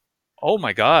Oh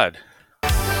my God.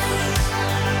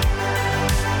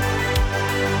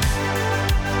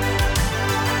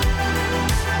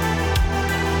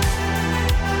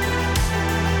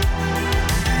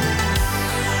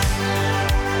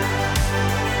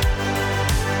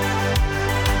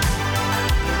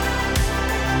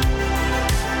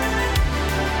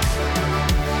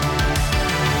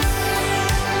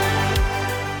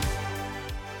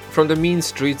 From the mean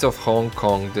streets of Hong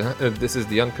Kong, this is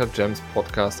the Uncut Gems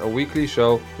podcast, a weekly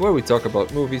show where we talk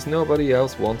about movies nobody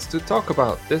else wants to talk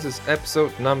about. This is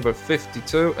episode number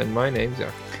 52, and my name's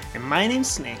Jakob. And my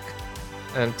name's Snake.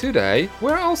 And today,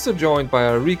 we're also joined by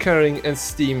a recurring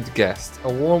esteemed guest.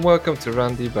 A warm welcome to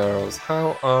Randy Burrows.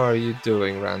 How are you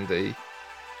doing, Randy?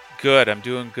 Good. I'm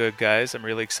doing good, guys. I'm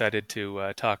really excited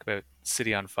to talk about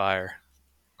City on Fire.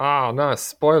 Oh, no,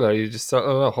 spoiler. You just saw.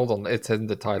 Oh, no, hold on. It's in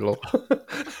the title.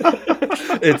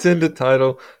 It's in the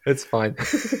title. It's fine.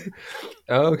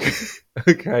 Okay.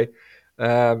 Okay.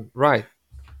 Right.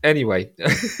 Anyway,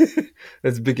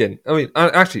 let's begin.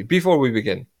 Actually, before we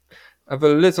begin, I have a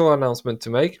little announcement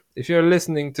to make. If you're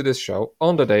listening to this show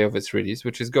on the day of its release,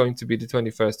 which is going to be the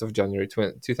 21st of January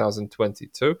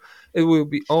 2022, it will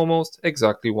be almost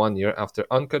exactly 1 year after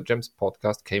Uncut Gems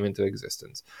podcast came into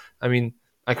existence. I mean,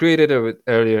 I created it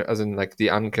earlier, as in like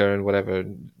the anchor and whatever.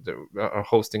 Our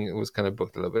hosting was kind of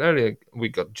booked a little bit earlier. We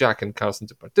got Jack and Carlson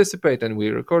to participate, and we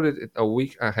recorded it a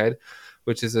week ahead,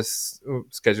 which is a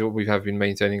schedule we have been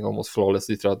maintaining almost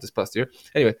flawlessly throughout this past year.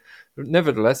 Anyway,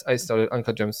 nevertheless, I started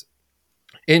Uncut Gems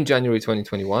in January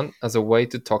 2021 as a way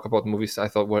to talk about movies I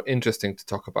thought were interesting to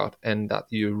talk about and that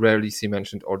you rarely see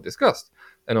mentioned or discussed.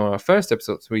 And on our first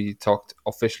episodes, we talked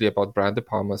officially about Brian De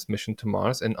Palma's Mission to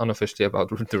Mars and unofficially about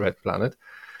The Red Planet.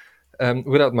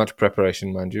 Without much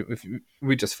preparation, mind you.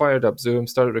 We just fired up Zoom,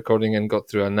 started recording, and got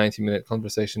through a 90-minute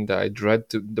conversation that I dread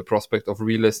the prospect of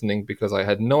re-listening because I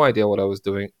had no idea what I was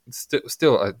doing.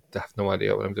 Still, I have no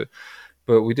idea what I'm doing.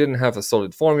 But we didn't have a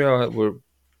solid formula.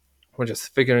 We're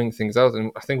just figuring things out,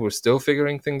 and I think we're still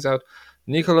figuring things out.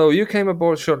 Nicolo, you came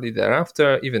aboard shortly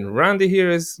thereafter. Even Randy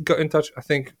here has got in touch. I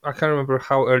can't remember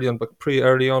how early on, but pretty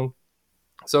early on.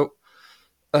 So,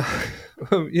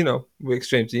 we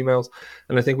exchanged emails,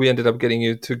 and I think we ended up getting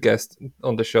you to guest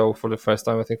on the show for the first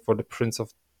time, I think, for the Prince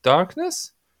of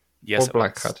Darkness? Yes, or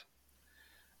Black Hat?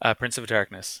 Prince of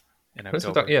Darkness in Prince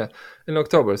October. Of in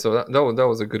October. So that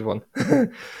was a good one.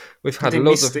 We've had They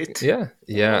loads of missed it.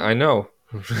 Yeah, I know.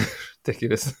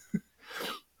 Ridiculous.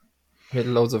 We had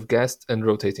loads of guests and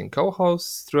rotating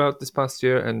co-hosts throughout this past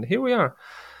year, and here we are.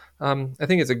 I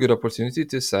think it's a good opportunity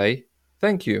to say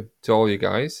thank you to all you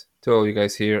guys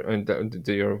here and that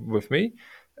you're with me,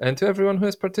 and to everyone who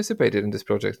has participated in this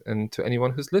project, and to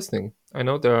anyone who's listening. I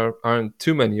know there aren't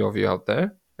too many of you out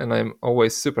there, and I'm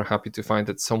always super happy to find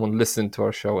that someone listened to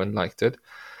our show and liked it.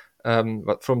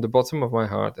 But from the bottom of my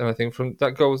heart, and I think from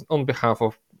that goes on behalf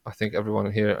of, I think, everyone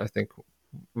here, I think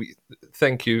we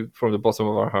thank you from the bottom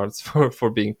of our hearts for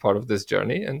being part of this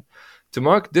journey. And to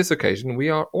mark this occasion, we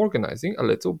are organizing a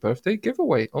little birthday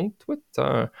giveaway on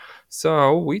Twitter.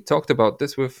 So we talked about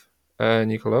this with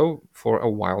Nicolo for a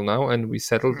while now, and we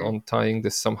settled on tying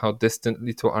this somehow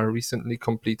distantly to our recently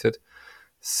completed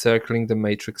Circling the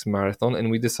Matrix marathon,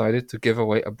 and we decided to give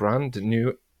away a brand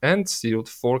new and sealed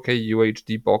 4K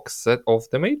UHD box set of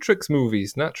the Matrix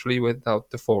movies, naturally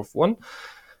without the fourth one,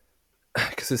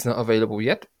 because it's not available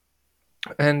yet.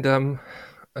 And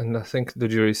I think the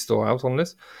jury's still out on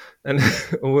this. And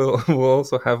we'll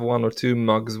also have one or two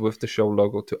mugs with the show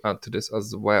logo to add to this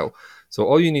as well. So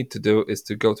all you need to do is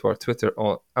to go to our Twitter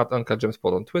at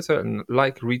UncutGemsPod on Twitter and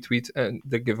retweet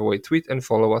the giveaway tweet and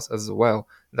follow us as well.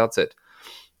 That's it.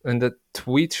 And the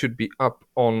tweet should be up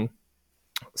on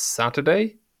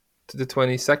Saturday, to the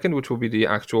 22nd, which will be the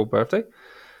actual birthday.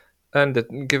 And the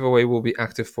giveaway will be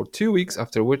active for 2 weeks,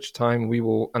 after which time we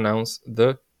will announce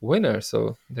the winner.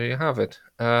 So there you have it.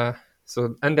 And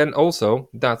then also,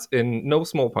 that's in no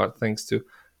small part thanks to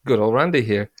good old Randy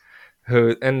here,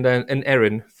 and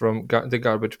Erin from the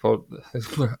Garbage Pod,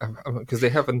 because they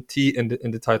have a T in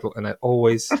the title, and I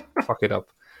always fuck it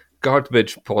up.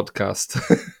 Garbage Podcast,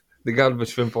 the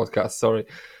Garbage Film Podcast. Sorry,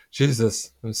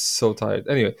 Jesus, I'm so tired.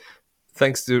 Anyway,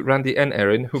 thanks to Randy and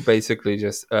Erin, who basically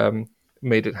just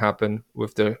made it happen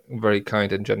with their very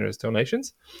kind and generous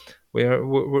donations.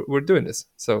 We're doing this,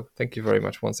 so thank you very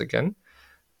much once again.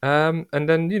 And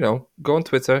then go on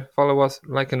Twitter, follow us,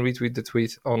 like and retweet the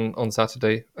tweet on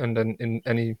Saturday, and then in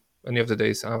any of the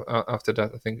days after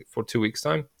that, I think for 2 weeks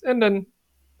time, and then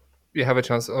you have a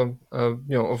chance of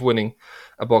winning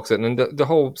a box set. And the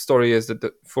whole story is that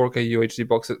the 4K UHD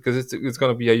box set, because it's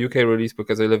going to be a UK release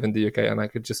because I live in the UK and I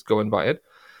could just go and buy it.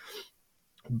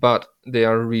 but they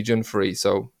are region free.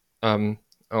 So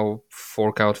I'll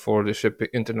fork out for the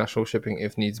international shipping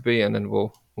if needs be, and then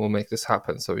we'll make this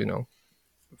happen. So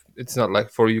it's not like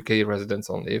for UK residents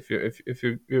only. If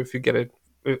you get it,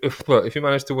 if you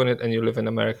manage to win it and you live in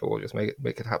America, we'll just make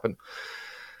it happen.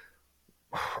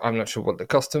 I'm not sure what the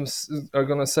customs are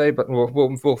gonna say, but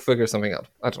we'll figure something out.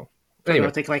 I don't know. It's Anyway,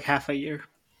 gonna take like half a year.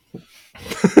 But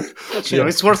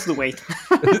it's worth the wait.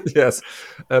 yes.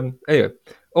 Anyway,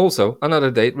 also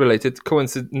another date related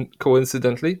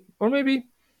coincidentally, or maybe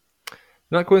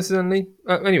not coincidentally.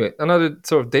 Anyway, another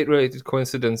sort of date related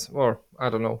coincidence, or I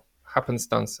don't know,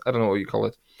 happenstance. I don't know what you call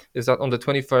it. Is that on the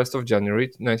 21st of January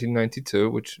 1992,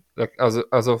 which like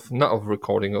as of not of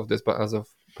recording of this, but as of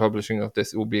publishing of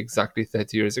this, it will be exactly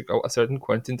 30 years ago. A certain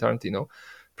Quentin Tarantino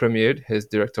premiered his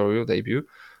directorial debut,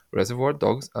 Reservoir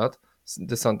Dogs, at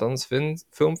the Sundance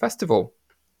Film Festival.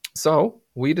 So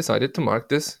we decided to mark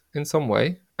this in some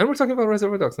way, and we're talking about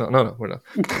Reservoir Dogs. No, we're not.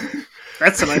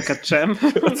 That's an uncut gem.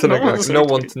 That's no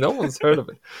one's heard of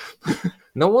it.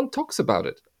 No one talks about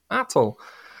it at all.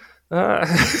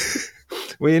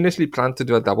 We initially planned to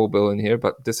do a double bill in here,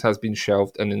 but this has been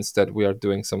shelved, and instead we are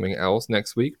doing something else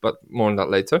next week. But more on that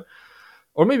later.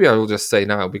 Or maybe I will just say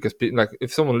now, because like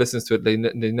if someone listens to it, they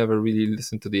never really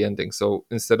listen to the ending. So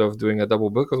instead of doing a double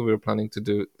bill, because we were planning to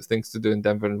do things to do in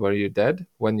Denver and when you're dead,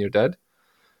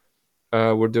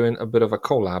 we're doing a bit of a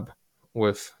collab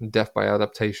with Death by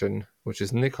Adaptation, which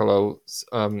is Nicolo's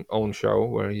own show,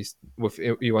 where he's with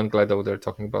Iwan Gledo. They're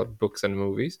talking about books and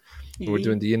movies. We're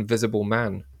doing The Invisible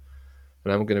Man,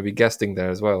 and I'm going to be guesting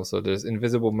there as well. So there's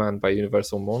Invisible Man by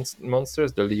Universal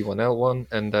Monsters, the Lee Wanell one,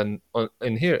 and then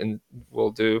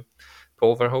we'll do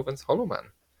Paul Verhoeven's Hollow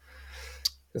Man,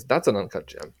 because that's an uncut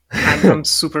gem. I'm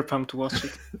super pumped to watch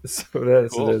it. So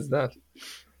there's that.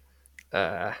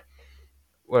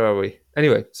 Where are we?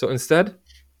 Anyway, so instead,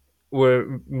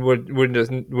 we're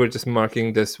just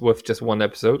marking this with just one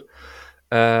episode,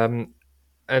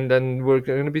 and then we're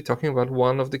going to be talking about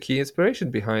one of the key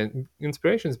inspirations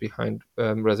behind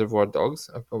Reservoir Dogs,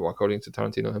 according to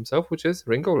Tarantino himself, which is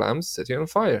Ringo Lam's City on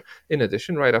Fire. In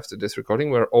addition, right after this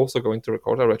recording, we're also going to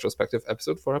record a retrospective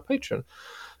episode for our Patreon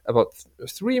about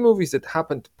 3 movies that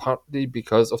happened partly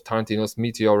because of Tarantino's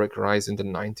meteoric rise in the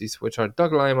 90s, which are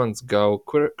Doug Liman's Go,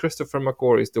 Christopher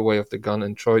McQuarrie's The Way of the Gun,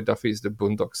 and Troy Duffy's The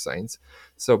Boondock Saints.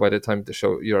 So by the time the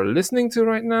show you're listening to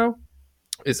right now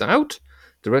is out,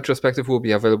 the retrospective will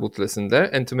be available to listen there,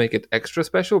 and to make it extra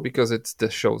special, because it's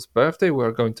the show's birthday,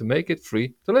 we're going to make it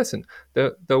free to listen.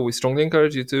 Though we strongly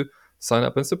encourage you to sign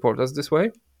up and support us this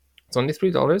way. It's only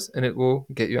 $3, and it will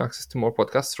get you access to more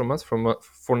podcasts from us.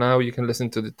 For now, you can listen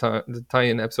to the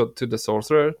tie-in episode to The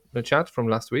Sorcerer chat from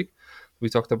last week. We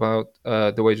talked about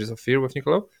The Wages of Fear with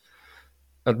Nicolo.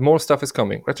 And more stuff is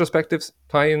coming. Retrospectives,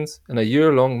 tie-ins, and a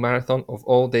year-long marathon of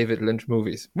all David Lynch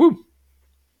movies. Woo!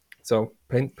 So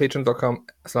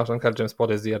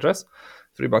patreon.com/uncutgemspod is the address.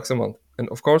 $3 a month. And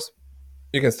of course,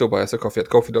 you can still buy us a coffee at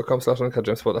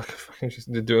coffee.com/uncutgemspod. I'm fucking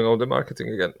just doing all the marketing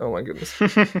again. Oh my goodness.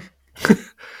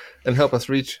 And help us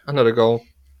reach another goal,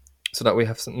 so that we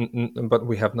have some, but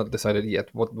we have not decided yet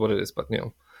what it is. But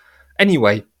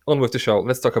anyway, on with the show.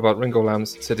 Let's talk about Ringo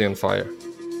Lam's City on Fire.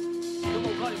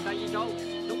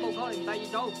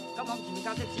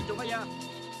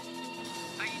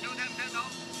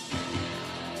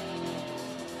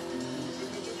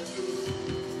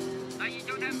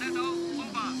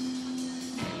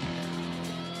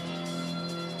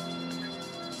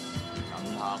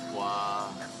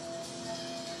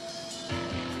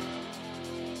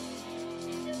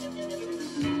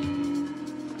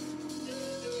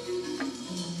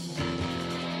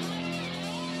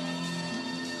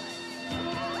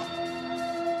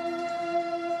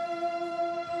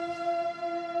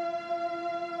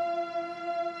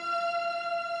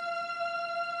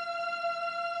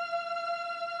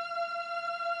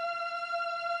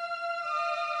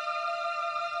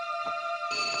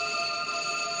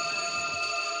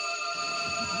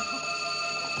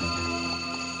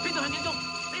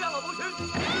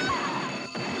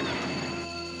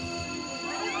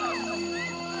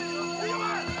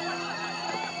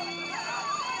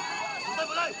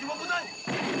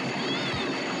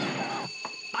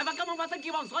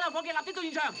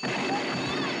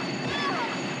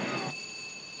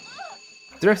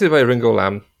 Directed by Ringo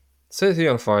Lam, City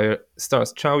on Fire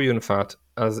stars Chow Yun-fat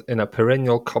as in a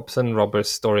perennial cops and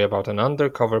robbers story about an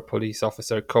undercover police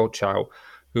officer, Ko Chow,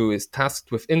 who is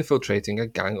tasked with infiltrating a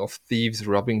gang of thieves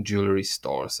robbing jewelry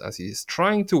stores. As he is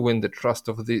trying to win the trust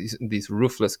of these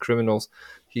ruthless criminals,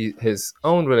 his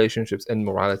own relationships and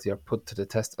morality are put to the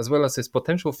test, as well as his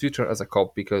potential future as a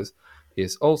cop, because He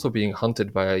is also being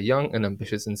hunted by a young and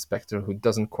ambitious inspector who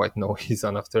doesn't quite know he's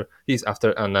after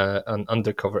an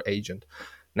undercover agent.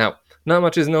 Now, not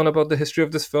much is known about the history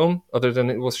of this film, other than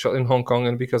it was shot in Hong Kong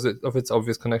and because of its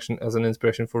obvious connection as an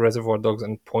inspiration for Reservoir Dogs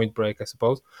and Point Break, I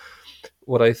suppose.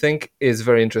 What I think is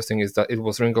very interesting is that it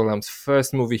was Ringo Lam's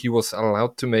first movie he was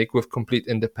allowed to make with complete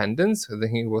independence. I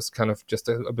think he was kind of just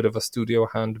a bit of a studio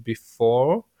hand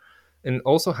before. And it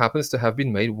also happens to have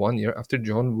been made 1 year after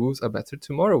John Woo's A Better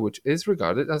Tomorrow, which is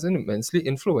regarded as immensely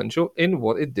influential in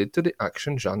what it did to the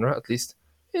action genre, at least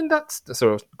in that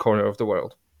sort of corner of the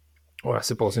world, or I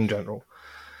suppose in general.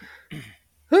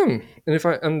 And if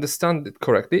I understand it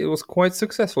correctly, it was quite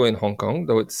successful in Hong Kong,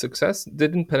 though its success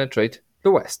didn't penetrate the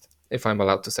West, if I'm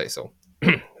allowed to say so.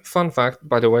 Fun fact,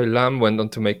 by the way, Lam went on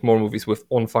to make more movies with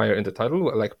On Fire in the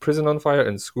title, like Prison on Fire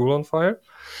and School on Fire.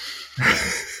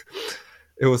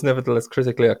 It was nevertheless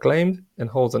critically acclaimed and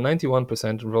holds a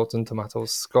 91% Rotten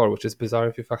Tomatoes score, which is bizarre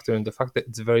if you factor in the fact that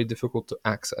it's very difficult to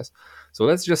access. So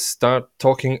let's just start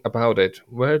talking about it.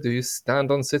 Where do you stand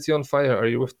on City on Fire? Are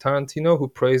you with Tarantino, who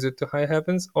praised it to high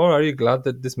heavens, or are you glad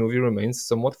that this movie remains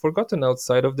somewhat forgotten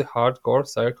outside of the hardcore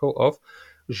circle of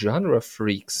genre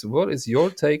freaks? What is your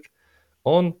take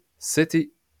on City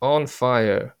on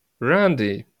Fire?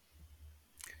 Randy,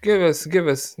 give us,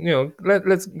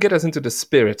 let's get us into the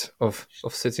spirit of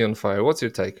City on Fire. What's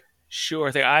your take?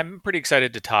 Sure thing. I'm pretty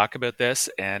excited to talk about this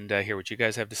and hear what you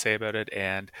guys have to say about it.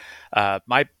 And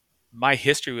my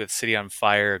history with City on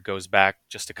Fire goes back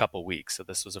just a couple weeks, so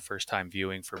this was a first time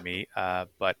viewing for me.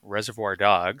 But Reservoir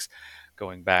Dogs,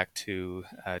 going back to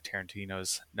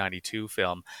Tarantino's '92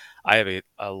 film, I have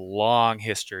a long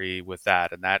history with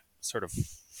that, and that sort of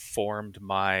formed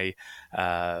my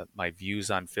my views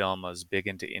on film. I was big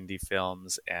into indie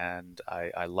films, and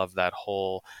I love that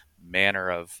whole manner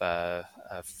of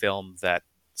film that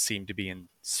seemed to be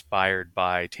inspired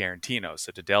by Tarantino.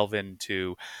 So to delve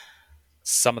into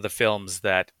some of the films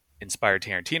that inspired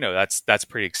Tarantino, that's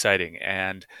pretty exciting.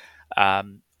 And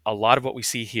a lot of what we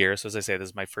see here. So as I say, this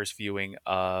is my first viewing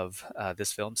of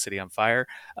this film, City on Fire.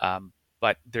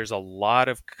 But there's a lot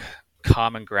of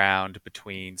common ground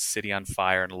between City on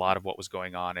Fire and a lot of what was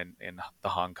going on in the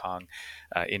Hong Kong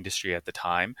industry at the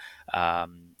time.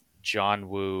 John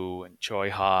Woo and Choi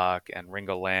Hawk and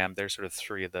Ringo Lam, they're sort of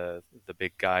three of the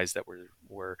big guys that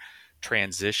were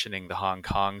transitioning the Hong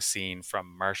Kong scene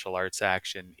from martial arts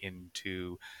action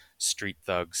into street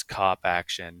thugs, cop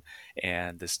action,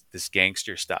 and this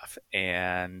gangster stuff.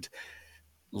 And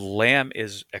Lamb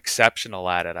is exceptional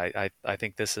at it. I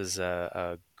think this is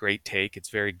a great take. It's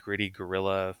very gritty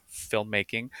guerrilla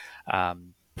filmmaking.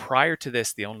 Prior to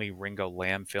this, the only Ringo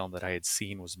Lam film that I had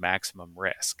seen was Maximum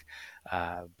Risk.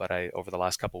 But over the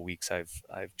last couple of weeks,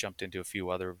 I've jumped into a few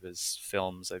other of his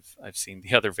films. I've seen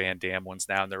the other Van Damme ones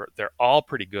now, and they're all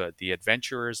pretty good. The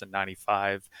Adventurers in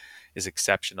 '95 is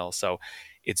exceptional. So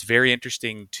it's very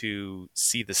interesting to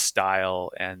see the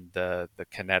style and the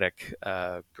kinetic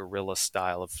guerrilla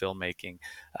style of filmmaking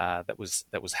that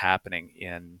was happening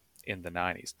in the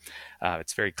 '90s.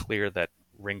 It's very clear that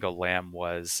Ringo Lam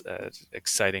was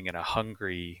exciting and a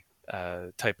hungry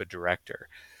type of director.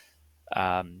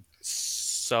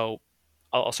 So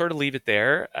I'll sort of leave it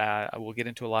there. We'll get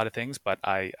into a lot of things, but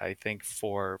I think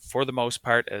for the most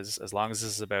part, as long as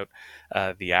this is about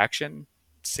the action,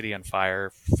 City on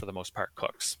Fire for the most part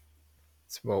cooks.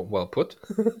 It's well put.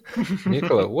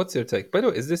 Nicola, what's your take? By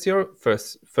the way, is this your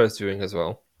first viewing as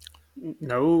well?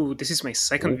 No, this is my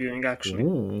second viewing, actually.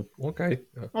 Ooh, okay.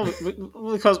 Well,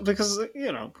 because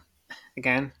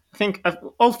again, I think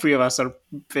all three of us are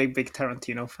big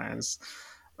Tarantino fans.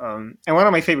 And one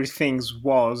of my favorite things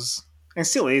was, and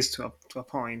still is to a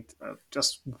point,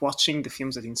 just watching the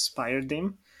films that inspired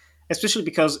him, especially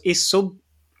because he's so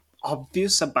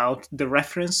obvious about the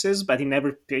references, but he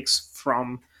never picks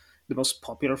from the most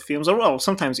popular films. Or, well,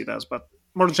 sometimes he does, but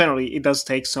more generally, it does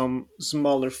take some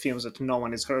smaller films that no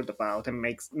one has heard about and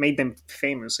made them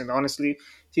famous. And honestly,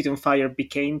 City on Fire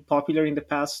became popular in the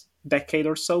past decade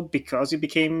or so because it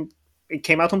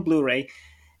came out on Blu-ray,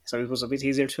 so it was a bit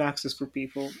easier to access for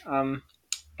people.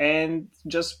 And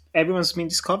just everyone's been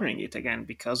discovering it again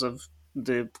because of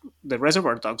the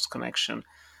Reservoir Dogs connection.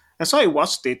 And so I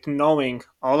watched it knowing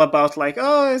all about, like,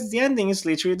 the ending is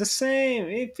literally the same.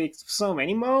 He picked so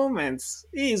many moments.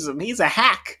 He's a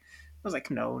hack. I was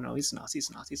like, no, he's not.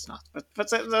 But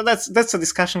that's a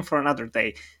discussion for another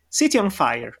day. City on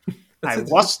Fire.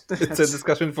 It's a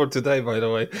discussion for today, by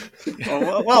the way.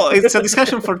 well, it's a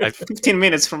discussion for 15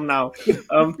 minutes from now.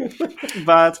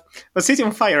 But City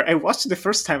on Fire, I watched it the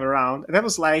first time around, and I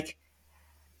was like,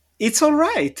 it's all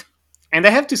right. And I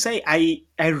have to say, I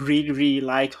really, really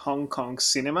like Hong Kong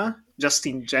cinema, just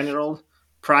in general,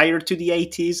 prior to the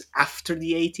 80s, after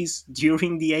the 80s,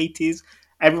 during the 80s.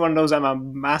 Everyone knows I'm a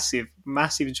massive,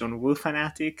 massive John Woo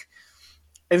fanatic.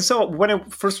 And so when I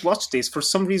first watched this, for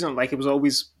some reason, like, it was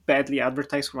always badly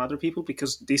advertised from other people,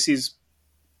 because this is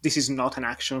not an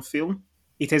action film.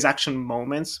 It has action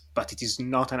moments, but it is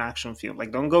not an action film.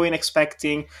 Like, don't go in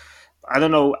expecting, I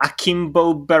don't know,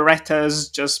 akimbo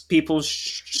berettas, just people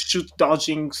shoot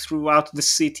dodging throughout the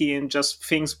city and just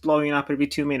things blowing up every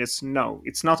 2 minutes. No,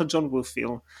 it's not a John Woo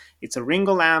film. It's a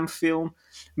Ringo Lam film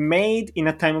made in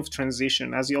a time of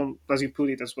transition, as you put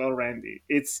it as well, Randy.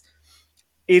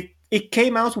 It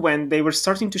came out when they were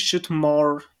starting to shoot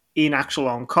more in actual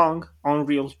Hong Kong, in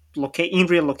real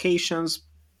locations,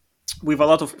 with a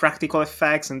lot of practical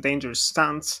effects and dangerous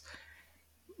stunts.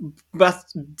 But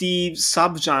the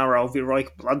subgenre of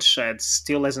heroic bloodshed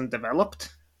still hasn't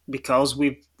developed, because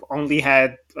we've only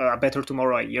had A Better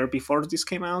Tomorrow a year before this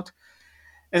came out.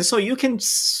 And so you can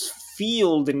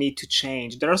feel the need to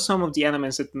change. There are some of the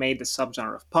elements that made the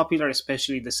subgenre popular,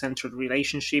 especially the centered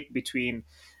relationship between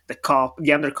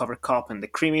the undercover cop, and the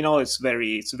criminal. It's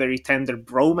very tender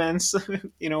bromance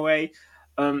in a way.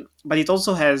 But it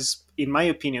also has, in my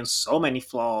opinion, so many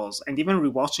flaws. And even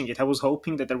rewatching it, I was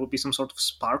hoping that there would be some sort of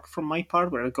spark from my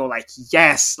part where I go like,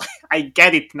 yes, I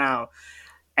get it now.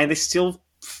 And it's still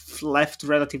left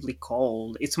relatively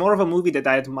cold. It's more of a movie that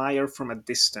I admire from a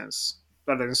distance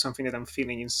rather than something that I'm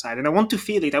feeling inside. And I want to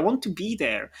feel it. I want to be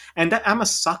there. And I'm a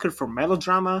sucker for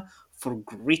melodrama, for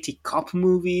gritty cop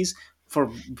movies,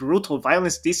 for brutal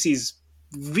violence. This is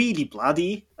really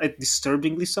bloody,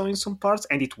 disturbingly so in some parts,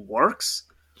 and it works.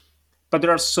 But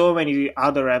there are so many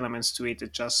other elements to it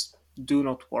that just do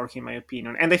not work, in my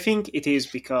opinion. And I think it is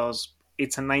because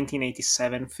it's a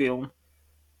 1987 film.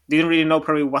 Didn't really know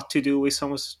probably what to do with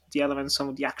some of the elements, some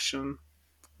of the action,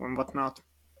 and whatnot.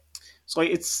 So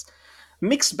it's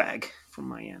mixed bag from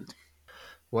my end.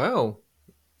 Well,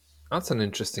 that's an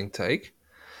interesting take.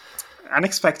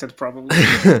 Unexpected, probably.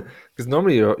 Because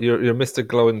normally you're Mr.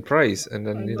 Glow in praise, and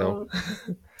then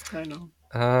I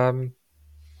know.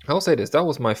 I'll say this: that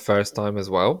was my first time as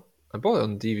well. I bought it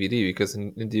on DVD because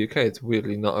in the UK it's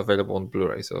weirdly not available on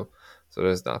Blu-ray, so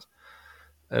there's that.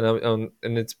 And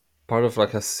it's part of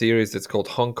like a series that's called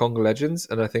Hong Kong Legends,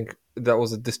 and I think that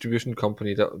was a distribution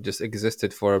company that just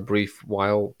existed for a brief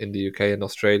while in the UK and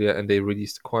Australia, and they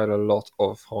released quite a lot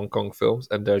of Hong Kong films,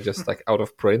 and they're just like out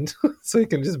of print, so you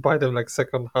can just buy them like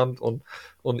second hand on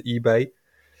eBay.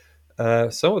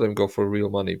 Some of them go for real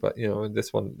money, but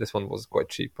this one was quite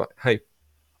cheap. But hey,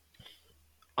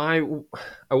 I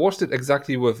watched it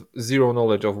exactly with zero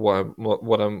knowledge of what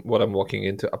I'm walking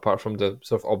into, apart from the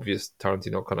sort of obvious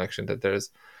Tarantino connection that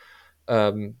there's,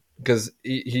 because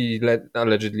he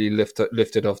allegedly lifted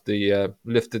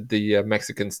the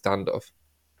Mexican standoff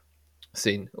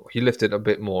scene. He lifted a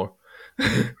bit more.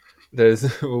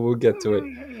 We'll get to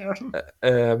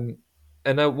it.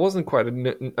 And I wasn't quite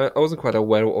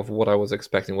aware of what I was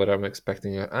expecting. Whether I'm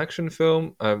expecting an action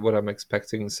film, whether I'm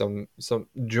expecting some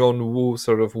John Woo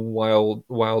sort of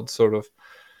wild sort of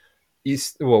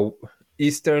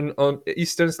Eastern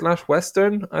slash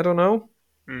Western. I don't know.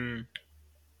 Mm.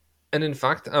 And in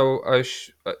fact,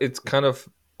 it's kind of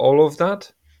all of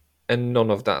that and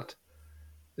none of that,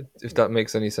 if that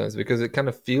makes any sense, because it kind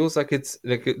of feels like it's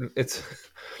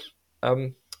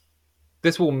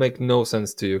this will make no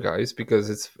sense to you guys because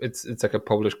it's like a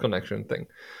Polish connection thing.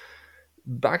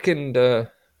 Back in the,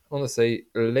 I want to say,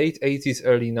 late 80s,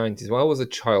 early 90s. Well, I was a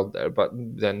child there, but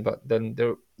then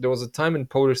there was a time in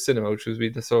Polish cinema which was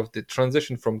the sort of the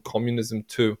transition from communism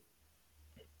to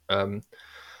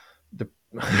the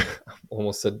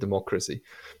almost said democracy.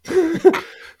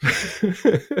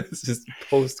 It's just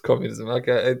post-communism. Like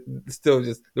still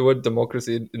just the word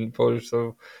democracy in Polish,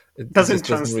 so it doesn't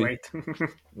translate.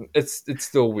 It's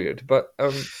still weird, but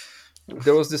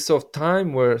there was this sort of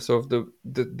time where sort of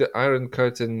the Iron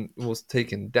Curtain was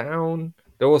taken down.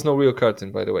 There was no real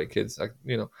curtain, by the way, kids. Like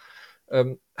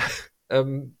and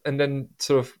then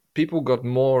sort of people got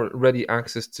more ready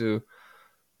access to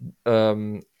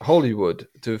Hollywood,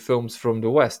 to films from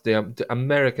the West, the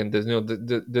American, there's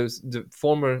the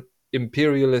former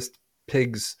imperialist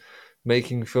pigs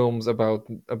making films about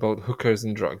hookers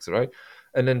and drugs, right?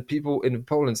 And then people in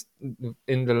Poland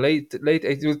in the late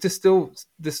 80s,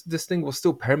 this thing was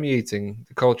still permeating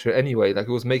the culture anyway. Like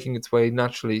it was making its way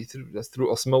naturally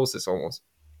through osmosis almost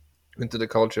into the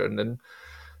culture, and then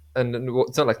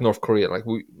it's not like North Korea. Like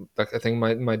I think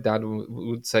my dad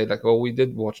would say like, oh, we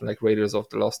did watch like Raiders of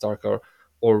the Lost Ark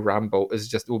or Rambo. It's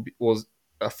just was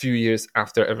a few years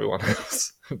after everyone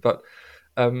else. But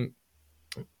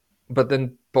but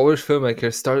then Polish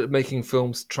filmmakers started making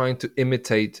films trying to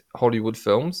imitate Hollywood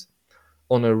films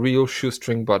on a real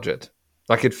shoestring budget.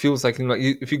 Like it feels like,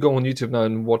 if you go on YouTube now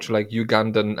and watch like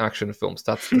Ugandan action films,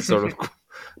 that's the sort of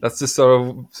that's the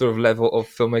sort of level of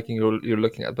filmmaking you're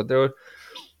looking at. But there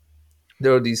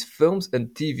are these films and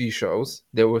TV shows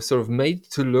that were sort of made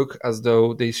to look as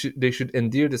though they should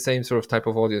endear the same sort of type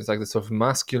of audience, like the sort of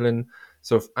masculine,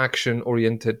 sort of action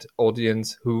oriented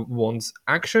audience who wants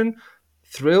action,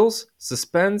 thrills,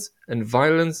 suspense, and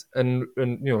violence, and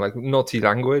like naughty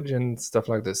language and stuff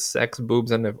like this, sex,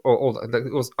 boobs, and all that. Like,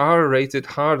 it was R-rated,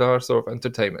 hard R sort of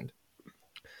entertainment,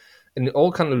 and it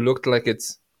all kind of looked like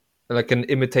it's like an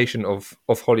imitation of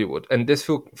Hollywood. And this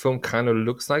film kind of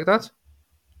looks like that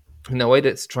in a way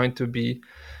that's trying to be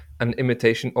an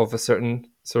imitation of a certain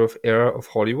sort of era of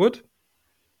Hollywood,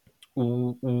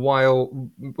 while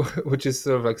which is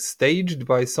sort of like staged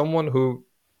by someone who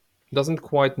doesn't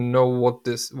quite know what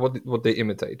they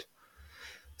imitate.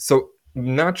 So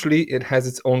naturally, it has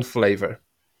its own flavor.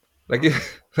 Like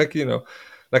like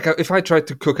like if I try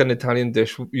to cook an Italian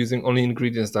dish using only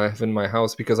ingredients that I have in my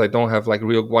house because I don't have like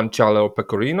real guanciale or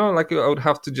pecorino, like I would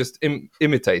have to just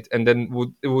imitate, and then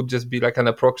it would just be like an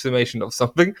approximation of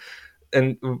something.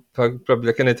 And probably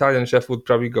like an Italian chef would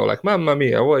probably go like, "Mamma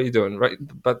mia, what are you doing?" Right?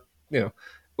 But it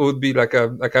would be like I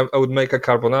would make a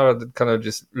carbonara that kind of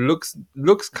just looks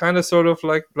kind of sort of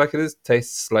like it is,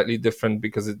 tastes slightly different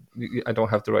because I don't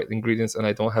have the right ingredients and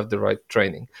I don't have the right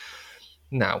training.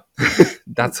 Now,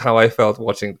 that's how I felt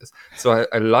watching this. So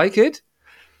I like it,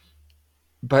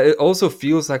 but it also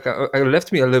feels like I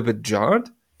left me a little bit jarred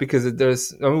because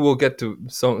there's. I mean, we'll get to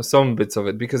some bits of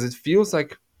it because it feels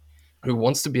like it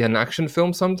wants to be an action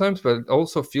film sometimes, but it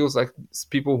also feels like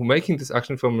people who are making this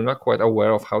action film are not quite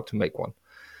aware of how to make one.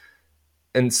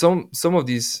 And some of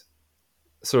these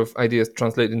sort of ideas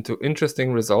translate into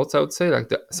interesting results. I would say, like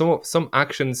some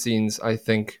action scenes, I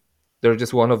think they're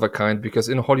just one of a kind because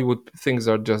in Hollywood things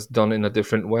are just done in a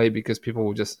different way because people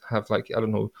will just have like, I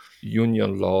don't know,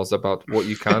 union laws about what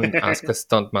you can ask a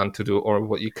stuntman to do or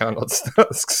what you cannot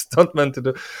ask stuntman to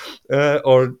do,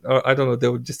 or I don't know, they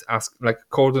would just ask like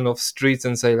cordon off streets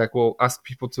and say like, well, ask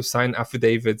people to sign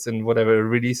affidavits and whatever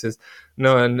releases.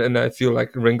 No, and I feel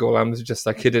like Ringo Lam is just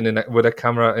like hidden with a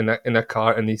camera in a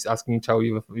car, and he's asking Chow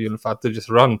Yun Fat to just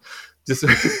run, just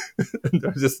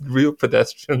they're just real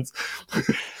pedestrians.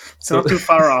 It's not too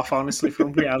far off, honestly,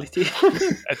 from reality.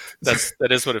 That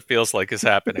is what it feels like is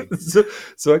happening.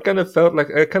 So I kind of felt like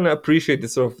I kind of appreciate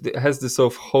this sort of, it has this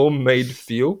sort of homemade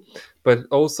feel, but it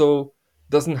also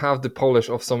doesn't have the polish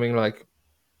of something like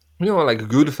like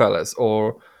Goodfellas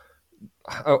or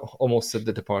I almost said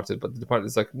The Departed, but The Departed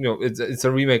is like it's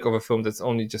a remake of a film that's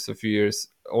only just a few years.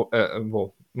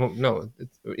 No,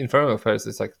 Infernal Affairs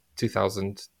is like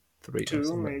 2003 or Two,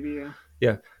 something. maybe, yeah.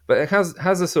 Yeah, but it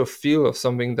has a sort of feel of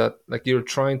something that like you're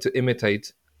trying to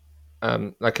imitate,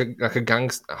 like a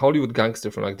Hollywood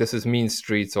gangster from like This Is Mean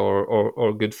Streets or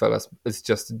Goodfellas. It's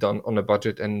just done on a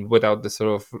budget and without the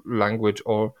sort of language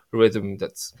or rhythm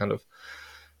that's kind of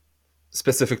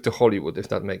specific to Hollywood, if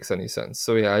that makes any sense.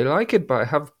 So yeah, I like it, but I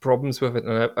have problems with it,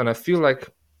 and I feel like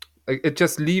it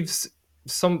just leaves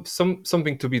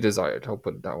something to be desired. I'll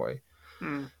put it that way.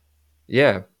 Mm.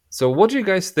 Yeah. So what do you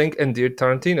guys think endeared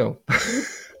Tarantino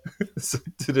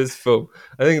to this film?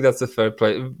 I think that's a fair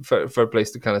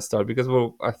place to kind of start because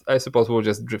I suppose we'll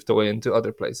just drift away into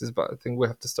other places, but I think we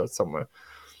have to start somewhere.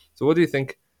 So what do you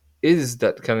think is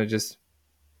that kind of just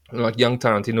like young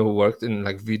Tarantino who worked in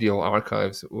like video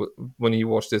archives when he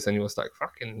watched this and he was like,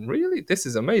 "Fucking really, this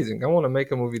is amazing! I want to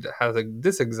make a movie that has like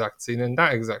this exact scene and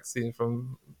that exact scene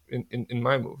from in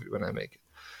my movie when I make it."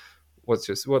 What's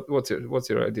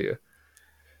your idea?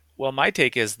 Well, my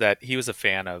take is that he was a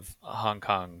fan of Hong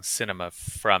Kong cinema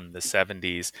from the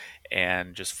 70s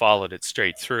and just followed it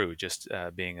straight through, just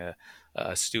being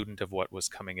a student of what was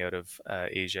coming out of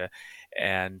Asia.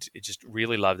 And it just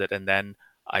really loved it. And then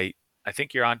I, I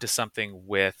think you're onto something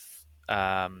with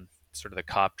sort of the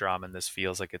cop drama, and this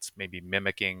feels like it's maybe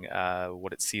mimicking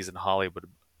what it sees in Hollywood.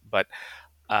 But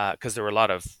because there were a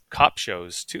lot of cop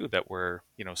shows too that were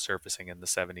surfacing in the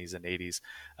 70s and 80s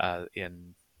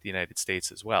in the United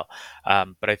States as well.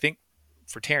 But I think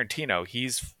for Tarantino,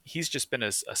 he's just been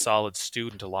a solid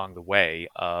student along the way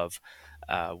of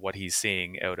what he's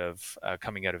seeing out of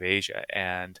coming out of Asia.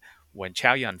 And when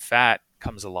Chow Yun Fat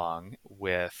comes along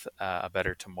with a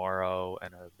Better Tomorrow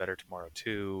and a Better Tomorrow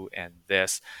 2 and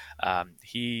this,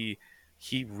 he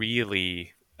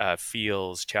really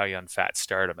feels Chow Yun Fat's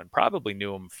stardom and probably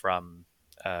knew him from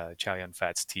Chow Yun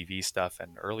Fat's TV stuff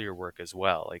and earlier work as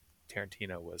well. Like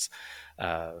Tarantino was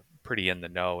pretty in the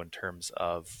know in terms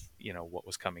of what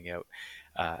was coming out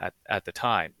at the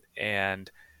time. And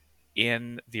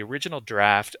in the original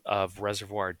draft of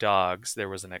Reservoir Dogs, there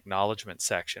was an acknowledgement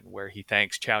section where he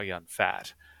thanks Chow Yun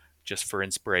Fat just for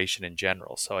inspiration in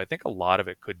general. So I think a lot of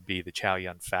it could be the Chow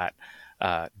Yun Fat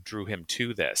drew him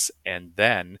to this. And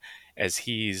then as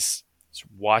he's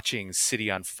watching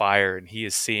City on Fire and he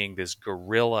is seeing this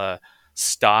guerrilla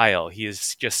style, he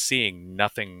is just seeing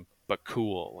nothing but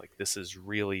cool. Like, this is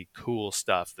really cool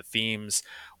stuff. The themes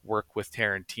work with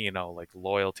Tarantino, like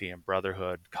loyalty and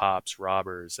brotherhood, cops,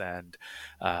 robbers, and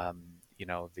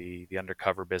the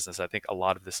undercover business. I think a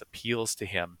lot of this appeals to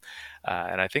him,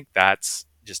 and I think that's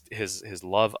just his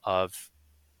love of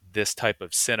this type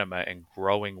of cinema and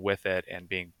growing with it and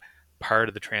being part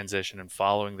of the transition and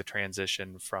following the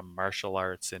transition from martial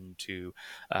arts into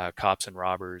cops and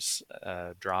robbers,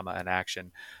 drama and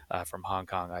action from Hong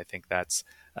Kong. I think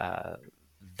uh,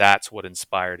 that's what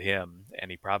inspired him,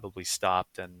 and he probably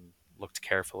stopped and looked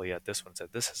carefully at this one and said,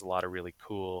 "This has a lot of really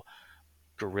cool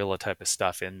guerrilla type of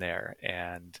stuff in there,"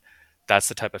 and that's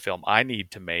the type of film I need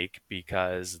to make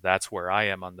because that's where I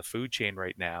am on the food chain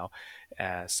right now.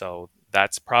 So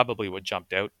that's probably what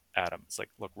jumped out at him. It's like,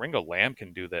 look, Ringo Lam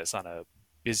can do this on a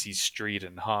busy street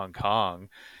in Hong Kong,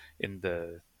 in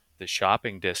the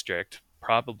shopping district,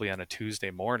 probably on a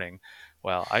Tuesday morning.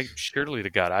 Well, I surely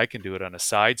to God I can do it on a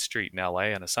side street in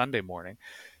LA on a Sunday morning.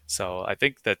 So I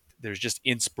think that there's just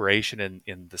inspiration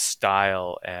in the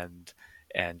style and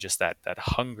just that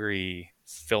hungry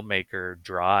filmmaker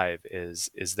drive is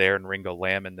there in Ringo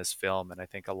Lam in this film, and I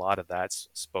think a lot of that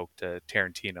spoke to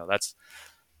Tarantino.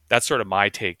 That's sort of my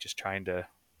take, just trying to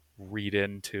read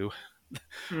into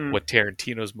Mm. what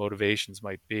Tarantino's motivations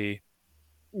might be.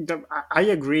 I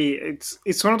agree.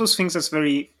 It's one of those things that's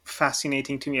very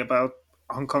fascinating to me about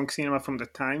Hong Kong cinema from the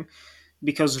time,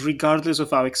 because regardless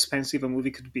of how expensive a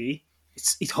movie could be,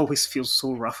 it always feels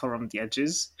so rough around the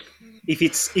edges. If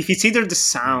it's either the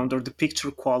sound or the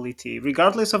picture quality,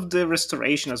 regardless of the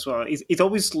restoration as well, it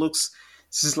always looks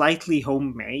slightly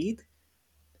homemade,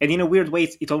 and in a weird way,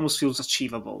 it almost feels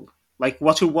achievable. Like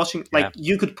what you're watching, Yeah, like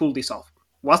you could pull this off.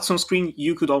 What's on screen,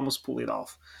 you could almost pull it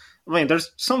off. I mean,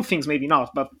 there's some things maybe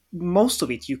not, but most of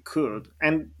it you could,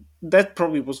 and that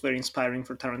probably was very inspiring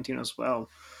for Tarantino as well.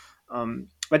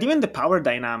 But even the power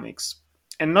dynamics,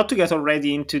 and not to get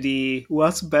already into the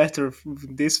what's better,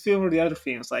 this film or the other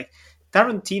films, like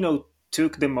Tarantino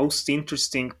took the most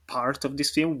interesting part of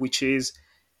this film, which is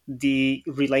the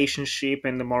relationship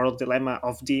and the moral dilemma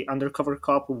of the undercover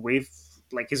cop with,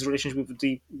 like, his relationship with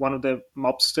the one of the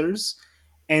mobsters,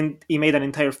 and he made an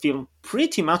entire film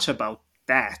pretty much about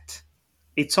that.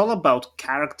 It's all about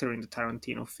character in the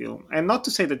Tarantino film, and not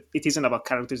to say that it isn't about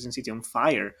characters in City on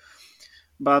Fire,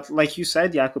 but like you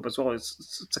said, Jakob, as well,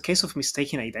 it's a case of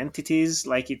mistaken identities.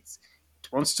 Like it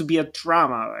wants to be a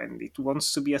drama and it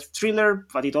wants to be a thriller,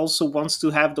 but it also wants to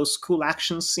have those cool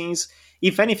action scenes.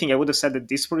 If anything, I would have said that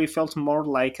this probably felt more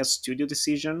like a studio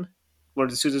decision, where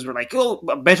the studios were like, "Oh,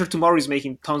 Better Tomorrow is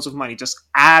making tons of money. Just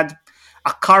add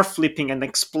a car flipping and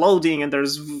exploding, and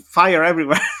there's fire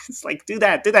everywhere." It's like, do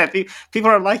that, do that.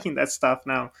 People are liking that stuff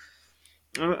now,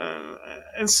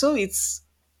 and so it's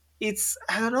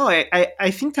I don't know.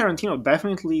 I think Tarantino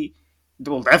definitely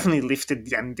lifted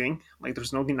the ending. Like,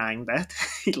 there's no denying that.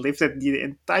 He lifted the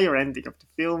entire ending of the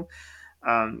film.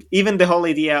 Even the whole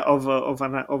idea of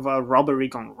a robbery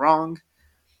gone wrong.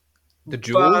 The But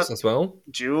jewels as well.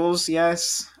 Jules,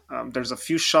 yes. There's a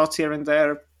few shots here and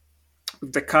there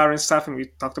with the car and stuff, and we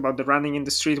talked about the running in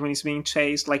the street when he's being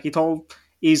chased. Like, it all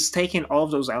is taking all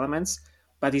of those elements,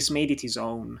 but he's made it his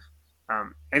own.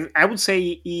 And I would say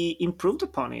he improved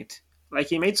upon it. Like,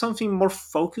 he made something more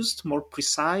focused, more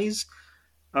precise,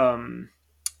 um,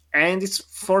 and it's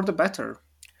for the better.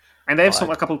 And I have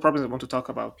well, a couple of problems I want to talk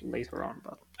about later on,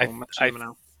 but I I'll mention I them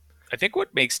now. I think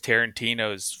what makes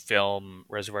Tarantino's film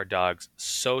Reservoir Dogs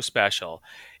so special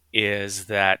is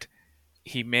that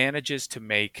he manages to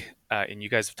make, and you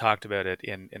guys have talked about it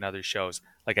in other shows,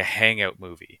 like a hangout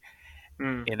movie.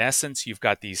 Mm, In essence, you've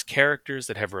got these characters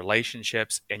that have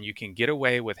relationships, and you can get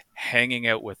away with hanging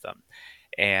out with them.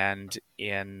 And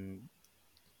in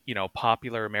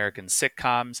popular American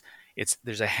sitcoms,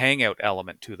 there's a hangout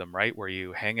element to them, right? Where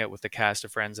you hang out with the cast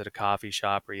of Friends at a coffee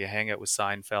shop, or you hang out with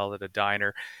Seinfeld at a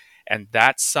diner, and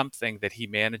that's something that he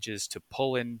manages to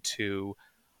pull into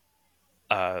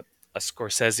a, a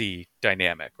Scorsese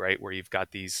dynamic, right? Where you've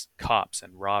got these cops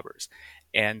and robbers,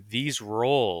 and these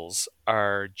roles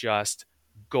are just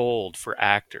gold for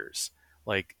actors.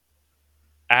 Like,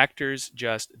 actors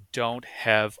just don't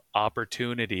have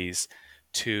opportunities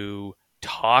to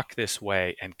talk this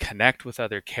way and connect with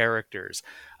other characters.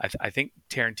 I think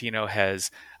Tarantino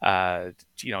has,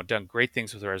 done great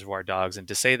things with Reservoir Dogs, and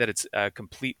to say that it's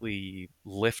completely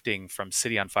lifting from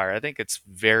City on Fire, I think it's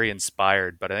very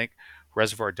inspired. But I think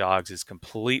Reservoir Dogs is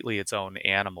completely its own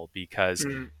animal because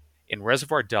Mm. in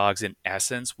Reservoir Dogs, in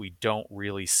essence, we don't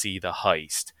really see the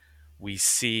heist. We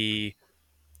see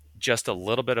just a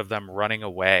little bit of them running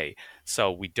away.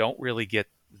 So we don't really get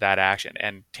that action.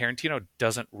 And Tarantino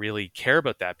doesn't really care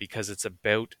about that because it's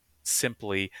about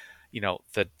simply,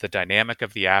 the dynamic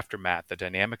of the aftermath, the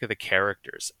dynamic of the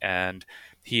characters. And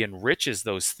he enriches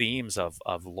those themes of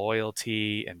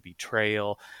loyalty and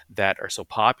betrayal that are so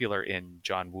popular in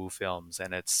John Woo films.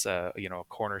 And it's, a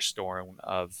cornerstone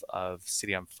of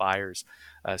City on Fire's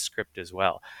script as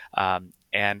well.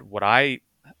 And what I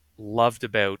loved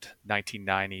about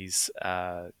 1990s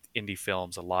indie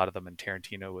films, a lot of them, and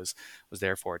Tarantino was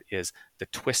there for it, is the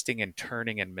twisting and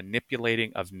turning and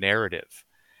manipulating of narrative.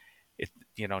 It,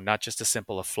 not just a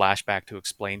simple a flashback to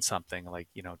explain something. Like,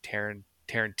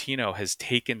 Tarantino has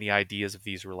taken the ideas of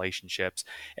these relationships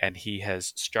and he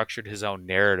has structured his own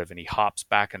narrative, and he hops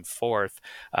back and forth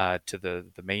to the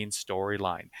main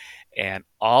storyline, and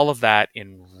all of that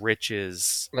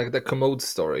enriches. Like the Commode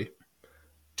story.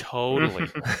 Totally.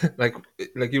 like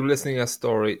like you're listening to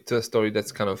a story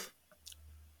that's kind of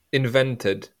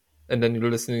invented, and then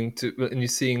you're listening to and you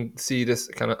see this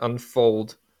kind of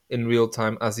unfold in real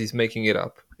time as he's making it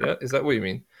up. Yeah, is that what you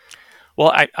mean?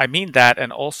 Well, I mean that,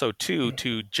 and also too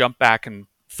to jump back and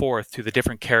forth to the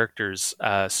different characters'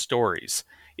 stories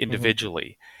Mm-hmm.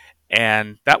 individually,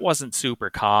 and that wasn't super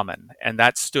common, and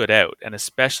that stood out, and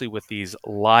especially with these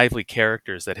lively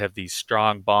characters that have these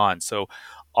strong bonds. So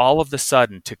all of the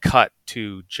sudden, to cut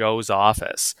to Joe's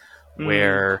office, Mm.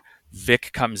 where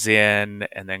Vic comes in,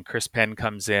 and then Chris Penn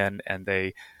comes in, and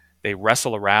they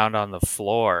wrestle around on the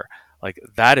floor. Like,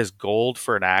 that is gold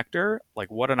for an actor. Like,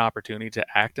 what an opportunity to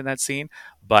act in that scene.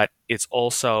 But it's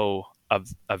also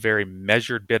a very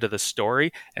measured bit of the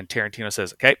story. And Tarantino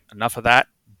says, "Okay, enough of that.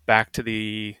 Back to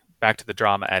the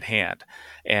drama at hand."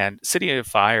 And City of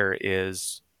Fire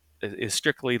is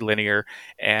strictly linear,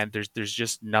 and there's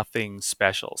just nothing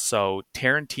special. So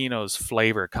Tarantino's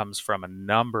flavor comes from a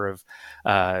number of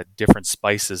different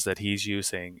spices that he's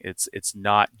using. It's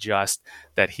not just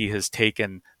that he has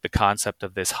taken the concept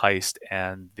of this heist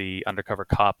and the undercover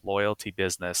cop loyalty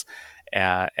business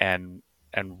and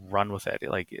run with it.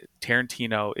 Like,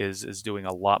 Tarantino is doing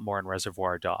a lot more in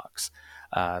Reservoir Dogs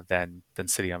than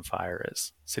City on Fire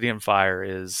is. City on Fire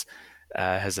is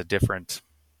has a different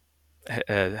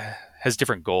has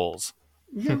different goals.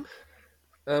 Yeah.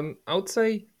 I would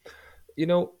say, you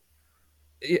know,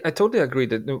 I totally agree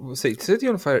that say City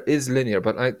on Fire is linear,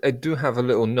 but I do have a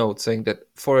little note saying that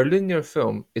for a linear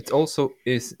film, it also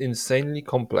is insanely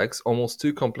complex, almost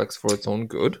too complex for its own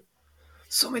good.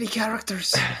 So many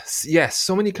characters. Yes,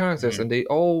 so many characters, Mhm. and they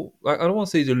all, I don't want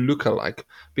to say they look alike,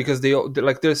 because they all,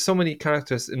 like, there's so many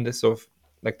characters in this sort of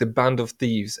like the band of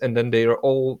thieves, and then they are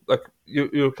all like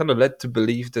you're kind of led to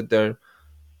believe that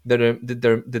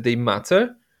they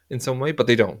matter in some way, but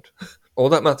they don't. All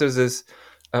that matters is,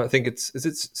 I think is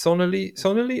it Sonny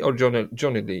Lee or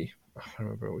Johnny Lee? I can't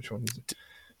remember which one is it.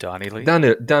 Donnie Lee?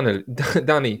 Danny, Danny, Danny,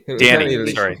 Danny, Danny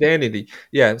Lee, sorry. Danny Lee.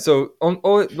 Yeah. So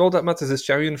all that matters is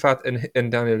Chow Yun Fat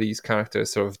and Danny Lee's character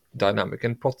is sort of dynamic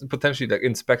and potentially like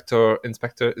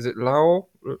Inspector. Is it Lao?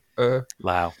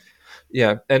 Lau.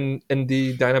 Yeah, and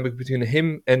the dynamic between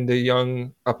him and the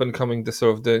young up and coming, the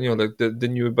sort of like the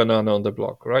new banana on the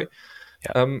block, right?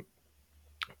 Yeah. Um,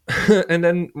 and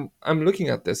then I'm looking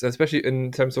at this, especially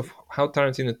in terms of how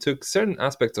Tarantino took certain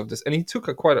aspects of this, and he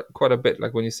took quite a bit.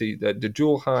 Like when you see the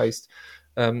jewel heist,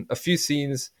 a few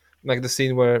scenes, like the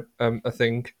scene where I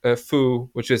think Fu,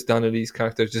 which is Daniel's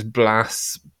character, just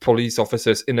blasts police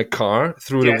officers in a car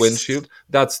through the Yes. windshield.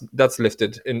 That's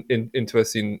lifted into a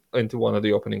scene, into one of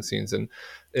the opening scenes in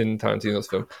Tarantino's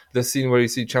film. The scene where you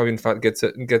see Chow Yun Fat gets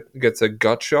a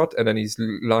gut shot, and then he's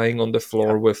lying on the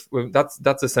floor with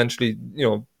that's essentially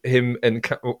him and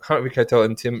Harvey Keitel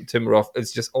and Tim Roth.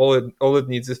 It's just all it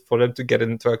needs is for them to get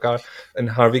into a car, and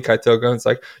Harvey Keitel goes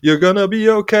like, "You're gonna be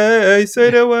okay. Say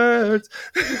the words."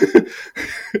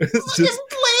 It's He's just,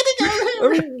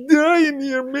 bleeding on him. I'm dying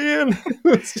here, man.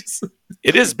 It's just,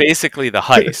 It is basically the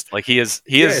heist. Like, he is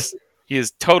he yes, is he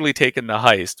is totally taken the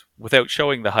heist without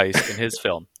showing the heist in his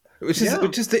film. Yeah.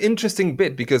 which is the interesting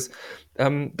bit, because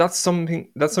that's something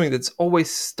that's always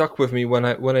stuck with me when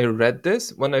I read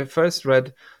this. When I first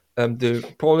read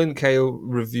the Pauline Kael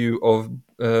review of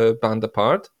Band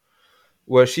Apart,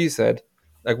 where she said,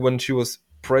 like, when she was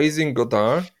praising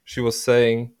Godard, she was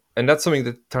saying And that's something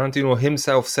that Tarantino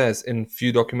himself says in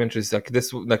few documentaries. Like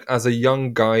this, like as a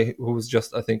young guy who was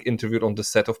just, I think, interviewed on the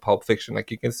set of Pulp Fiction.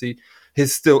 Like you can see,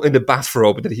 he's still in the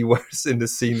bathrobe that he wears in the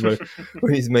scene where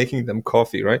when he's making them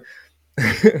coffee, right?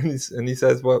 And he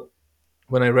says, well,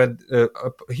 when I read,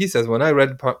 he says, when I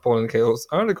read Paul and Kale's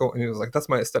article, and he was like, that's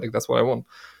my aesthetic, that's what I want.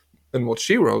 And what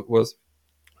she wrote was,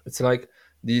 it's like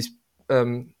these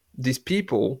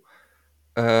people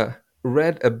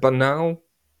read a banal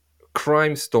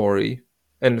crime story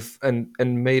and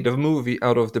made a movie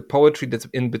out of the poetry that's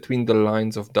in between the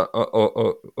lines of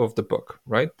the book,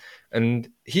 right? And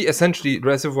he essentially,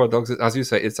 Reservoir Dogs, as you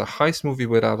say, it's a heist movie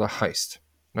without a heist.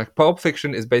 Like Pulp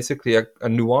Fiction is basically a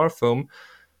noir film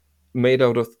made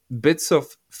out of bits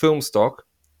of film stock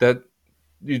that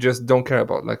you just don't care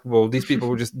about. Like, well, these people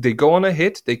will just, they go on a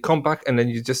hit, they come back, and then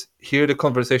you just hear the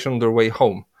conversation on their way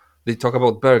home. They talk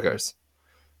about burgers,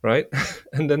 right?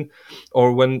 And then,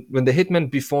 or when the hitmen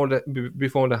before the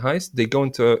heist, they go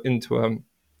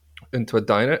into a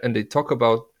diner and they talk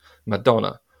about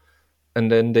Madonna,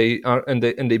 and then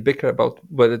they bicker about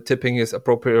whether tipping is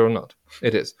appropriate or not.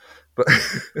 It is, but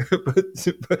but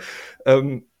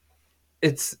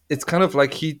it's kind of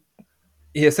like he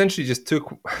essentially just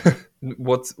took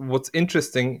what's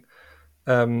interesting,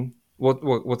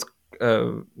 what's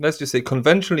let's just say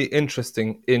conventionally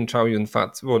interesting in Chow Yun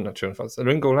Fat's, well, not Chow Yun Fat's,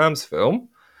 Ringo Lam's film,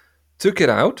 took it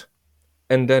out,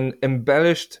 and then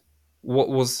embellished what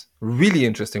was really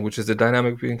interesting, which is the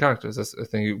dynamic between characters, as I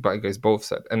think you guys both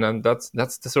said. And then that's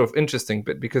the sort of interesting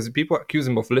bit, because people accuse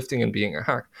him of lifting and being a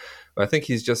hack, but I think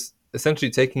he's just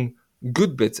essentially taking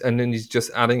good bits and then he's just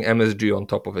adding MSG on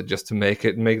top of it just to make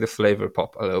the flavor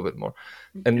pop a little bit more.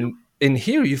 And in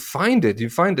here you find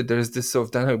that there's this sort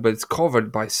of dynamic, but it's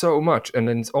covered by so much, and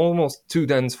then it's almost too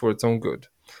dense for its own good.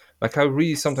 Like I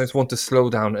really sometimes want to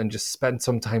slow down and just spend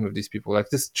some time with these people.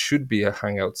 Like this should be a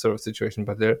hangout sort of situation,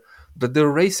 but they're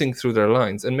racing through their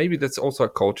lines, and maybe that's also a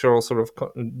cultural sort of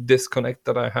disconnect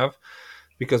that I have,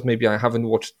 because maybe I haven't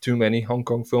watched too many Hong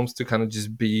Kong films to kind of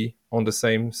just be on the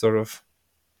same sort of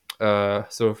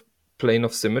plane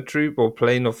of symmetry or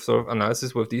plane of sort of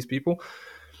analysis with these people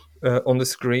on the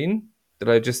screen, that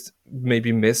I just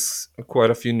maybe miss quite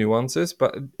a few nuances,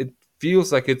 but it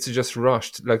feels like it's just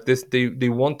rushed. Like this, they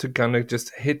want to kind of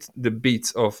just hit the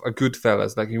beats of a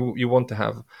Goodfellas. Like you want to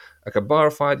have like a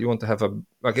bar fight, you want to have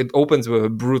like it opens with a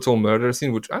brutal murder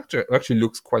scene, which actually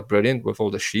looks quite brilliant with all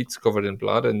the sheets covered in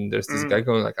blood, and there's this guy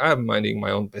going like, I'm minding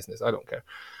my own business, I don't care.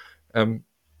 And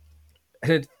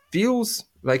it feels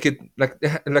like it like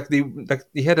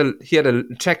he had a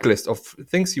checklist of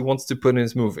things he wants to put in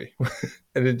his movie,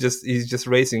 and he's just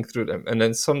racing through them, and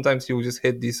then sometimes he will just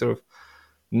hit these sort of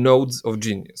nodes of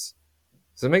genius.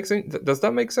 Does that make sense? Does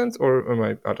that make sense, or am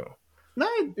I don't know? No,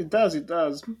 it does. It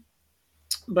does.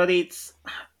 But it's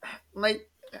like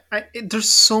there's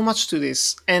so much to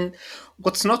this, and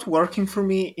what's not working for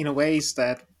me in a way is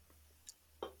that,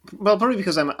 well, probably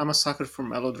because I'm a sucker for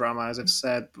melodrama, as I've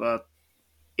said, but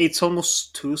it's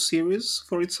almost too serious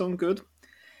for its own good.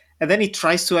 And then it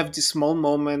tries to have these small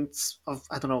moments of,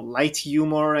 I don't know, light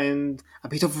humor and a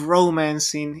bit of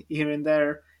romance in here and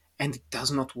there, and it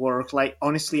does not work. Like,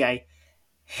 honestly, I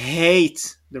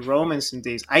hate the romance in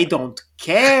this. I don't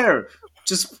care.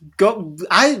 Just go.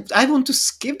 I want to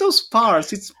skip those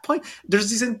parts. It's point.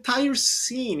 There's this entire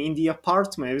scene in the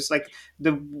apartment. It's like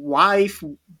the wife,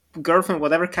 girlfriend,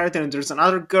 whatever character, and there's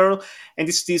another girl, and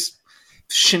it's this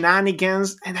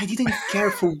shenanigans, and I didn't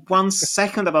care for 1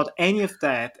 second about any of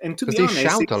that. And to Because be they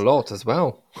honest, shout a lot as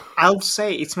well. I'll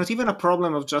say it's not even a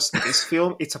problem of just this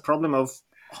film, it's a problem of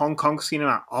Hong Kong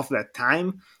cinema of that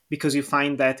time, because you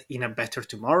find that in A Better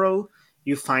Tomorrow,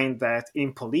 you find that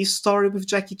in Police Story with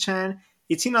Jackie Chan,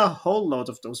 it's in a whole lot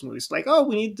of those movies. Like, oh,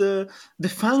 we need the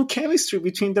fun chemistry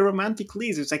between the romantic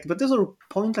leads. It's like, but those are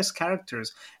pointless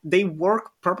characters. They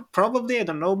work, probably, I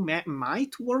don't know,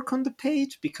 might work on the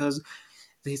page because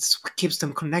it keeps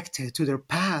them connected to their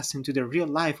past and to their real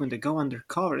life when they go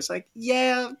undercover. It's like,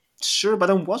 yeah, sure,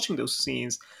 but I'm watching those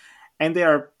scenes, and they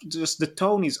are just, the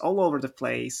tone is all over the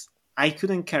place. I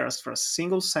couldn't care for a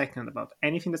single second about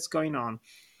anything that's going on.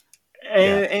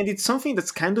 Yeah. And it's something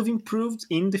that's kind of improved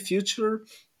in the future.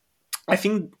 I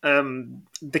think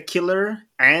The Killer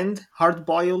and Hard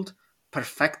Boiled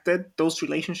perfected those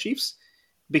relationships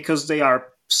because they are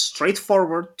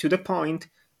straightforward, to the point,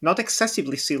 not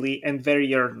excessively silly, and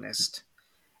very earnest.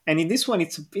 And in this one,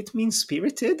 it's a bit mean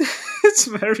spirited. It's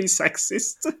very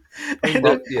sexist. And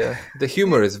The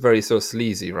humor is very so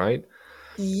sleazy, right?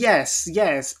 yes,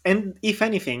 yes. And if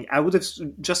anything, I would have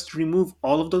just removed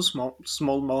all of those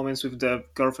small moments with the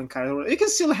girlfriend character. You can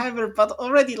still have her, but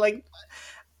already, like,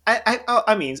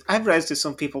 I mean, I've read that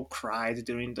some people cried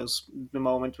during the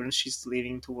moment when she's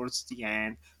leaving towards the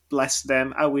end. Bless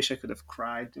them. I wish I could have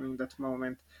cried during that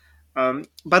moment.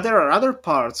 But there are other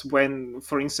parts when,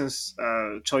 for instance,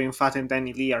 Choi Yun Fat and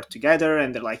Danny Lee are together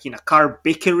and they're like in a car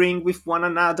bickering with one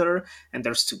another, and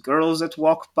there's two girls that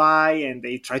walk by and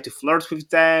they try to flirt with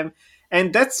them,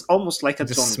 and that's almost like a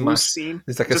Just John Woo smash. scene.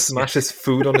 It's like a Just smashes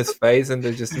food on his face, and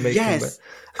they just make him. yes,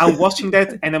 I'm watching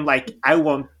that and I'm like, I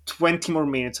want 20 more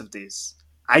minutes of this.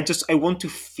 I want to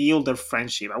feel their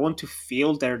friendship. I want to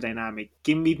feel their dynamic.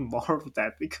 Give me more of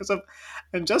that because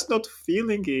I'm just not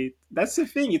feeling it. That's the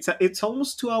thing. It's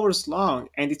almost 2 hours long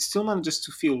and it still manages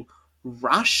to feel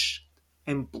rushed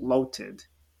and bloated.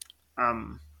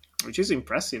 Which is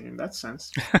impressive in that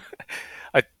sense.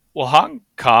 I, well, Hong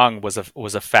Kong was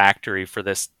a factory for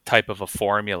this type of a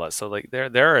formula. So like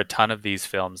there are a ton of these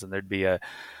films, and there'd be a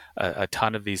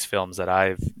ton of these films that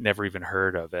I've never even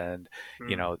heard of. And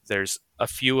Mm. there's a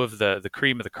few of the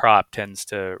cream of the crop tends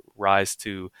to rise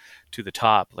to the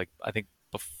top. Like I think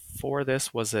before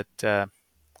this was it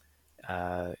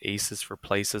Aces for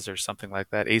Places or something like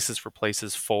that. Aces for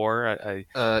Places 4.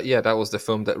 Yeah, that was the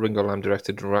film that Ringo Lam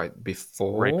directed right Right,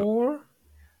 before.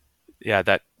 yeah,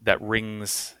 that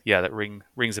rings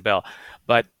a bell.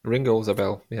 But Ringo's a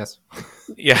bell. Yes.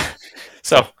 yeah,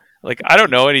 so like I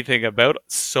don't know anything about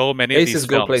so many of these Aces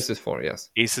Go films. Places for, yes.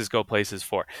 Aces Go Places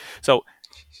 4. So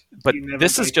but You never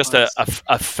this die is just twice.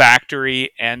 a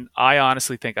factory, and I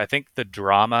honestly think the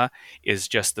drama is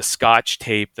just the scotch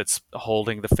tape that's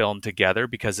holding the film together,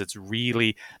 because it's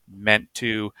really meant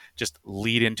to just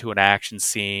lead into an action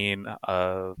scene,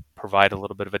 provide a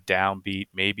little bit of a downbeat,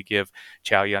 maybe give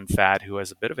Chow Yun Fat, who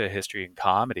has a bit of a history in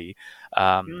comedy, to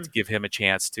Mm. give him a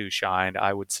chance to shine.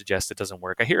 I would suggest it doesn't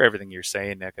work. I hear everything you're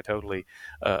saying, Nick. I totally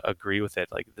agree with it.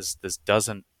 Like this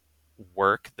doesn't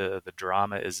work. The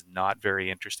drama is not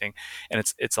very interesting, and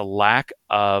it's a lack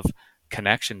of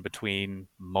connection between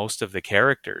most of the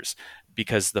characters,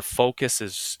 because the focus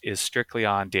is strictly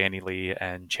on Danny Lee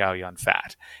and Chow Yun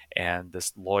Fat and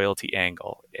this loyalty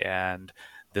angle. And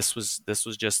this was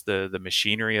just the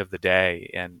machinery of the day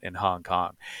in Hong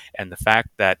Kong. And the fact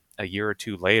that a year or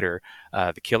two later,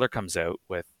 the killer comes out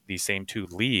with these same two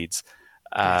leads,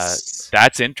 uh, Yes.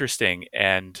 that's interesting.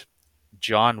 And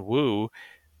John Woo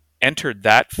entered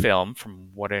that film, from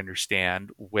what I understand,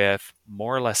 with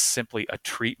more or less simply a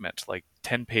treatment, like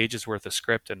 10 pages worth of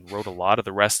script, and wrote a lot of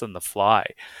the rest on the fly.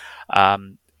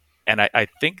 Um, and I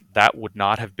think that would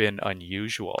not have been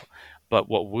unusual. But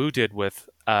what Wu did with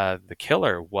The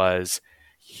Killer was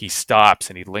he stops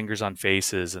and he lingers on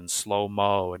faces and slow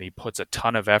mo, and he puts a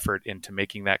ton of effort into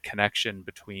making that connection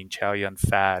between Chow Yun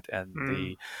Fat and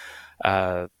Mm.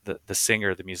 the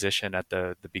singer, the musician at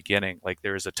the beginning. Like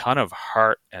there's a ton of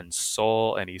heart and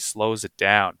soul, and he slows it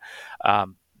down.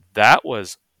 That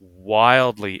was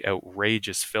wildly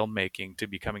outrageous filmmaking to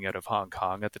be coming out of Hong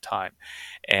Kong at the time.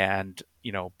 And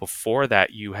before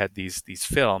that, you had these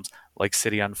films like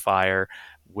City on Fire,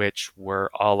 which were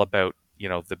all about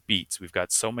the beats. We've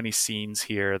got so many scenes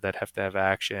here that have to have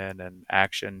action, and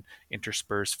action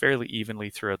interspersed fairly evenly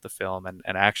throughout the film. And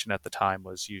action at the time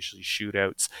was usually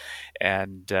shootouts,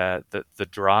 and the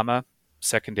drama,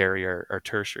 secondary or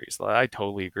tertiary. So I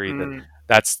totally agree that Mm.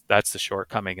 that's the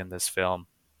shortcoming in this film,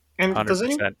 And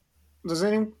 100%. does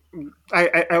any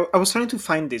I was trying to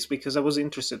find this because I was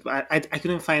interested, but I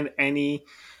couldn't find any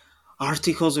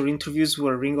articles or interviews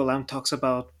where Ringo Lam talks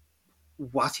about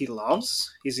what he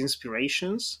loves, his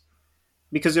inspirations.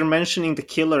 Because you're mentioning The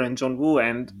Killer and John Woo,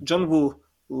 and John Woo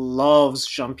loves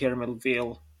Jean-Pierre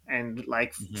Melville and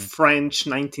like Hmm. French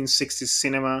 1960s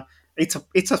cinema.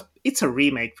 It's a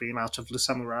remake pretty much of Le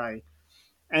Samurai,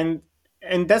 and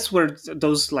that's where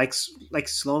those like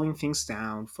slowing things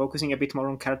down, focusing a bit more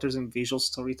on characters and visual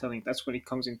storytelling, that's when it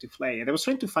comes into play. And I was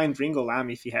trying to find Ringo Lam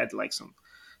if he had like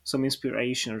some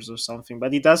inspirations or something,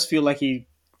 but it does feel like he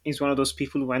is one of those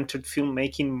people who entered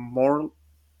filmmaking more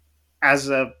as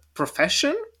a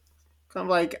profession, kind of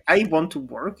like, I want to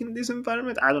work in this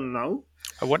environment. I don't know.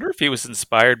 I wonder if he was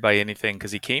inspired by anything,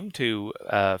 because he came to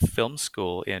film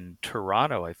school in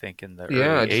Toronto, I think, in the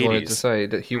Yeah, I early just wanted to 80s. say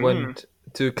that he Hmm. went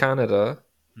to Canada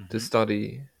to Hmm.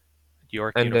 study,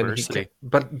 York and then University.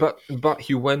 but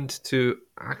he went to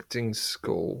acting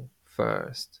school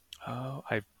first. Oh,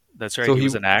 that's right. So He he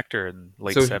was an actor in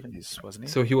late so he, 70s, wasn't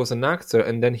he? so he was an actor,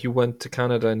 and then he went to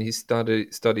Canada and he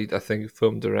studied I think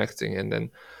film directing. And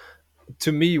then,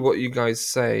 to me, what you guys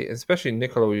say, especially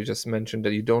Niccolo, you just mentioned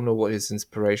that you don't know what his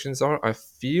inspirations are. I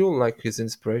feel like his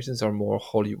inspirations are more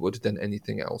Hollywood than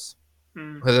anything else.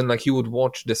 Hmm. And then, like, he would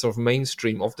watch the sort of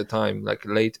mainstream of the time, like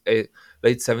late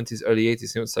 70s, early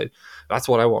 80s. He would say, "That's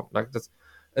what I want." Like that's.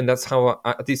 and that's how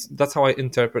at least that's how I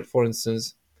interpret, for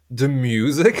instance, the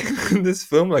music in this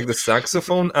film, like the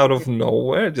saxophone out of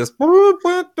nowhere, just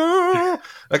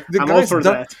like the I'm all guy's for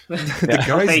that. the Yeah. I'll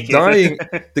guy's take dying,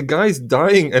 it. the guy's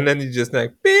dying, and then he just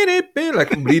like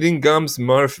like Bleeding Gums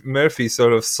Murphy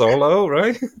sort of solo,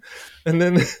 right? And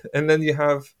then you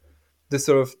have this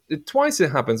sort of twice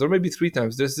it happens, or maybe three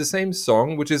times. There's the same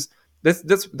song, which is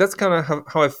that's kind of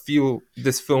how I feel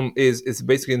this film is. It's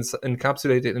basically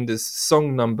encapsulated in this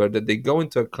song number that they go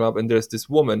into a club and there's this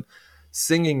woman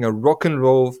singing a rock and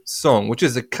roll song, which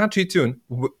is a catchy tune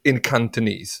in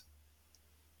Cantonese.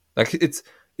 Like it's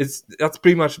that's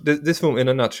pretty much this film in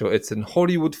a nutshell. It's a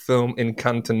Hollywood film in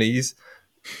Cantonese,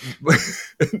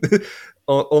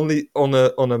 only on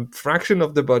a fraction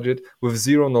of the budget with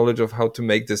zero knowledge of how to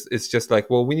make this. It's just like,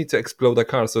 well, we need to explode a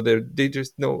car, so they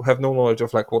just have no knowledge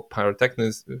of like what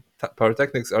pyrotechnics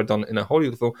are done in a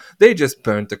Hollywood film. They just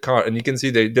burned the car, and you can see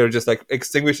they're just like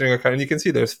extinguishing a car, and you can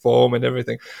see there's foam and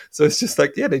everything. So it's just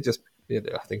like, I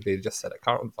think they just set a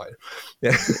car on fire.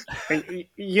 Yeah. And,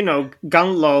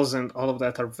 gun laws and all of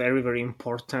that are very, very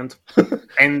important.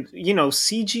 And,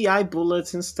 CGI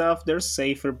bullets and stuff, they're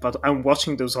safer, but I'm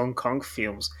watching those Hong Kong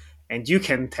films, and you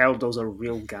can tell those are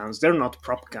real guns. They're not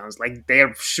prop guns. Like,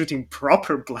 they're shooting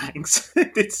proper blanks.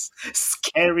 It's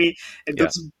scary, and Yeah.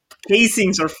 those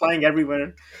casings are flying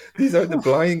everywhere. These are the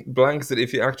blanks that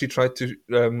if you actually try to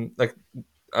like,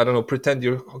 I don't know, pretend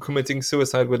you're committing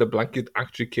suicide with a blank, you'd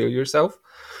actually kill yourself.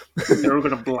 You're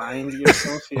gonna blind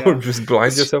yourself, Or yeah. just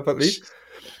blind yourself at least.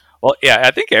 Well, yeah,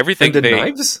 I think everything And the they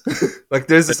knives, like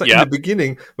there's this in Yeah. the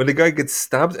beginning when the guy gets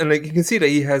stabbed, and like you can see that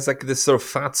he has like this sort of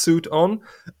fat suit on,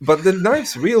 but the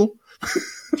knife's real.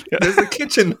 There's a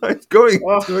kitchen knife going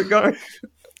Oh. to a guy.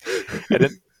 and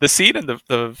it, the scene in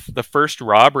the first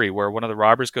robbery where one of the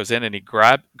robbers goes in and he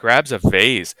grabs a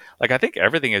vase. Like I think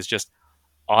everything is just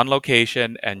on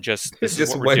location and just this is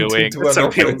Just what we're went doing. into It's an a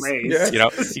real office. maze. Yeah.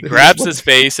 He grabs his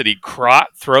face and he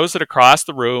throws it across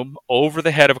the room over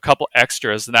the head of a couple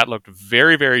extras, and that looked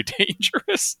very, very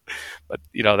dangerous. But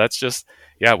that's just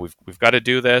we've got to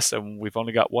do this, and we've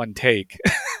only got one take.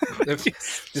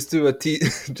 Just do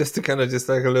just to kind of just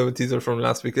like a little teaser from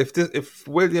last week. If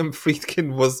William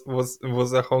Friedkin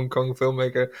was a Hong Kong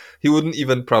filmmaker, he wouldn't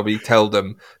even probably tell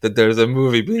them that there's a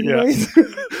movie being made.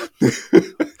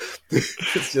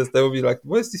 It's just they would be like,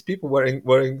 "Where's these people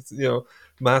wearing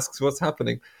masks? What's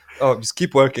happening? Oh, just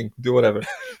keep working, do whatever."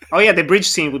 Oh yeah, the bridge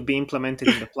scene would be implemented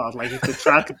in the plot. Like if the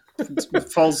track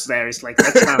falls there, it's like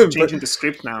that's now changing the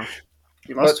script now.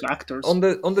 You lost two actors. On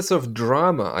the sort of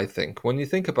drama, I think when you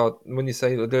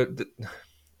say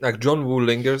like John Woo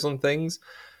lingers on things,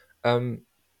 and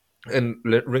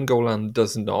Ringo Lam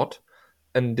does not.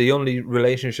 And the only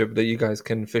relationship that you guys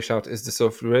can fish out is the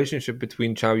sort of relationship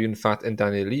between Chow Yun-fat and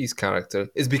Daniel Lee's character,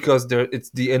 is because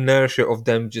it's the inertia of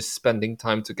them just spending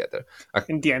time together.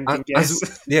 In the ending, yes.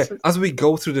 As we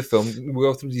go through the film, we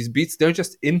go through these beats, they're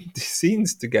just in the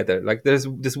scenes together. Like there's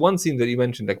this one scene that you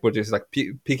mentioned, like we're just like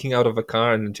peeking out of a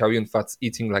car and Chow Yun-fat's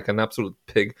eating like an absolute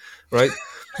pig, right?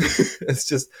 It's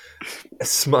just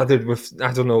smothered with,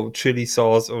 I don't know, chili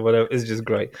sauce or whatever. It's just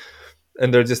great.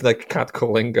 And they're just like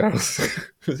catcalling girls.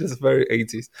 It's just very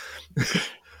 80s.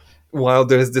 While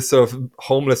there's this sort of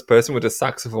homeless person with a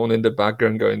saxophone in the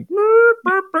background going,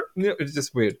 it's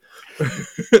just weird.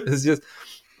 It's just,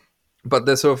 but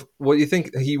the sort of what you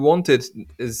think he wanted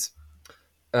is,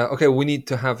 okay, we need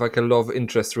to have like a love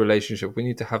interest relationship. We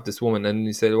need to have this woman, and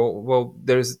he said, well,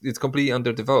 it's completely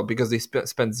underdeveloped because they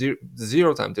spent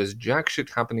zero time. There's jack shit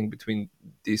happening between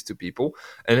these two people,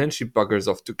 and then she buggers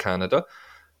off to Canada.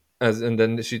 And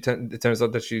then it turns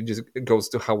out that she just goes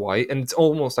to Hawaii, and it's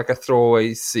almost like a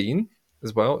throwaway scene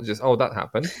as well. Just that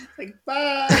happened. Like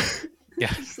bye.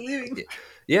 Yeah. He's leaving.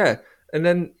 Yeah, and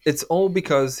then it's all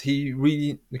because he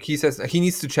says he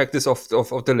needs to check this off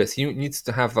the list. He needs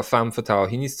to have a femme fatale.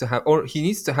 He needs to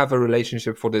have a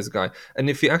relationship for this guy.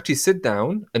 And if you actually sit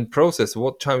down and process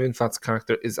what Chow Yun-fat's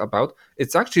character is about,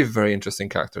 it's actually a very interesting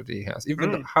character that he has.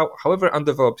 Even however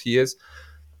undeveloped he is.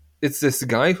 It's this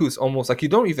guy who's almost like, you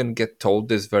don't even get told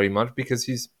this very much because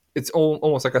it's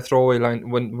almost like a throwaway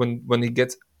line when he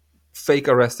gets fake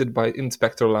arrested by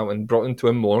Inspector Lau and brought into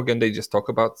a morgue and they just talk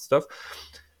about stuff.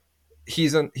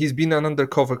 He's been an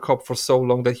undercover cop for so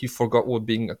long that he forgot what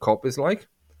being a cop is like.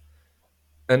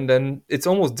 And then it's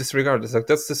almost disregarded. It's like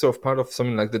that's the sort of part of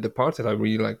something like The Departed I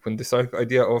really like, when this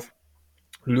idea of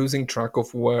losing track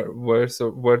of where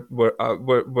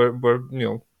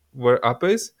up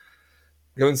is.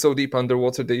 Going so deep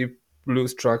underwater that you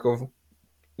lose track of,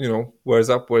 where's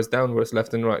up, where's down, where's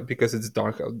left and right, because it's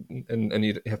dark out and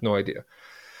you have no idea.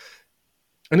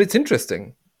 And it's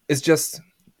interesting. It's just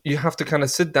you have to kind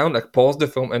of sit down, like pause the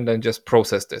film, and then just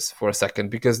process this for a second,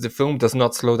 because the film does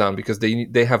not slow down, because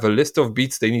they have a list of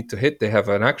beats they need to hit. They have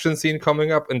an action scene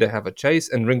coming up, and they have a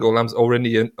chase, and Ringo Lamb's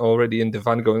already in the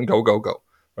van going go go go,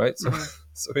 right? So Mhm.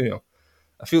 so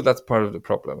I feel that's part of the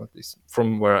problem, at least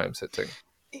from where I'm sitting.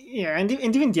 Yeah, and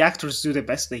even the actors do the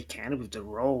best they can with the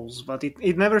roles, but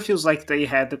it never feels like they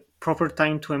had the proper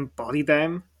time to embody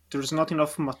them. There's not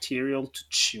enough material to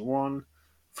chew on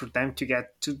for them to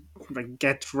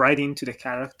get right into the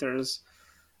characters.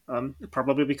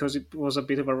 Probably because it was a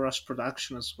bit of a rush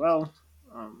production as well.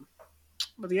 Um,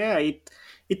 but yeah,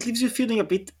 it leaves you feeling a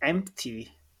bit empty,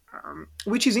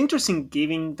 which is interesting,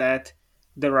 given that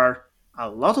there are a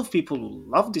lot of people who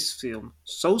love this film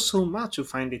so much, who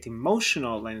find it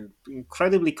emotional and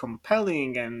incredibly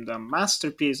compelling and a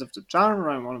masterpiece of the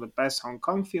genre and one of the best Hong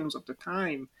Kong films of the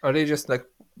time. Are they just like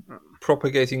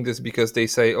propagating this because they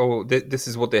say, oh, this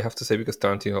is what they have to say because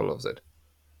Tarantino loves it?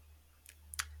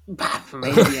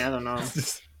 Maybe, I don't know.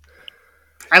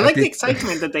 I Like like the they,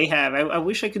 excitement that they have. I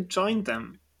wish I could join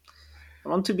them. I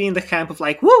want to be in the camp of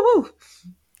like, woo woo,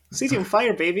 City on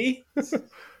Fire, baby.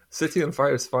 City on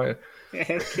Fire is fire.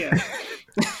 Heck yeah.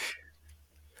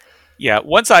 Yeah,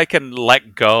 once I can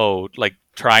let go, like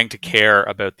trying to care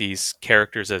about these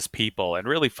characters as people and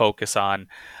really focus on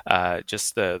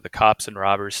just the cops and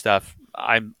robbers stuff,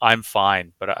 I'm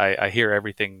fine. But I hear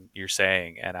everything you're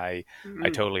saying, and I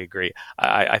Mm. totally agree.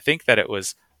 I think that it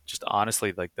was just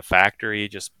honestly like the factory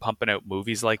just pumping out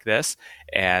movies like this,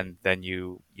 and then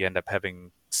you end up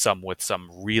having some with some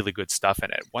really good stuff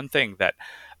in it. One thing that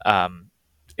um,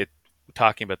 it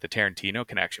talking about the Tarantino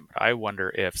connection, but I wonder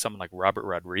if someone like Robert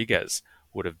Rodriguez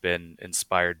would have been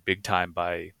inspired big time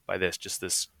by this, just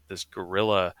this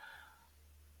guerrilla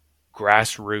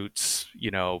grassroots,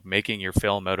 making your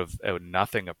film out of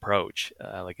nothing approach,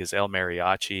 like his El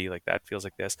Mariachi, like that feels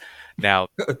like this. Now,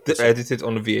 so Edited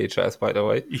on VHS, by the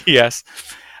way. yes,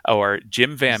 or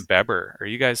Jim Van Beber. Are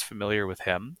you guys familiar with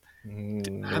him?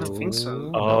 I don't think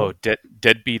so. Oh, No.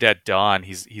 Deadbeat at Dawn.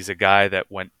 He's a guy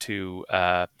that went to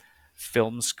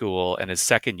film school, and his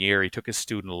second year he took his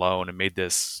student loan and made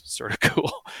this sort of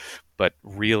cool, but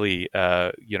really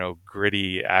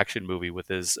gritty action movie with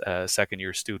his second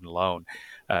year student loan,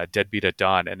 Deadbeat at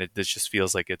Dawn, and this just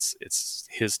feels like it's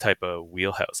his type of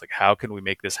wheelhouse. Like, how can we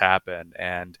make this happen?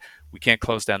 And we can't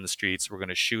close down the streets. We're going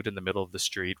to shoot in the middle of the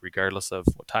street, regardless of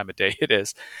what time of day it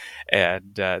is.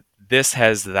 And this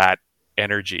has that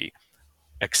energy,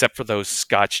 except for those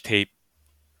scotch tape,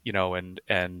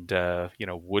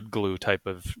 wood glue type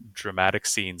of dramatic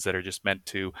scenes that are just meant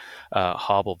to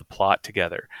hobble the plot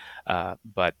together.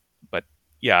 But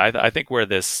yeah, I think where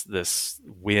this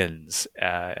wins,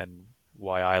 and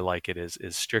why I like it is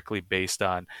strictly based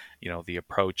on the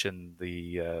approach and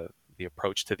the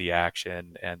approach to the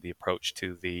action and the approach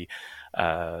to the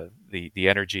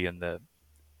energy in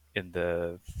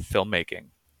the filmmaking.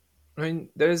 I mean,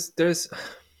 there's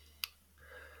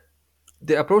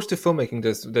the approach to filmmaking.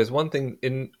 There's one thing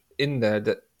in there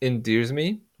that endears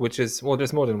me, which is, well,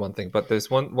 there's more than one thing, but there's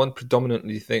one predominant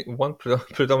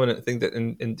thing that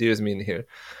endears me in here.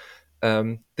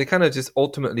 They kind of just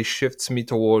ultimately shifts me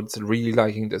towards really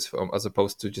liking this film, as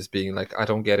opposed to just being like, I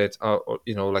don't get it, or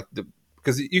like the,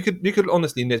 because you could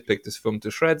honestly nitpick this film to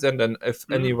shreds, and then if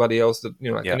anybody else that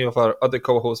like Yeah. any of our other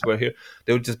co-hosts were here,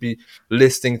 they would just be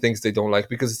listing things they don't like,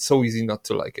 because it's so easy not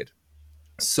to like it.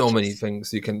 So many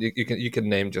things you can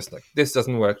name, just like, this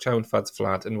doesn't work, Chow Fat's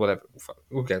flat, and whatever.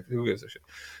 Who gives a shit?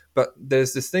 But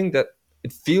there's this thing that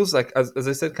it feels like, as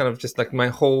I said, kind of just like my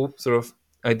whole sort of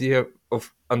idea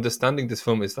of understanding this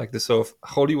film is like this sort of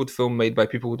Hollywood film made by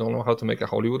people who don't know how to make a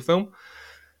Hollywood film,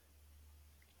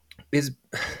 is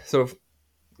sort of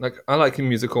like, I like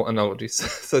musical analogies.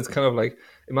 So it's kind of like,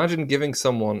 imagine giving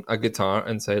someone a guitar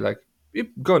and say, like, "You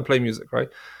go and play music," right?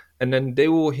 And then they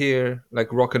will hear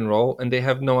like rock and roll, and they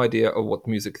have no idea of what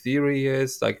music theory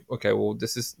is. Like, okay, well,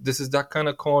 this is that kind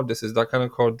of chord, this is that kind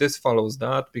of chord, this follows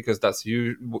that, because that's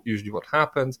usually what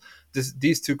happens.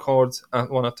 These two chords,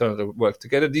 one after another, work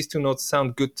together. These two notes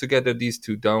sound good together, these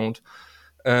two don't.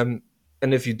 And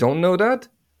if you don't know that,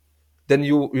 then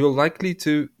you're likely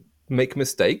to make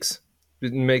mistakes,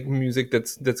 make music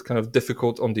that's kind of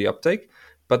difficult on the uptake.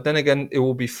 But then again, it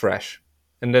will be fresh,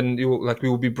 and then we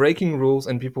will be breaking rules,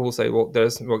 and people will say, well,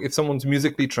 if someone's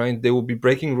musically trained, they will be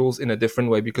breaking rules in a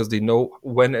different way, because they know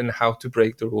when and how to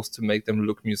break the rules to make them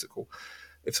look musical.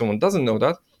 If someone doesn't know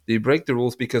that, they break the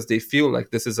rules because they feel like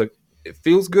it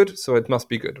feels good, so it must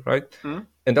be good, right? Hmm?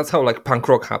 And that's how like punk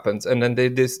rock happens. And then they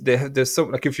have, there's so,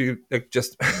 like, if you like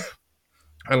just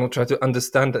I don't try to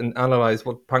understand and analyze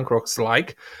what punk rock's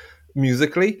like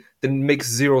musically, then it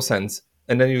makes zero sense.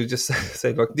 and then you just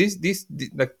say, look,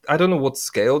 like, I don't know what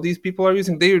scale these people are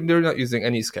using. They're not using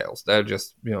any scales. They're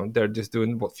just, they're just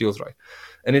doing what feels right,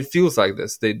 and it feels like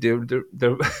this. They're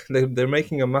they're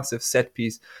making a massive set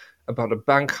piece about a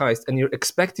bank heist, and you're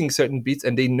expecting certain beats,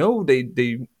 and they know that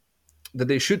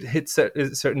they should hit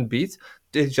certain beats.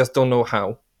 They just don't know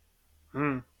how,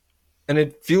 Mm. and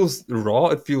it feels raw.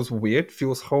 It feels weird. It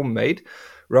feels homemade,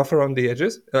 rough around the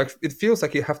edges. Like, it feels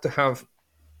like you have to have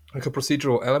like a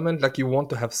procedural element, like you want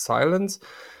to have silence,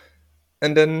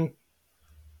 and then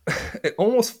it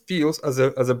almost feels as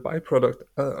a byproduct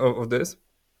of this.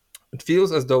 It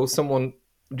feels as though someone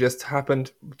just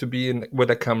happened to be in with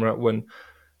a camera when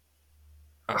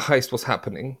a heist was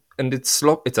happening, and it's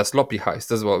a sloppy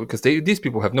heist as well, because these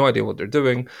people have no idea what they're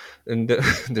doing, and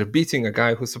they're beating a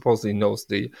guy who supposedly knows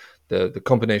the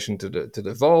combination to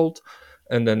the vault,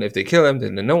 and then if they kill him,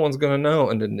 then no one's gonna know,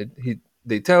 and then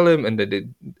they tell him, and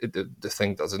then the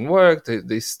thing doesn't work.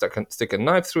 They stick a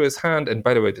knife through his hand, and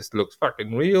by the way, this looks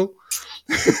fucking real.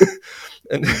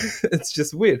 And it's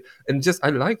just weird, and just I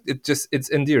like it. Just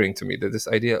it's endearing to me that this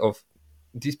idea of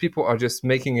these people are just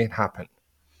making it happen.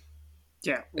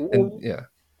 Yeah. And yeah,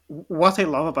 What I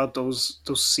love about those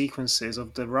sequences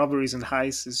of the robberies and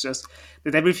heists is just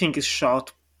that everything is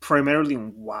shot primarily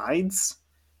in wides.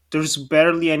 There's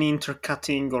barely any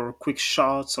intercutting or quick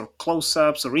shots or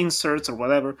close-ups or inserts or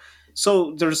whatever.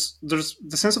 So there's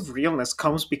the sense of realness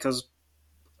comes because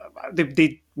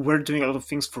they were doing a lot of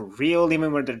things for real,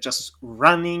 even when they're just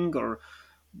running or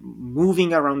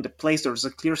moving around the place. There's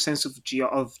a clear sense of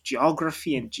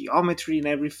geography and geometry and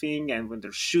everything. And when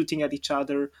they're shooting at each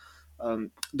other,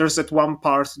 there's that one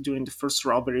part during the first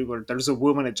robbery where there's a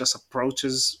woman that just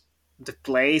approaches the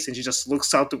place and she just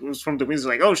looks out from the window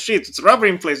like, oh shit, it's a robbery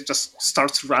in place, just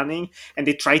starts running, and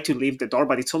they try to leave the door,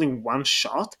 but it's only one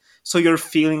shot, so you're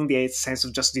feeling the sense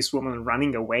of just this woman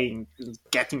running away and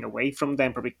getting away from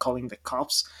them, probably calling the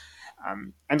cops.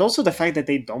 And also the fact that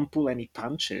they don't pull any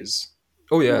punches,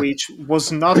 oh yeah, which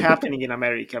was not happening in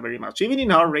America very much. Even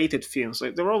in R-rated films,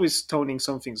 like they're always toning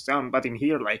some things down, but in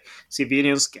here, like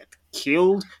civilians get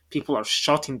killed, people are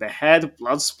shot in the head,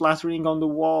 blood splattering on the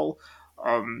wall.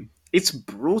 It's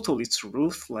brutal, it's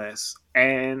ruthless,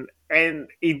 and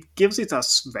it gives it a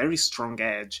very strong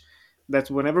edge.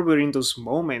 That whenever we're in those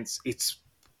moments, it's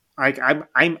like I'm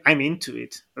into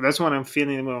it. That's what I'm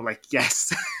feeling. I'm like,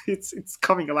 yes, it's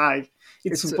coming alive.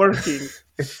 It's it's working.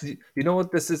 it's you know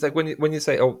what this is like when you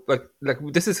say, oh, like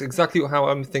this is exactly how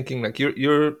I'm thinking. Like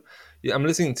I'm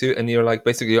listening to, and you're like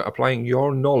basically you're applying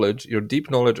your knowledge, your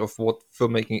deep knowledge of what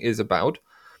filmmaking is about,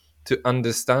 to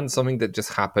understand something that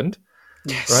just happened,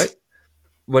 right? Yes.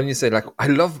 When you say like, I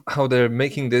love how they're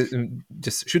making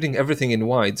just shooting everything in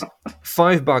wides.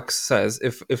 $5 says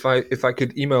if I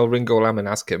could email Ringo Lam and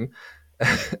ask him,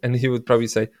 and he would probably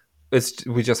say,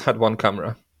 we just had one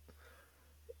camera.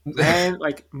 Man,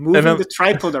 like And moving the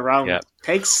tripod around Yeah.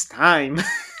 takes time. You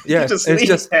yeah, just it's leave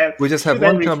just that, we just have shoot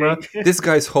one everything. camera. This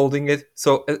guy's holding it,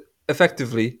 so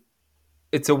effectively,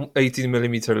 it's a 18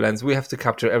 millimeter lens. We have to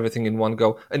capture everything in one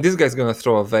go. And this guy's gonna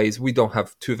throw a vase. We don't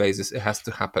have two vases. It has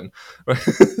to happen. Right?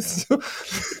 So,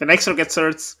 If an extra gets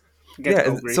hurt, get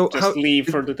yeah. over So it. Just leave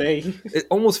for the day. it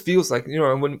almost feels like,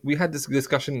 when we had this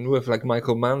discussion with like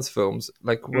Michael Mann's films,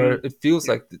 like where Mm. it feels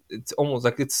like it's almost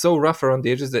like it's so rough around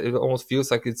the edges that it almost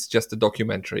feels like it's just a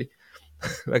documentary.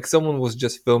 Like someone was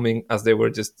just filming as they were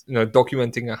just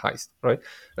documenting a heist, right?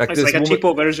 Like It's this like a woman.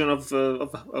 cheapo version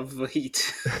of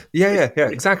Heat. Yeah,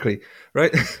 exactly,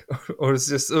 right. Or it's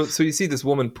just so you see this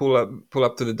woman pull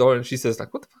up to the door, and she says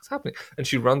like, what the fuck's happening, and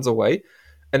she runs away,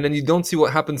 and then you don't see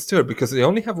what happens to her because they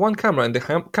only have one camera, and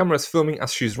the camera is filming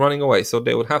as she's running away, so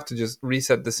they would have to just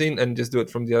reset the scene and just do it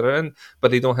from the other end,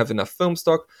 but they don't have enough film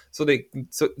stock, so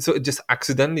so it just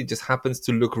accidentally just happens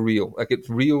to look real, like it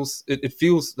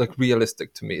feels like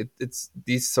realistic to me. It's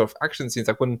these sort of action scenes,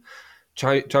 like when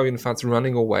Chow Yun-fat's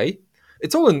running away.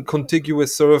 It's all in So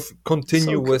good.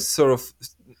 continuous sort of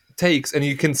takes, and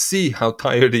you can see how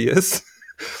tired he is.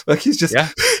 Like he's just, Yeah.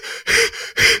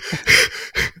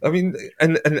 I mean,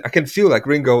 and I can feel like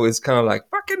Ringo is kind of like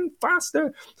fucking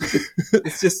faster.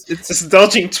 It's Just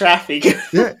dodging traffic.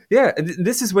 yeah. And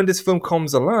this is when this film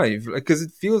comes alive, because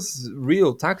it feels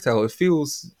real, tactile. It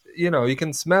feels, you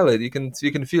can smell it, you can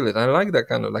feel it. I like that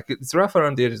kind of, like, it's rough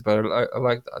around the edges, but I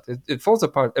like that. It falls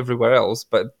apart everywhere else,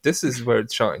 but this is where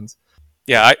it shines.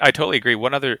 Yeah, I totally agree.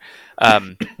 One other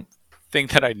thing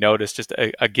that I noticed, just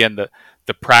again,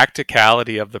 the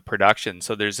practicality of the production.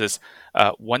 So there's this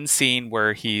one scene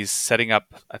where he's setting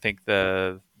up, I think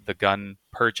the gun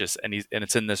purchase, and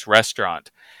it's in this restaurant,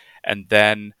 and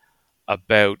then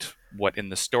about what in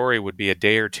the story would be a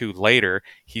day or two later,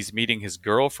 he's meeting his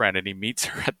girlfriend and he meets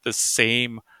her at the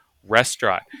same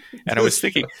restaurant. And I was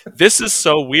thinking, this is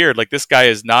so weird. Like, this guy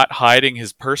is not hiding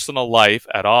his personal life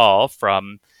at all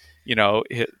from, you know,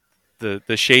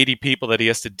 the shady people that he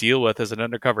has to deal with as an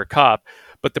undercover cop.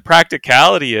 But the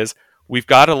practicality is, we've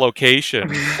got a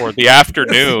location for the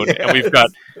afternoon, and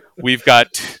Yes. we've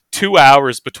got 2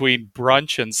 hours between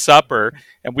brunch and supper,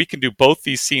 and we can do both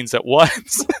these scenes at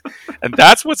once. And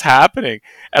that's what's happening,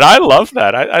 and I love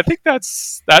that. I think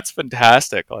that's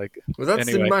fantastic. Like, Well, that's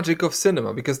the anyway, magic of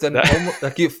cinema, because then that, almost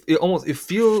like it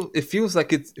feels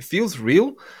like it feels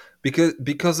real,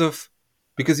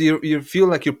 because you feel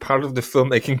like you're part of the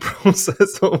filmmaking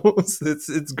process almost.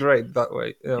 It's great that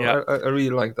way. You know, yeah. I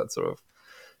really like that sort of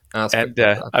aspect And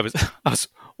of that. I was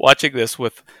watching this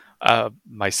with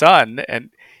my son,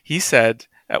 and he said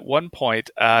at one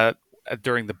point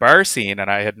during the bar scene,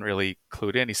 and I hadn't really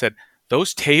clued in. He said,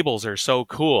 "Those tables are so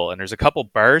cool." And there's a couple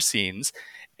bar scenes,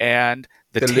 and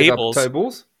the The lit up tables,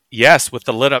 tables. yes, with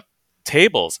the lit up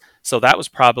tables. So that was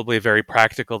probably a very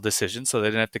practical decision. So they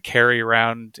didn't have to carry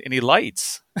around any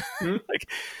lights. Hmm? Like,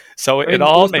 so I it mean, it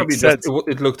all was probably makes just sense.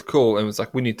 it looked cool, and it was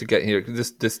like, we need to get here.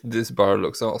 This bar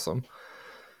looks awesome.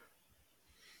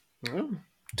 Yeah.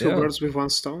 Two Yeah. birds with one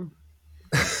stone.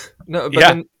 No, but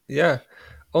Yeah, then yeah.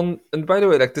 And by the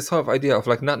way, like this sort of idea of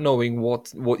like not knowing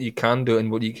what you can do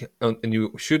and what you can, and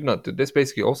you should not do. This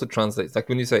basically also translates like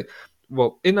when you say,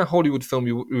 well, in a Hollywood film,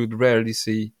 you would rarely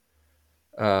see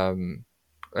um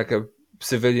like a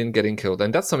civilian getting killed,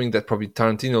 and that's something that probably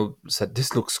Tarantino said,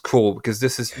 this looks cool because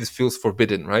this feels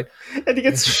forbidden, right? And he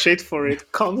gets shit for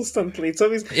it constantly. It's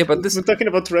always, Yeah, but this we're talking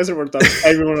about Reservoir Dogs,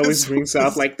 everyone always this brings up,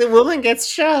 was like, the woman gets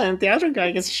shot and the other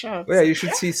guy gets shot. yeah, you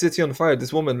should see City on Fire.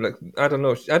 This woman, like, I don't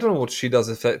know what she does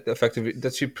effectively.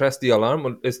 Does she press the alarm,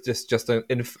 or is this just an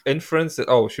inference that,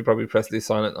 oh, she probably pressed the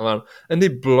silent alarm, and they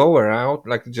blow her out,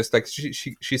 like, just like she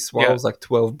yeah. swallows like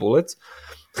 12 bullets.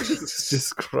 Jesus.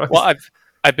 Jesus Christ! Well,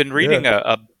 I've been Yeah, reading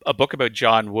a book about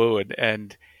John Woo,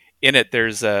 and in it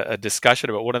there's a discussion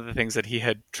about one of the things that he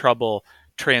had trouble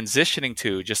transitioning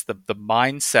to, just the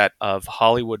mindset of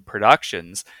Hollywood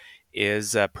productions,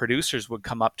 is producers would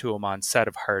come up to him on set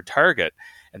of Hard Target,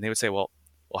 and they would say, well,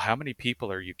 how many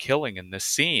people are you killing in this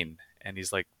scene? And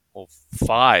he's like, well,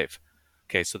 5.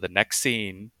 Okay, so the next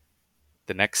scene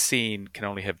can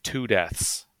only have 2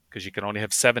 deaths because you can only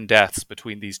have 7 deaths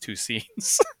between these 2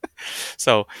 scenes.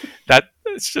 So that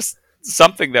it's just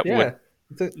something that would yeah.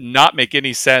 The- not make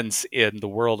any sense in the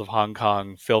world of Hong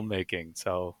Kong filmmaking.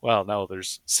 So, well, no,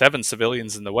 there's 7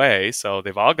 civilians in the way, so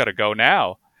they've all got to go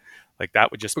now. Like,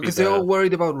 that would just be because they're all the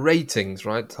worried about ratings,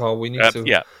 right? How we need to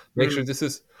yeah, make Mm. sure this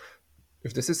is,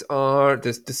 if this is art,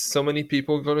 this so many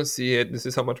people gonna see it. This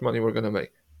is how much money we're gonna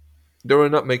make. They were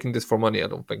not making this for money, I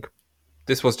don't think.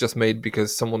 This was just made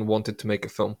because someone wanted to make a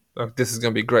film. This is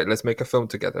gonna be great. Let's make a film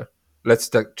together.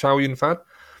 Let's like Chow Yun Fat.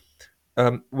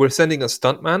 We're sending a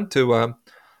stuntman to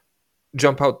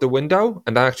jump out the window,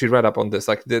 and I actually read up on this.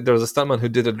 Like there was a stuntman who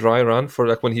did a dry run for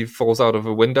like when he falls out of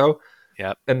a window,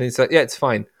 yeah. and he said, "Yeah, it's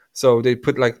fine." So they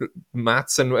put like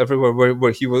mats and everywhere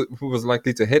where he was who was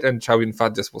likely to hit, and Chow Yun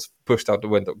Fat just was pushed out the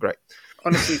window. Great.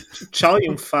 Honestly, Chow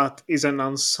Yun Fat is an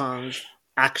unsung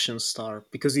action star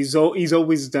because he's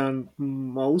always done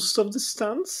most of the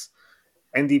stunts,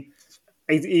 and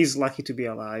he's lucky to be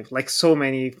alive. Like so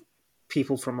many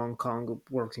people from Hong Kong who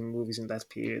worked in movies in that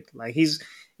period. Like he's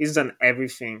done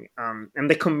everything, and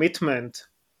the commitment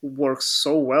works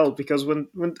so well because when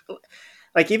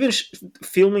like even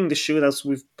filming the shootouts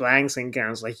with blanks and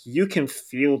guns, like you can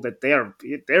feel that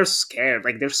they're scared,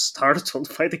 like they're startled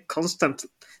by the constant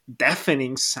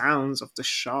deafening sounds of the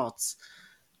shots.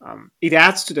 It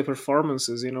adds to the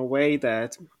performances in a way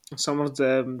that some of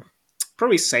the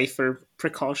probably safer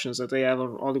precautions that they have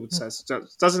on Hollywood sets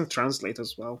doesn't translate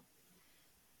as well.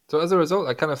 So as a result,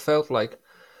 I kind of felt like,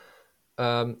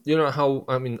 you know how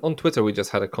I mean, on Twitter we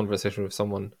just had a conversation with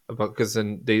someone about because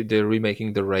then they're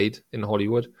remaking The Raid in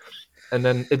Hollywood, and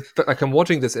then like I'm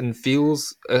watching this and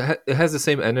feels it has the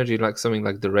same energy like something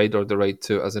like The Raid or The Raid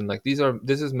 2, as in like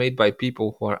this is made by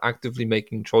people who are actively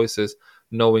making choices,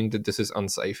 knowing that this is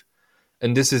unsafe.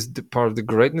 And this is the part of the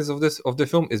greatness of the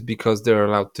film is because they're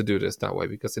allowed to do this that way,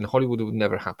 because in Hollywood it would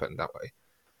never happen that way.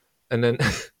 And then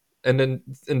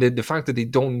and the fact that they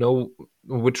don't know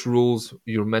which rules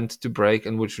you're meant to break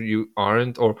and which you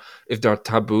aren't, or if there are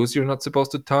taboos you're not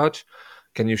supposed to touch.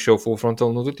 Can you show full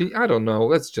frontal nudity? I don't know.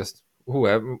 Let's just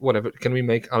whoever whatever. Can we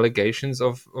make allegations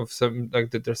of some like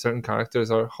that there certain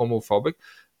characters are homophobic?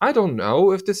 I don't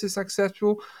know if this is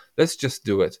acceptable. Let's just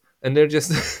do it. And they're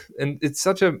just and it's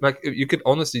such a like you could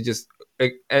honestly just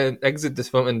exit this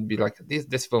film and be like,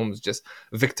 this film is just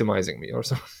victimizing me or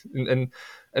something,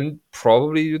 and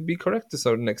probably you'd be correct to a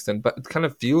certain extent, but it kind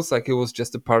of feels like it was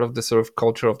just a part of the sort of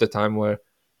culture of the time where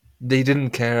they didn't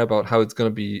care about how it's going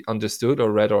to be understood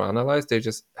or read or analyzed. They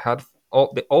just had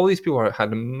all these people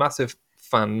had a massive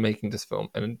fan making this film,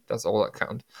 and that's all that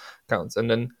counts. And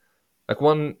then like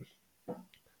one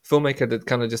filmmaker that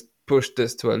kind of just pushed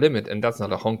this to a limit, and that's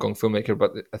not a Hong Kong filmmaker,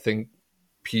 but I think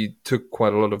he took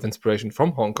quite a lot of inspiration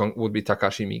from Hong Kong, would be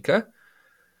Takashi Miike.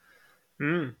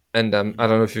 And I don't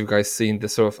know if you guys seen the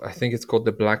sort of, I think it's called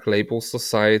the Black Label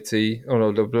Society. Oh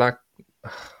no, the Black,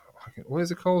 what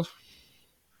is it called?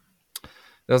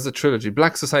 There's a trilogy,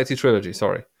 Black Society trilogy.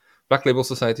 Sorry, Black Label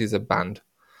Society is a band,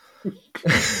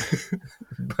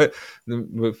 but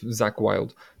with Zach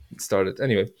Wilde started.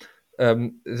 Anyway,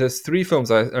 there's 3 films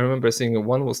I remember seeing.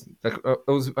 One was like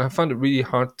I found it really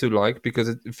hard to like because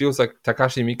it feels like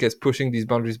Takashi Miike is pushing these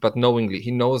boundaries, but knowingly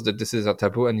he knows that this is a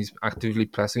taboo and he's actively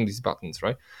pressing these buttons,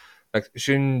 right? Like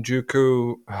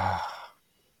Shinjuku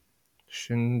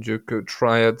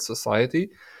Triad Society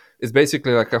is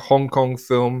basically like a Hong Kong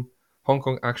film, Hong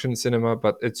Kong action cinema,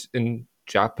 but it's in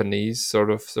Japanese sort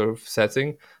of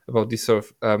setting about this sort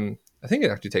of I think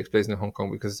it actually takes place in Hong Kong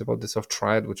because it's about this sort of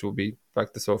triad, which will be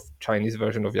like the sort of Chinese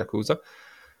version of Yakuza.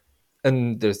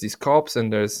 And there's these cops,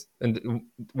 and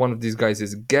one of these guys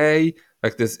is gay.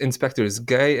 Like this inspector is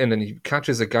gay, and then he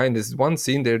catches a guy in this one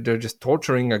scene. They're just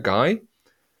torturing a guy,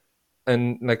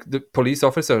 and like the police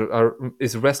officer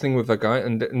is wrestling with a guy,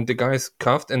 and the guy is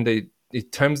cuffed, and he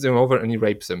turns him over and he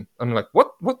rapes him. I'm like,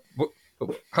 what?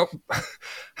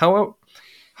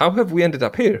 How have we ended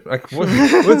up here? Like,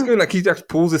 what's going? Like, he just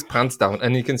pulls his pants down,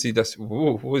 and you can see this.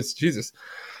 Whoa, who is Jesus?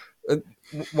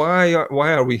 Why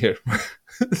are we here?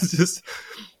 It's just,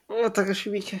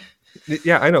 Takashi Miike.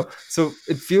 Yeah, I know. So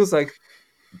it feels like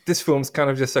this film's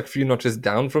kind of just a few notches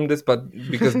down from this, but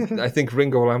because I think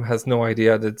Ringo Lam has no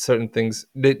idea that certain things,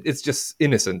 it's just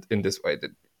innocent in this way.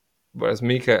 Whereas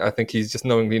Miike, I think he's just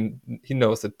knowingly, he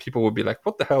knows that people will be like,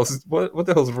 what the hell's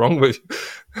wrong with you?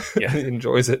 Yeah. He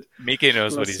enjoys it. Miike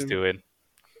knows what he's doing.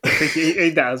 I think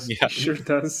he does. Yeah. He sure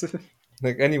does.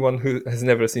 Like anyone who has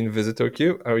never seen Visitor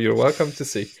Q, you're welcome to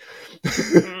see.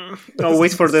 I'll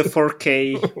wait for the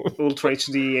 4K Ultra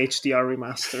HD HDR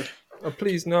remaster. Oh,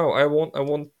 please no! I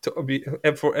want to be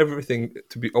for everything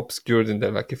to be obscured in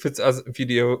there. Like if it's as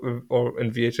video or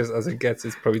in VHS as it gets,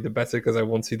 it's probably the better because I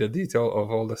won't see the detail of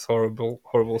all this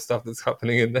horrible stuff that's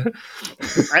happening in there.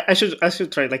 I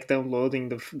should try like downloading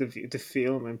the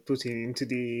film and putting it into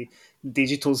the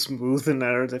digital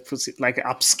smoother that puts it like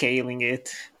upscaling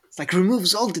it. It's like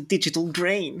removes all the digital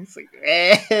grain. It's like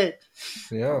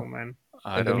Yeah. Oh man.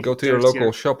 And then go to your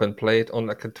local shop and play it on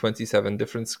like 27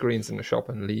 different screens in the shop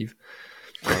and leave.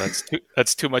 Well,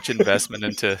 that's too much investment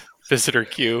into Visitor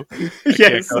Q.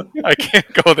 Yes. I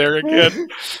can't go there again.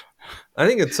 I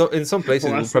think in some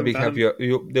places will probably have it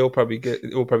will probably get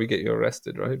you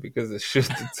arrested, right? Because the shit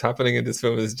that's happening in this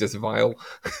film is just vile.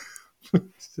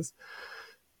 It's just...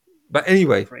 But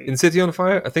anyway, in City on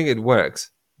Fire, I think it works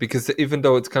because even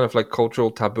though it's kind of like cultural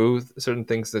taboo, certain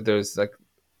things that there's like.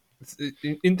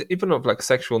 Even of like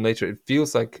sexual nature, it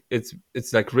feels like it's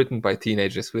like written by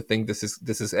teenagers who think this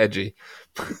is edgy,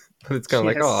 but it's kind of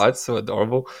like, oh, it's so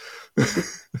adorable.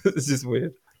 It's just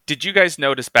weird. Did you guys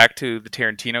notice, back to the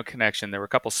Tarantino connection, there were a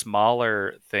couple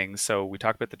smaller things? So we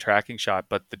talked about the tracking shot,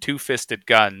 but the two-fisted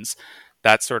guns,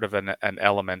 that's sort of an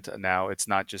element now. It's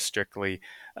not just strictly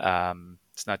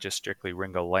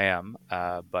Ringo Lam,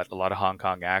 but a lot of Hong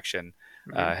Kong action.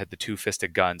 Had the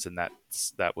two-fisted guns, and that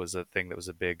was a thing that was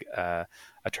a big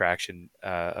attraction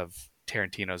of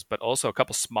Tarantino's. But also a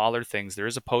couple smaller things. There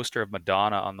is a poster of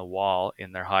Madonna on the wall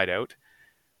in their hideout.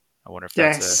 I wonder if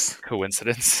that's a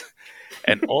coincidence.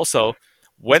 And also,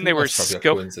 when they were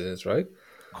coincidence, right?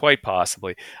 Quite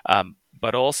possibly.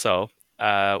 But also,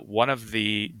 one of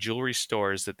the jewelry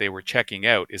stores that they were checking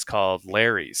out is called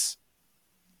Larry's.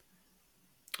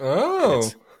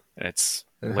 Oh, and it's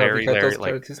and Larry.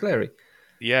 It's Larry.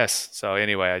 Yes. So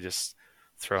anyway, I just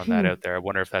thrown that out there. I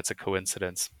wonder if that's a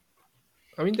coincidence.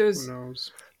 I mean, there's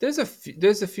a few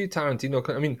Tarantino.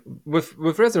 I mean, with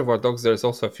Reservoir Dogs, there's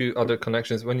also a few other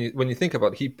connections. When you think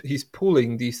about it, he's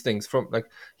pulling these things from, like,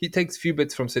 he takes few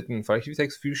bits from City on Fire. He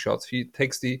takes few shots. He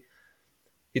takes the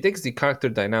character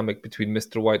dynamic between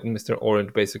Mr. White and Mr.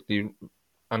 Orange, basically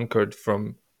anchored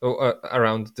from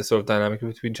around the sort of dynamic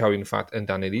between Chow Yun-fat and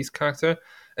Danny Lee's character,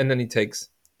 and then he takes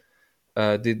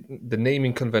the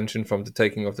naming convention from The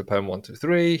Taking of the Pelham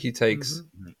 123. He takes,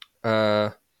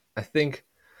 I think,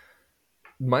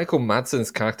 Michael Madsen's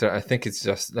character, I think it's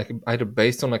just like either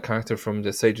based on a character from the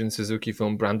Seijun Suzuki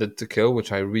film Branded to Kill,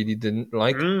 which I really didn't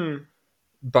like, Mm.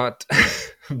 but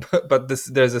but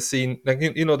there's a scene like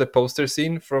the poster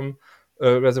scene from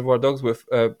Reservoir Dogs with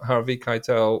Harvey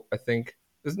Keitel. I think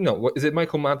no, what is it?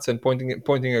 Michael Madsen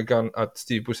pointing a gun at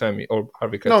Steve Buscemi or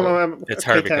Harvey No, no, Keitel. It's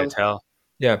Harvey Keitel. Keitel.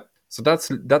 Yeah, so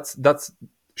that's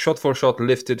shot for shot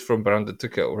lifted from Branded to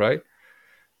Kill, right?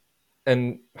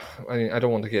 And I mean, I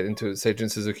don't want to get into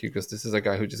Seijun Suzuki because this is a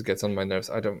guy who just gets on my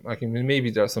nerves. I can maybe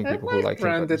there are some I people who like like him, but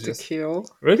Branded it's to just Kill.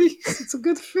 really. It's a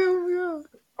good film, yeah.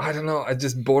 I don't know. It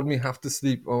just bored me half to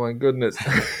sleep. Oh my goodness.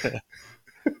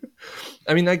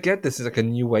 I mean, I get this is like a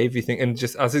new wavy thing, and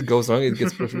just as it goes on, it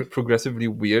gets progressively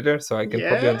weirder. So I can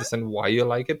probably Yeah, understand why you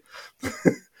like it.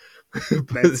 But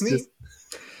that's it's me. just,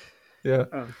 yeah,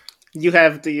 You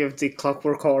have the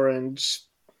Clockwork Orange,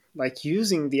 like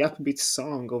using the upbeat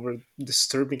song over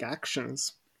disturbing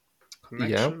actions. yeah.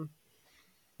 Connection.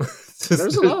 It's There's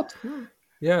a just, lot.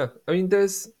 yeah. I mean,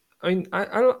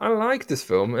 I like this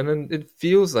film, and then it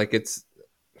feels like it's,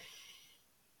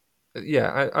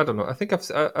 yeah. I don't know. I think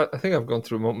I've gone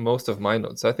through most of my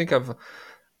notes.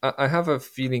 I have a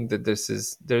feeling that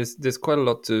there's quite a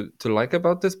lot to like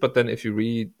about this, but then if you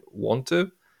really want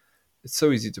to, it's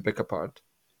so easy to pick apart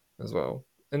as well.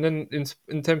 And then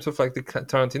in terms of like the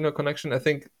Tarantino connection, I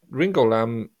think Ringo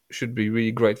Lam should be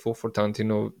really grateful for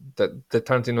Tarantino that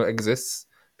Tarantino exists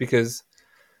because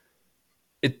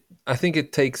it I think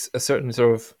it takes a certain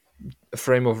sort of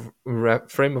frame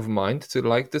of mind to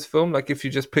like this film. Like if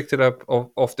you just picked it up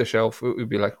off the shelf, it would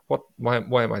be like, what? Why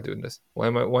am I doing this? Why?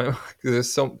 Am I? 'Cause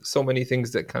there's so many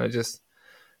things that kind of just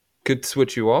could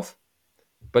switch you off,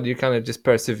 but you're kind of just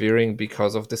persevering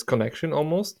because of this connection.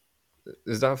 Almost,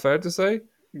 is that fair to say?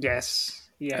 Yes,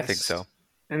 I think yes. so.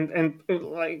 And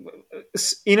like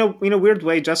in a weird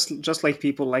way, just like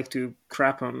people like to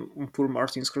crap on poor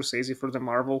Martin Scorsese for the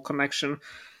Marvel connection,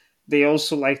 they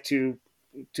also like to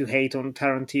hate on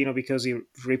Tarantino because he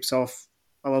rips off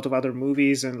a lot of other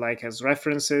movies and like has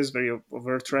references, very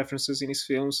overt references in his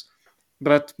films.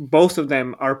 But both of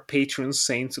them are patron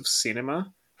saints of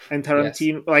cinema. And Yes.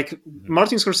 Tarantino, like Mhm.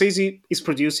 Martin Scorsese, is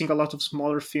producing a lot of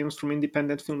smaller films from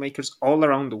independent filmmakers all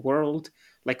around the world.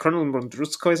 Like Colonel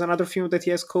Mondrusco is another film that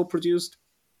he has co-produced.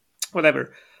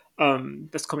 Whatever,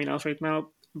 that's coming out right now.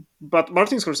 But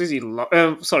Martin Scorsese,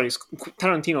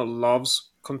 Tarantino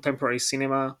loves contemporary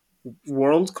cinema,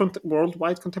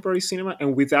 worldwide contemporary cinema,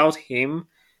 and without him,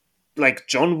 like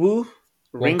John Woo,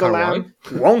 Wong Ringo Kar Wai. Lam,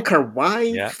 Wong Kar Wai,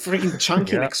 Yeah. freaking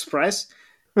Chungking Yeah. Express.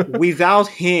 Without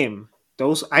him,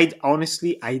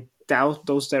 I doubt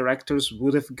those directors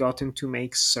would have gotten to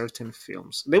make certain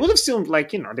films. They would have still they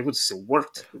would have still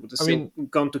worked. They would have I still mean,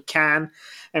 gone to Cannes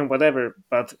and whatever.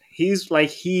 But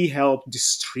he helped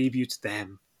distribute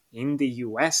them in the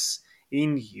US,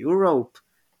 in Europe.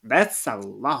 That's a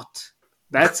lot.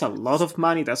 That's a lot of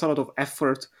money. That's a lot of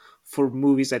effort for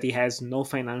movies that he has no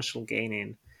financial gain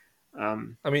in. I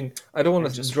don't want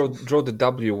And to just draw the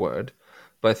W word,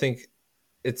 but I think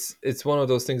it's one of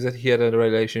those things that he had a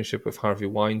relationship with Harvey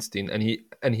Weinstein, and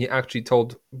he actually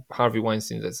told Harvey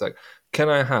Weinstein that's like, can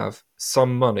I have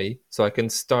some money so I can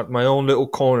start my own little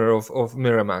corner of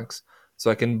Miramax,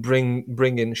 so I can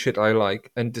bring in shit I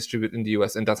like and distribute in the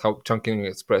US, and that's how Chunking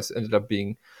Express ended up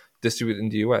being distributed in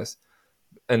the US.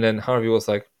 And then Harvey was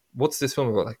like, "What's this film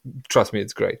about?" Like, trust me,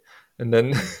 it's great. And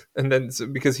then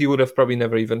because he would have probably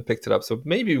never even picked it up, so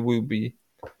maybe we'll be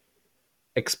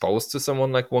exposed to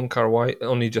someone like Wong Kar Wai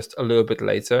only just a little bit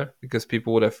later because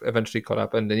people would have eventually caught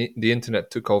up and the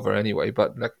internet took over anyway.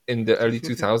 But like in the early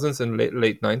 2000s and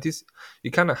late 90s,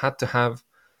 you kind of had to have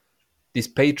these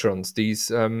patrons, these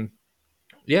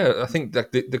yeah, I think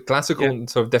like the Yeah. classical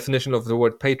sort of definition of the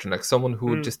word patron, like someone who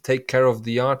would mm, just take care of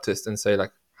the artist and say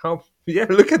like, how, yeah,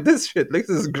 look at this shit, like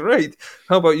this is great.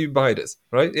 How about you buy this,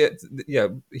 right? Yeah, yeah.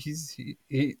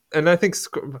 He and I think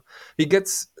he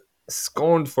gets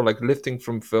scorned for like lifting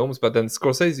from films, but then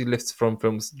Scorsese lifts from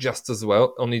films just as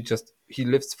well. Only just he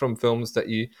lifts from films that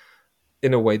you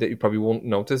in a way that you probably won't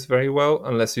notice very well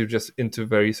unless you're just into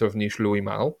very sort of niche Louis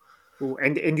Mal. Ooh,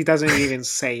 and he doesn't even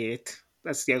say it.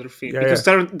 That's the other thing Yeah, because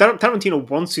yeah. Tarantino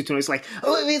wants you to know. It's like,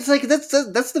 oh, it's like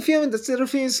that's the film, and that's the other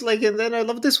film. It's like, and then I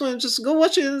love this one. Just go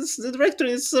watch it. It's the director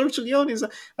is Sergio Leone. Is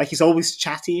like he's always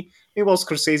chatty. Meanwhile,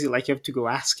 Scorsese, like you have to go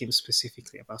ask him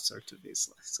specifically about certain things.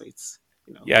 So it's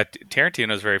Yeah,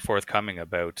 Tarantino is very forthcoming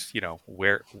about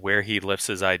where he lifts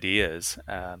his ideas.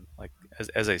 Like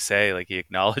as I say, like he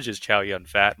acknowledges Chow Yun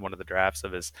Fat in one of the drafts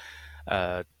of his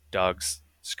Dog's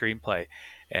screenplay,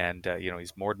 and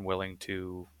he's more than willing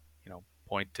to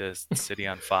point to City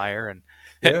on Fire, and,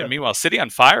 and Yeah. meanwhile, City on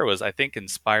Fire was, I think,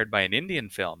 inspired by an Indian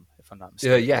film, if I'm not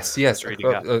Yeah. mistaken. Yes. I Yes. was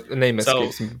reading up. A name So,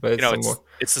 escapes me, but it's somewhere.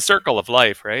 it's the circle of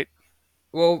life, right?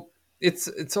 Well, it's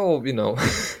all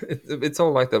it's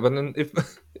all like that. But then if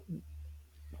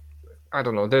I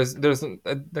don't know,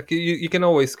 like you can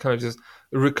always kind of just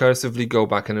recursively go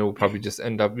back, and it will probably just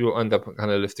you'll end up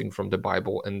kind of lifting from the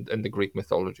Bible and the Greek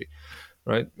mythology,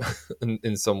 right?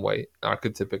 In some way,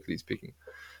 archetypically speaking.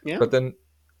 Yeah. But then,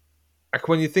 like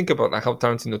when you think about like how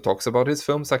Tarantino talks about his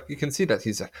films, like you can see that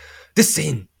he's like, this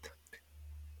scene,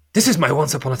 this is my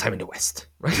Once Upon a Time in the West,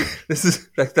 right? This is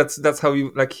like that's how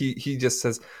you like he just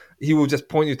says he will just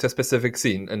point you to a specific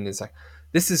scene, and it's like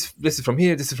this is from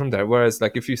here, this is from there. Whereas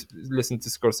like if you listen to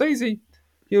Scorsese,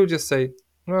 he'll just say,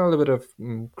 well, a little bit of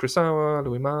Kurosawa,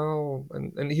 Louis Mal,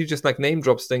 and he just like name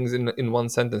drops things in one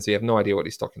sentence. You have no idea what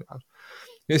he's talking about.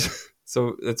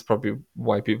 So that's probably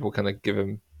why people kind of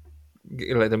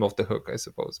let him off the hook, I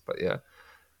suppose. But yeah,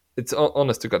 it's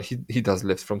honest to God, he does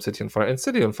lift from City on Fire, and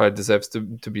City on Fire deserves to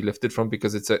be lifted from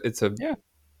because Yeah.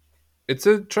 it's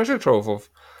a treasure trove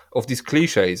of these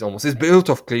cliches. Almost, it's built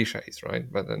of cliches, right?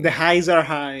 But then The highs are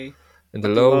high, and the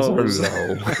but the lows are lows.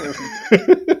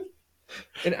 low.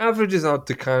 It averages out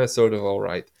to kind of sort of all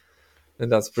right,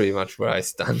 and that's pretty much where I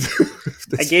stand. with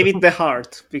I this gave film. it the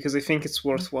heart because I think it's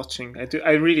worth watching. I do.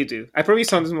 I really do. I probably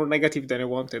sounded more negative than I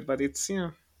wanted, but it's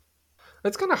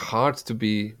It's kind of hard to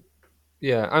be.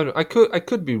 Yeah, I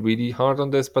could be really hard on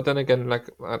this, but then again, like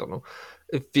I don't know,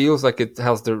 it feels like it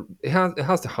has the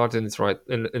heart in its right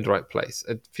in the right place.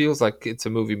 It feels like it's a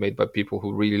movie made by people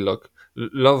who really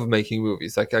love making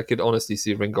movies. Like I could honestly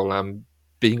see Ringo Lam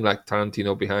being like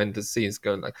Tarantino behind the scenes,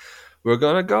 going like, "We're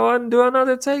gonna go and do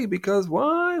another take because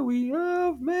why we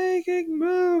love making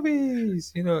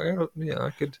movies." Yeah,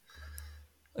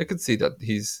 I could see that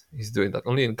he's doing that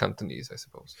only in Cantonese, I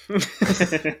suppose.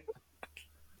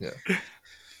 Yeah,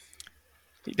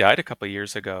 He died a couple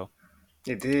years ago.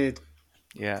 it did.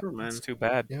 Yeah, Poor it's man. too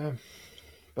bad. yeah,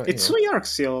 but It's New York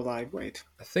still alive. Wait.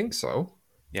 I think so.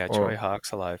 Yeah, Troy Or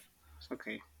Hawk's alive.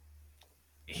 Okay.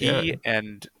 yeah,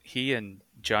 He and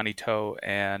Johnny Toe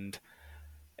and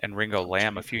Ringo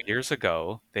Lam a few years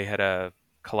ago, they had a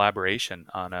collaboration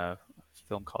on a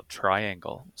film called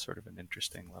Triangle, sort of an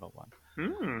interesting little one,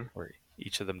 Hmm. where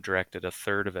each of them directed a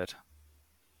third of it.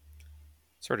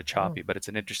 Sort of oh, choppy, but it's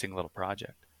an interesting little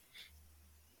project.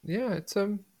 yeah. It's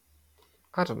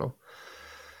I don't know.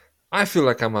 I feel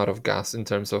like I'm out of gas in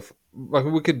terms of like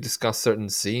we could discuss certain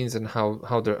scenes and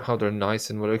how they're nice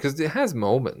and whatever because it has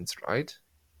moments, right?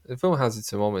 The film has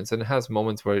its moments and it has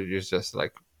moments where you're just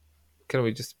like, can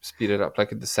we just speed it up?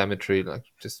 Like at the cemetery, like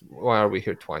just why are we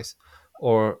here twice?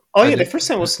 Or Oh I yeah, the did, first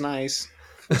time was nice.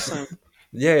 First time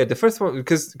yeah, the first one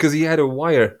because he had a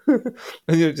wire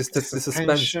and just that's the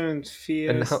suspense suspension and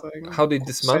feels like how they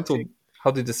upsetting.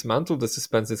 dismantled the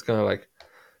suspense is kind of like,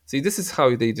 see, this is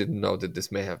how they didn't know that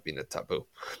this may have been a taboo.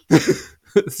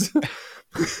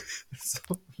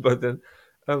 so, but then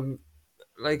um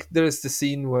like there's the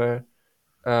scene where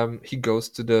he goes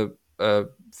to the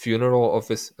funeral of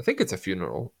his, I think it's a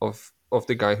funeral of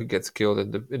the guy who gets killed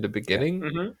in the Yeah. beginning,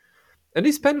 Hmm. and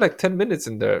he spent like 10 minutes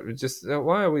in there. It's just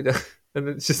why are we there? And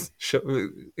it's just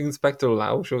Inspector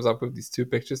Lau shows up with these two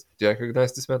pictures. Do you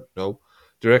recognize this man? No.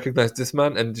 Do you recognize this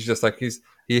man? And it's just like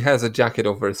he has a jacket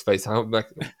over his face. How like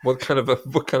what kind of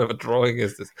a drawing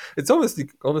is this? It's honestly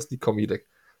comedic.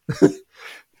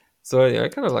 So yeah, I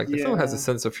kind of like the film has a Yeah.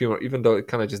 sense of humor, even though it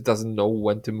kind of just doesn't know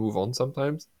when to move on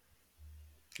sometimes.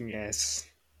 Yes.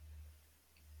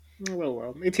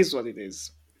 Well. It is what it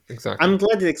is. Exactly. I'm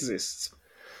glad it exists,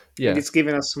 and Yeah. it's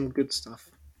given us some good stuff.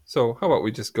 So how about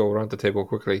we just go around the table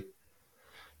quickly?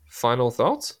 Final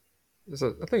thoughts?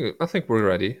 I think we're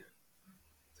ready.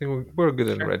 I think we're good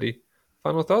and Sure. ready.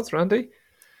 Final thoughts, Randy?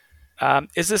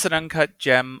 Is this an uncut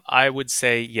gem? I would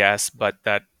say yes, but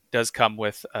that does come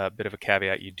with a bit of a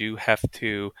caveat. You do have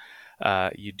to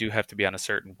be on a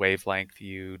certain wavelength.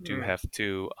 You do Mm. have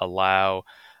to allow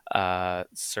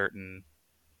certain.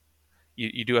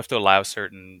 You do have to allow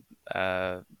certain.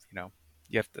 You know,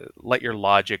 you have to let your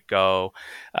logic go.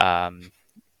 Um,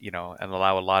 and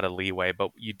allow a lot of leeway.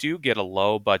 But you do get a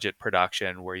low budget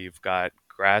production where you've got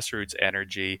grassroots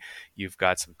energy. You've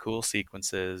got some cool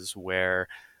sequences where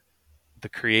the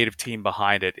creative team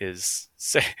behind it is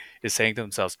saying to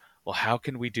themselves, "Well, how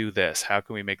can we do this? How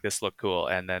can we make this look cool?"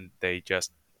 And then they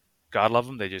just, God love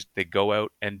them, they go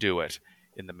out and do it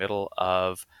in the middle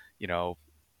of you know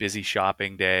busy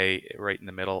shopping day, right in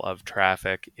the middle of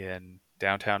traffic in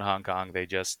downtown Hong Kong. They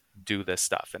just do this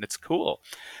stuff, and it's cool.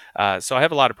 So I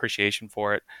have a lot of appreciation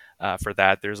for it. for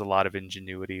that. There's a lot of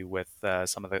ingenuity with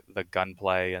some of the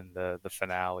gunplay and the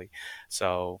finale.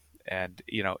 So, and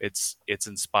it's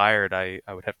inspired. I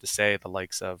would have to say the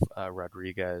likes of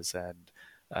Rodriguez and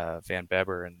Van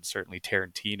Beber and certainly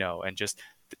Tarantino, and just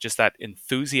that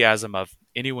enthusiasm of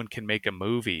anyone can make a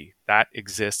movie that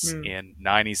exists Mm. in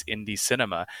 90s indie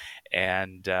cinema.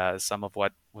 And some of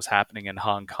what was happening in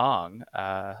Hong Kong,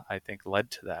 I think,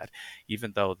 led to that.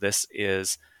 Even though this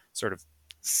is sort of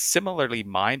similarly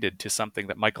minded to something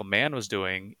that Michael Mann was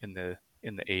doing in the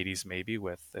 80s, maybe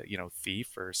with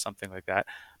Thief or something like that.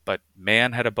 But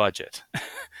Mann had a budget, Yeah.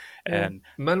 and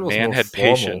Man was Mann more had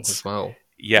formal as patience. well.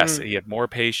 Yes, Mm. he had more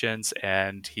patience,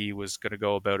 and he was going to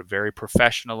go about it very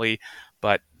professionally.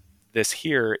 But this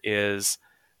here is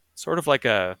sort of like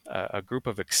a group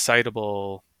of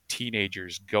excitable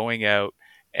teenagers going out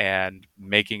and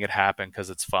making it happen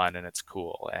because it's fun and it's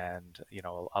cool, and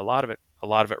a lot of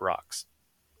it rocks.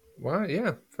 Well,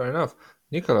 yeah, fair enough.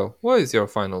 Nicolo, what is your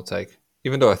final take?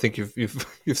 Even though I think you've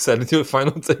you've said your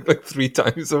final take like 3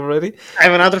 times already. I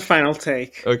have another final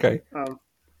take. Okay. Um,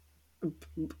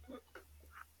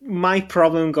 my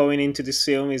problem going into this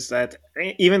film is that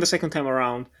even the second time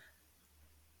around,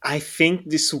 I think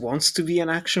this wants to be an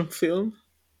action film.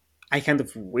 I kind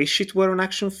of wish it were an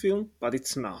action film, but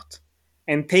it's not.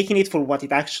 And taking it for what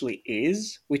it actually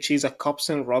is, which is a cops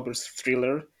and robbers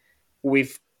thriller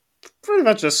with pretty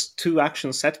much just two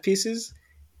action set pieces,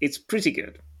 it's pretty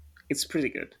good. It's pretty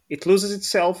good. It loses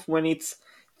itself when it's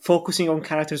focusing on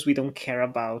characters we don't care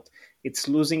about. It's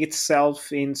losing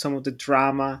itself in some of the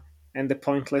drama and the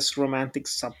pointless romantic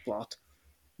subplot.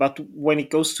 But when it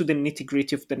goes to the nitty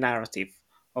gritty of the narrative,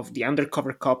 of the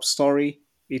undercover cop story,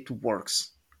 it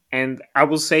works. And I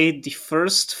will say the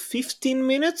first 15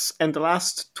 minutes and the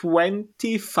last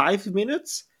 25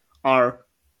 minutes are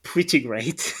pretty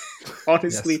great. Yes.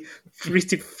 Honestly,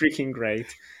 pretty freaking great.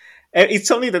 And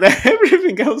it's only that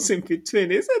everything else in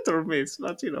between is hit or miss,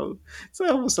 but it's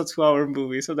almost a 2 hour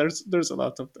movie, so there's a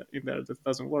lot of that in there that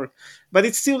doesn't work. But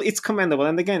it's commendable,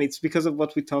 and again, it's because of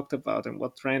what we talked about and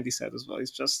what Randy said as well.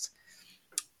 It's just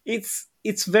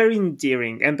it's very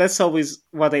endearing, and that's always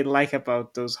what I like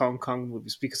about those Hong Kong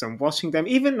movies, because I'm watching them,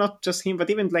 even not just him, but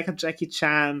even like a Jackie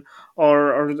Chan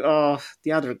or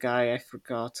the other guy I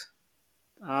forgot.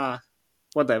 Ah,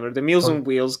 whatever, the Meals on Ton-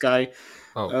 Wheels guy.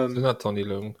 oh, so Um, not Tony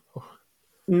Leung.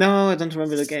 no, I don't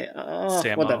remember the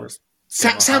guy. Whatever. Samo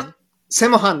Sam Sammo Sam Hung.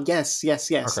 Sammo Hung. Yes, yes,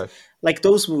 yes. Okay. Like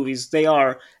those movies,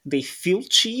 they feel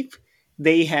cheap.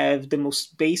 They have the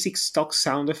most basic stock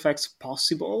sound effects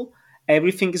possible.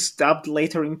 Everything is dubbed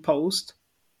later in post,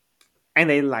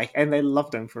 and I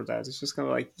love them for that. It's just kind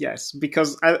of like, yes,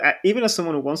 because even as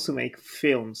someone who wants to make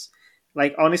films,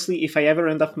 like honestly, if I ever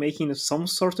end up making some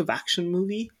sort of action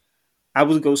movie, I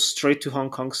would go straight to Hong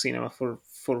Kong cinema for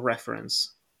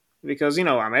reference, because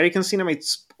American cinema,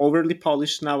 it's overly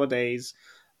polished nowadays.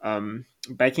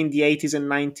 Back in the 80s and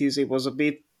 90s, it was a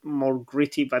bit more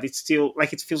gritty, but it's still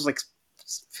like it feels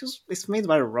it's made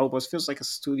by robots. Feels like a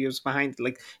studio's behind it.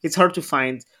 Like it's hard to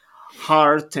find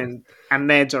heart and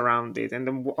an edge around it. And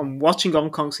then I'm watching Hong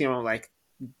Kong cinema, I'm like,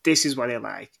 this is what I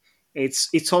like.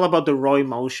 It's all about the raw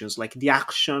emotions. Like the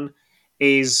action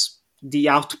is the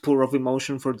outpour of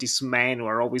emotion for these men who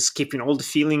are always keeping all the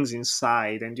feelings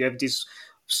inside, and you have this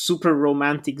super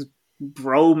romantic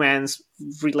bromance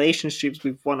relationships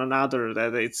with one another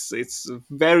that it's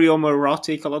very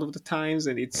homoerotic a lot of the times,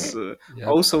 and it's Yep.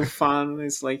 also fun.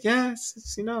 It's like, yes,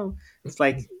 it's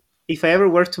like, if I ever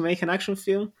were to make an action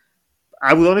film,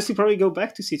 I would honestly probably go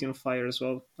back to City on Fire as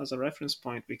well as a reference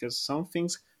point, because some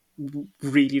things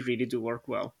really, really do work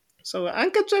well. So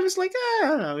Uncut Gem is like, I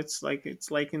don't know, it's like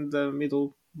in the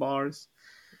middle bars.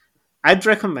 I'd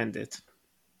recommend it.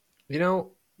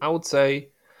 I would say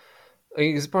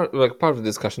it's part of the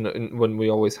discussion when we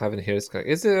always have it here. It's like,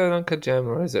 is it an Uncut Gem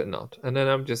or is it not? And then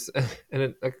I'm just and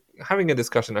then like, having a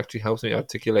discussion actually helps me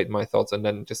articulate my thoughts and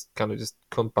then just kind of just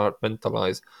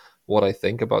compartmentalize what I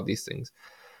think about these things.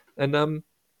 And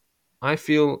I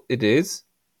feel it is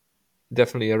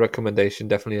definitely a recommendation,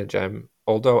 definitely a gem.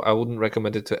 Although I wouldn't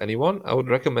recommend it to anyone, I would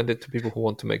recommend it to people who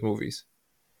want to make movies.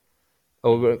 I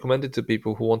would Mhm. recommend it to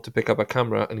people who want to pick up a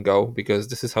camera and go, because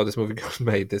this is how this movie got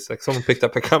made. This like someone picked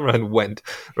up a camera and went,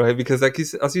 right? Because like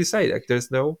as you say, like there's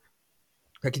no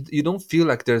like you don't feel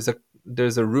like there's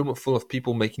a room full of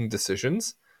people making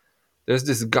decisions. There's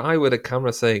this guy with a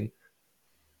camera saying,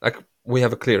 like, we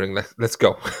have a clearing, let's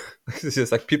go. It's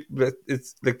just like people.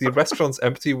 It's like the restaurant's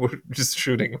empty. We're just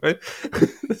shooting, right?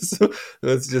 So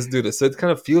let's just do this. So it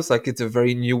kind of feels like it's a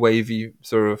very new wavy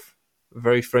sort of,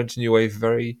 very French new wave,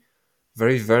 very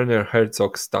very Werner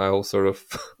Herzog style sort of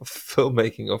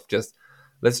filmmaking of just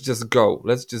let's just go,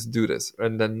 let's just do this,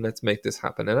 and then let's make this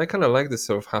happen. And I kind of like this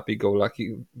sort of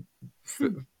happy-go-lucky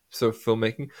sort of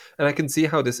filmmaking, and I can see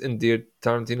how this endeared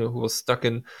Tarantino, who was stuck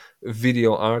in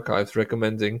video archives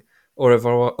recommending Au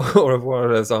revoir, Au revoir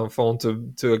les enfants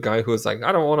to a guy who was like,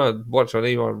 I don't want to watch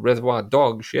any more Reservoir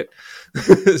Dog shit.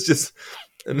 It's just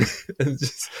and, and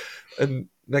just and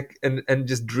like and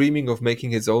just dreaming of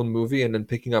making his own movie, and then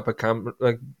picking up a camera,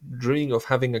 like dreaming of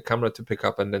having a camera to pick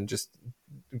up and then just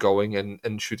going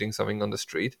and shooting something on the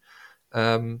street.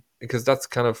 Because that's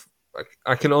kind of like,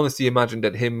 I can honestly imagine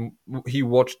that he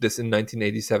watched this in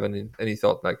 1987 and he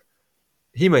thought like,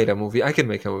 he made a movie, I can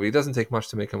make a movie. It doesn't take much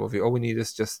to make a movie. All we need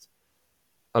is just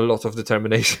a lot of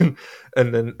determination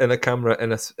and a camera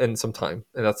and some time,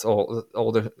 and that's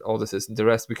all this is. The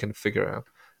rest we can figure out.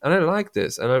 And I like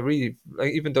this, and I really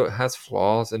like, even though it has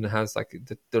flaws and it has like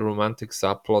the romantic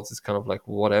subplots, it's kind of like,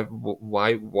 whatever,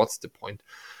 why, what's the point?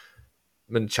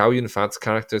 When Chow Yun-fat's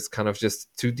character is kind of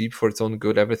just too deep for its own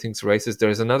good. Everything's racist.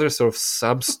 There's another sort of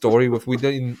sub story with, we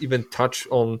didn't even touch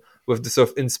on, with the sort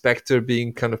of inspector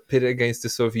being kind of pitted against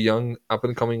this sort of young up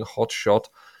and coming hot shot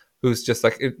who's just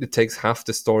like, it takes half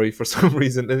the story for some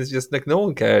reason, and it's just like no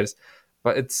one cares,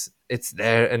 but it's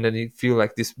there, and then you feel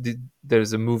like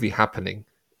there's a movie happening,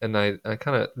 and I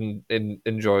kind of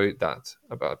enjoy that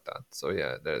about that. So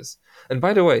yeah, there's, and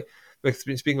by the way, like,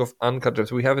 speaking of uncut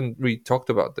gems, we haven't really talked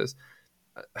about this.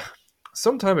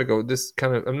 Some time ago, this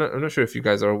kind of, I'm not sure if you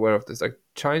guys are aware of this. Like,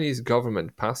 Chinese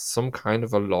government passed some kind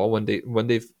of a law when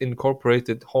they've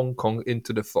incorporated Hong Kong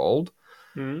into the fold,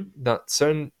 that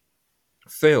certain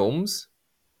films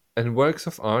and works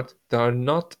of art that are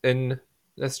not in,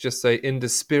 let's just say, in the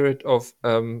spirit of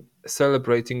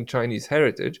celebrating Chinese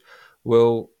heritage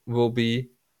will be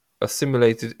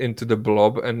assimilated into the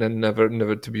blob and then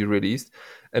never to be released.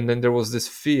 And then there was this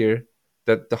fear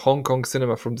that the Hong Kong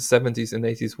cinema from the 70s and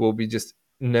 80s will be just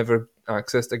never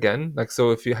accessed again. Like,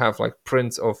 so if you have like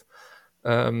prints of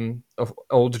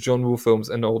old John Woo films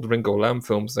and old Ringo Lam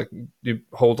films, like, you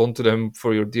hold on to them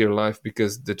for your dear life,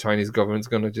 because the Chinese government's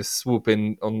gonna just swoop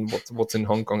in on what's in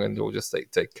Hong Kong, and they'll just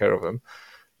take care of them,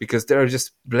 because they're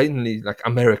just blatantly like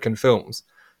American films,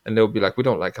 and they'll be like, we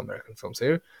don't like American films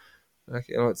here. Like,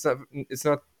 you know, it's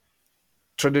not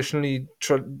traditionally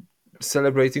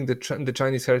celebrating the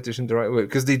Chinese heritage in the right way,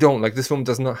 because they don't. Like, this film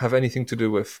does not have anything to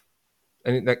do with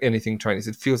anything Chinese.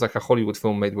 It feels like a Hollywood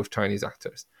film made with Chinese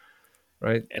actors,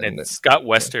 right? And it's got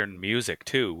Western music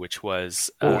too, which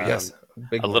was yes,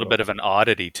 a little bit of an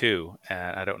oddity too.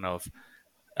 And I don't know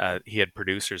if he had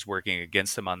producers working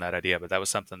against him on that idea, but that was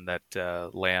something that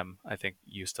Lam, I think,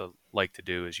 used to like to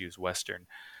do, is use Western.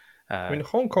 I mean,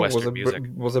 Hong Kong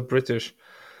was a British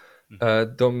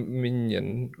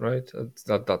dominion, right?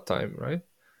 At that time, right?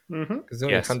 Because they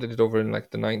only handed it over in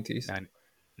like the 90s.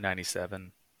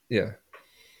 97. Yeah.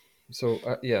 So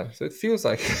so it feels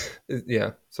like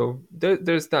yeah. So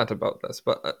there's that about this,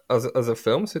 but as a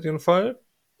film, City on Fire,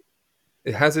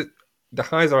 it has the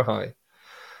highs are high,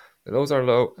 the lows are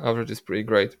low, average is pretty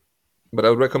great. But I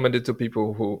would recommend it to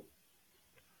people who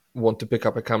want to pick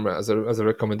up a camera as a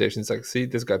recommendation. It's like, see,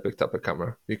 this guy picked up a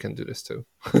camera, you can do this too.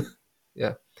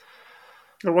 Yeah.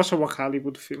 Or watch a Walk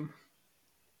Hollywood film.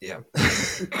 Yeah.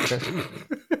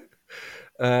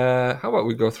 How about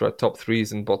we go through our top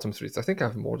threes and bottom threes? I think I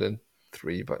have more than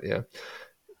three, but yeah.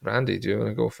 Randy, do you want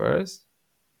to go first?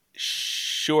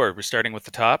 Sure. We're starting with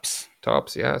the tops.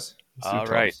 Tops, yes. All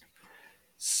right.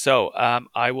 So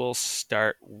I will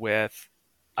start with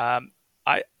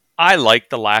I like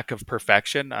the lack of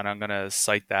perfection, and I'm going to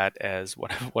cite that as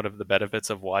one of the benefits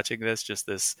of watching this. Just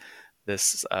this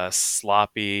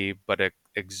sloppy but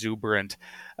exuberant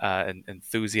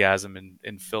enthusiasm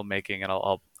in filmmaking, and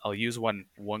I'll use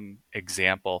one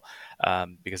example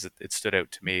because it stood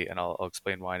out to me, and I'll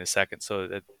explain why in a second.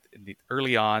 So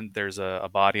early on, there's a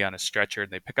body on a stretcher,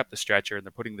 and they pick up the stretcher, and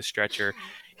they're putting the stretcher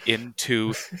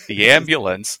into the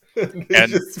ambulance,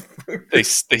 and they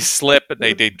slip, and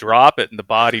they drop it, and the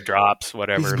body drops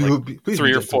whatever, like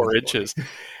 3 or 4 inches.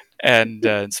 And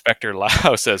Inspector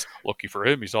Lau says, "Lucky for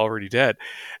him, he's already dead."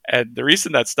 And the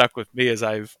reason that stuck with me is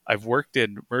I've worked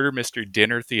in murder mystery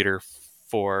dinner theater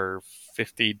for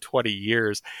 15, 20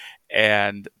 years.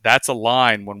 And that's a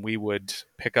line when we would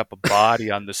pick up a body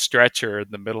on the stretcher in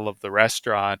the middle of the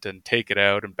restaurant and take it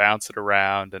out and bounce it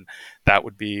around. And that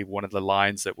would be one of the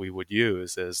lines that we would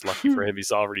use, is "Lucky for him,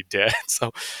 he's already dead."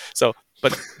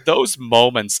 But those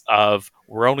moments of,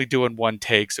 we're only doing one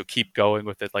take, so keep going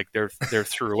with it, like they're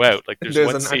throughout. Like there's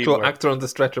one an actual actor on the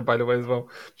stretcher, by the way, as well.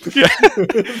 Yeah.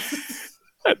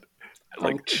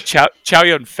 Like Chow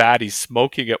Yun Fat, he's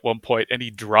smoking at one point, and he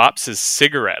drops his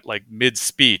cigarette like mid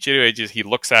speech. Anyway, just he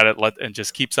looks at it and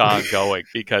just keeps on going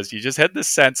because you just had this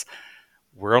sense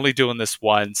we're only doing this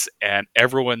once, and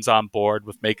everyone's on board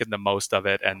with making the most of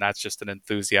it, and that's just an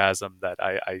enthusiasm that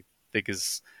I think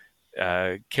is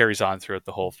carries on throughout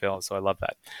the whole film. So I love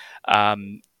that.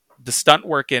 The stunt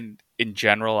work in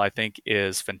general, I think,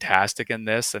 is fantastic in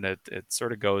this, and it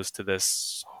sort of goes to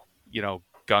this,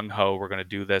 gung ho, we're going to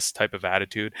do this type of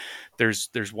attitude. There's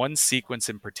one sequence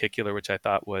in particular which I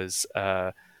thought was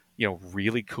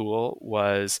really cool,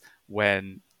 was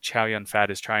when Chow Yun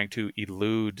Fat is trying to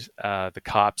elude the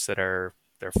cops they're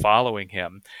following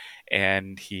him,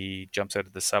 and he jumps out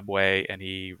of the subway and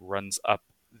he runs up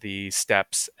the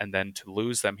steps, and then to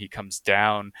lose them he comes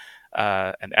down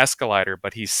an escalator,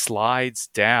 but he slides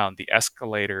down the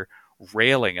escalator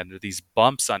railing, and there are these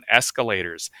bumps on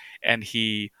escalators, and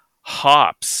he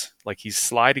hops like he's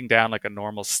sliding down like a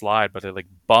normal slide, but it like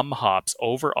bum hops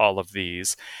over all of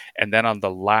these, and then on the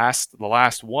last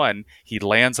one he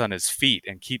lands on his feet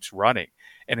and keeps running,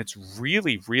 and it's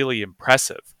really, really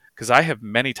impressive, because I have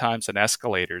many times on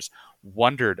escalators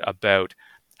wondered about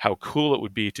how cool it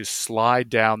would be to slide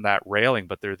down that railing,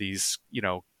 but there are these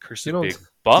cursed big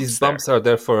bumps. These bumps are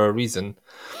there for a reason.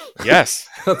 Yes.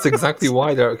 That's exactly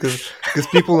why they're, because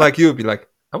people like you would be like,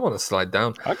 I want to slide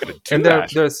down. I'm gonna do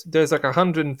that. There's like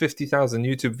 150,000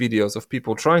 YouTube videos of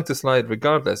people trying to slide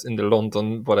regardless in the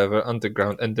London whatever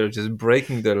underground, and they're just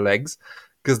breaking their legs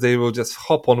because they will just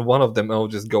hop on one of them and will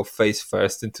just go face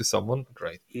first into someone.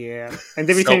 Great. Yeah, and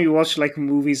every time you watch like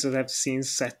movies that have scenes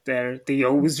set there, they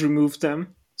always remove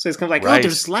them. So it's kind of like, right. Oh,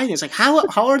 they're sliding. It's like,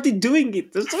 how are they doing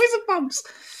it? There's always a bumps.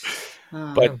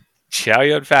 But Chow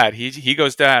Yun Fat, he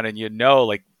goes down, and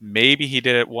like maybe he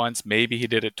did it once, maybe he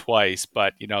did it twice,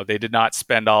 but they did not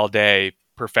spend all day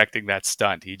perfecting that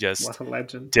stunt. He just what a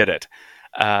legend. did it.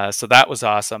 So that was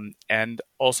awesome. And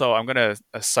also, I'm going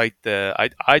to cite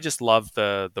I just love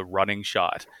the running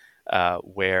shot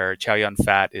where Chow Yun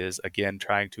Fat is again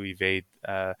trying to evade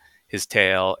his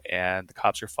tail, and the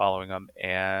cops are following him,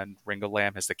 and Ringo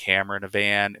Lam has the camera in a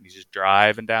van, and he's just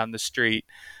driving down the street,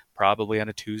 probably on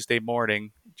a Tuesday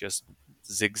morning, just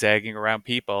zigzagging around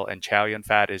people, and Chow Yun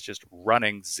Fat is just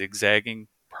running, zigzagging,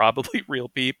 probably real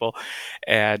people,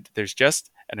 and there's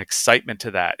just an excitement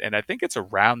to that. And I think it's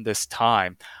around this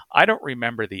time, I don't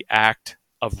remember the act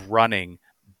of running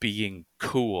being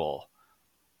cool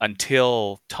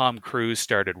until Tom Cruise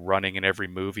started running in every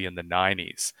movie in the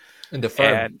 90s. In the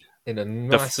Firm, and in a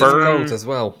massive coat as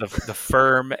well. The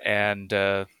Firm and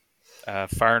Far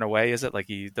and Away, is it? Like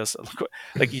he does,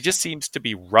 like he just seems to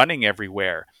be running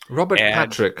everywhere. Robert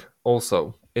Patrick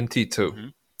also in T2. Mm-hmm.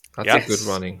 That's a good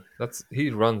running.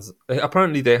 He runs.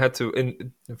 Apparently, they had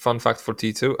to. Fun fact for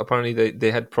T2. Apparently,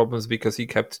 they had problems because he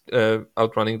kept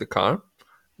outrunning the car,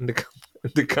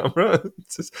 the camera.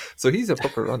 So he's a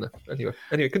proper runner.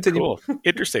 Anyway, continue. Cool.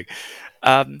 Interesting.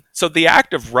 So the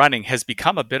act of running has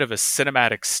become a bit of a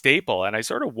cinematic staple, and I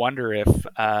sort of wonder if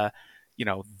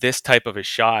this type of a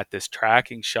shot, this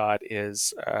tracking shot,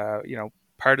 is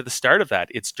part of the start of that.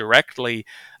 It's directly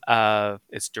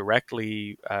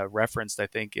referenced, I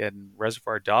think, in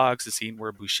Reservoir Dogs, the scene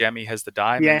where Buscemi has the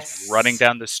diamonds running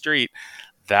down the street.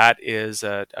 That is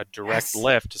a direct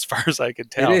lift, as far as I can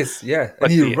tell. It is, yeah.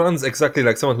 But and he runs exactly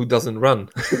like someone who doesn't run.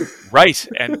 Right,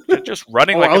 and just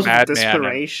running like a madman.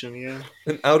 Desperation, yeah.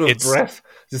 And out of breath.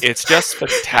 It's just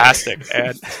fantastic.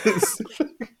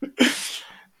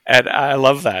 And I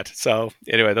love that. So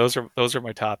anyway, those are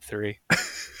my top three.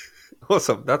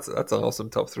 Awesome. That's an awesome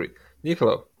top three.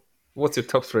 Nicolo, what's your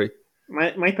top three?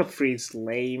 My top three is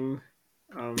lame.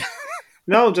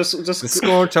 No, just the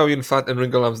score, Chow Yun Fat and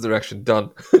Ringo Lam's direction.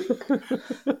 Done.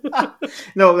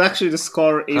 No, actually, the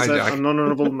score is an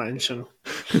honorable mention.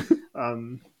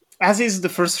 As is the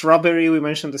first robbery, we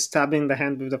mentioned the stabbing the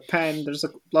hand with a pen. There's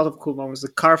a lot of cool moments. The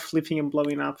car flipping and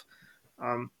blowing up.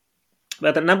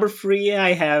 But at number 3,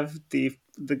 I have the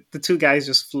two guys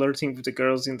just flirting with the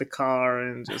girls in the car,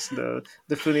 and just the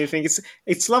funny thing.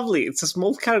 It's lovely. It's a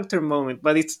small character moment,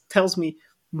 but it tells me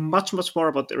much more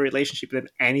about the relationship than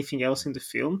anything else in the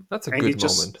film. That's a good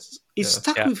moment. It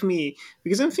stuck with me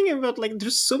because I'm thinking about, like,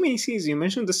 there's so many scenes. You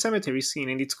mentioned the cemetery scene,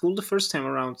 and it's cool the first time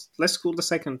around, less cool the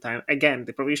second time. Again,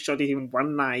 they probably shot it in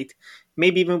one night,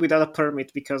 maybe even without a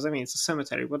permit, because it's a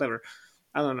cemetery, whatever.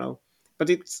 I don't know, but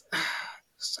it's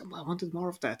I wanted more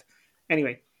of that.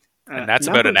 Anyway, and that's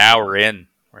about an hour in,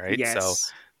 right? Yes. So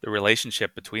the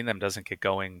relationship between them doesn't get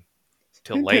going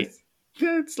till late.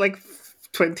 It's like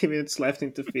 20 minutes left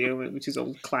into the film, which is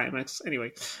all climax.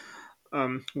 Anyway,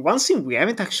 one scene we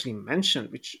haven't actually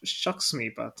mentioned, which shocks me,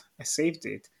 but I saved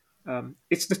it.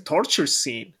 It's the torture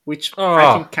scene, which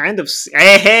I can Oh, kind of see.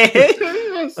 Hey,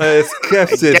 I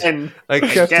kept it. again, I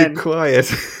kept it again.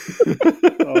 quiet.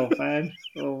 Oh man,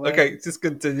 oh man. Okay, just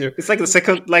continue. It's like the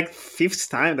second, like fifth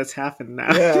time that's happened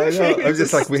now. Yeah, I know. I'm It's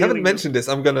just just like, we haven't stealing them. mentioned this.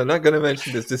 I'm gonna not gonna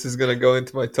mention this. This is gonna go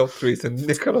into my top threes, and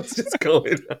Nicholas just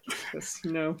going. Because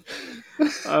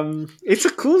it's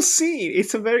a cool scene.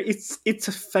 It's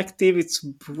effective. It's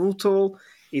brutal.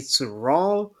 It's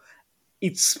raw.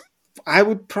 It's, I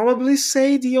would probably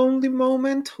say, the only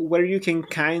moment where you can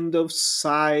kind of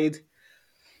side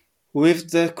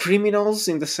with the criminals,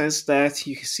 in the sense that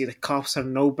you can see the cops are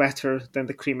no better than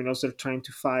the criminals they're trying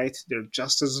to fight. They're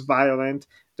just as violent.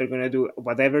 They're gonna do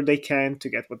whatever they can to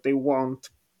get what they want.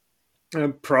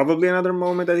 Probably another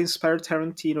moment that inspired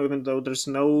Tarantino, even though there's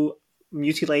no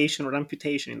mutilation or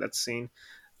amputation in that scene.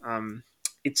 Um,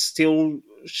 it's still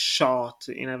shot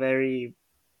in a very,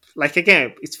 like,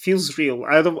 again, it feels real.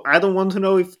 I don't want to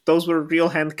know if those were real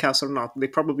handcuffs or not. They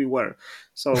probably were.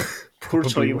 So poor Choi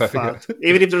Probably Yun were, yeah. Fat.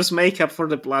 Even if there's makeup for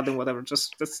the blood and whatever,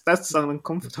 just that's an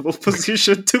uncomfortable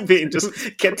position to be in.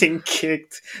 Just getting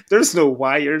kicked. There's no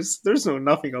wires. There's no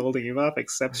nothing holding him up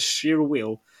except sheer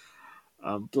will.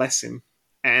 Bless him.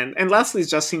 And lastly,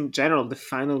 just in general, the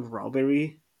final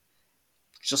robbery,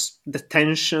 just the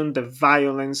tension, the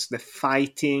violence, the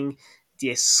fighting, the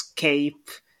escape,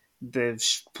 the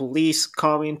police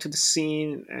coming to the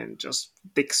scene, and just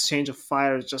the exchange of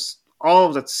fire. Just all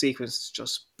of that sequence is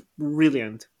just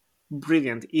brilliant,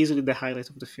 brilliant. Easily the highlight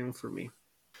of the film for me.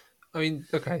 I mean,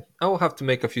 okay, I will have to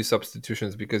make a few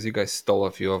substitutions because you guys stole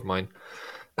a few of mine.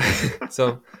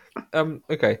 So,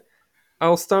 okay,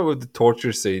 I'll start with the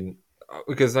torture scene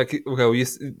because, like, okay,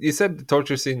 you said the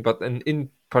torture scene, but in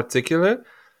particular,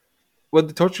 when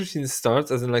the torture scene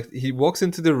starts, as in, like, he walks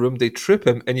into the room, they trip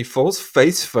him, and he falls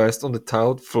face first on the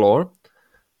tiled floor.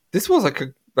 This was like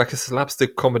a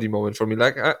slapstick comedy moment for me.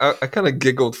 Like, I kind of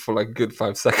giggled for like a good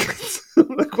 5 seconds.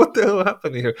 Like, what the hell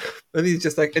happened here? And he's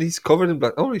just like, and he's covered in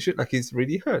blood. Holy shit! Like, he's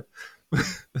really hurt.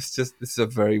 It's a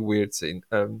very weird scene.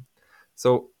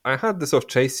 So I had this sort of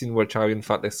chase scene where Chow Yun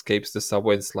Fat escapes the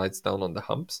subway and slides down on the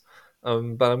humps.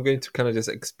 But I'm going to kind of just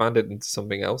expand it into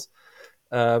something else.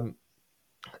 Um,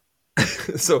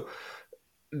 so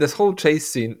this whole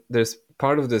chase scene, there's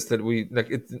part of this that we like.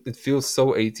 It feels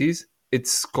so 80s.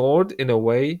 It's scored in a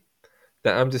way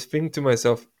that I'm just thinking to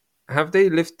myself, have they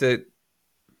lifted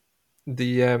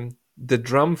the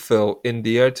drum fill in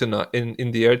the air tonight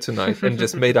in the air tonight and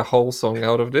just made a whole song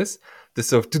out of this? The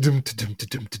sort of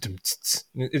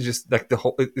it's just like the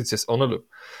whole it's just on a loop.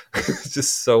 It's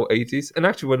just so 80s. And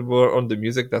actually, when we're on the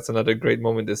music, that's another great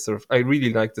moment. This sort of, I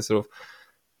really like the sort of,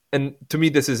 and to me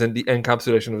this is the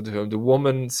encapsulation of the film, the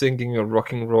woman singing a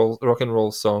rock and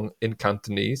roll song in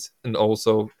Cantonese, and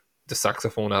also the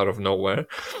saxophone out of nowhere,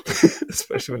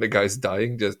 especially when the guy's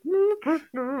dying, just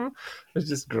it's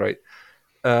just great.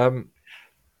 um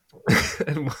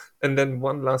and then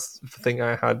one last thing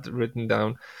I had written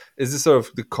down is this sort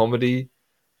of the comedy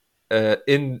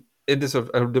in this sort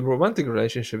of the romantic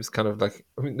relationship is kind of like,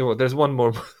 I mean, no, there's one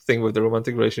more thing with the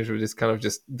romantic relationship, which is kind of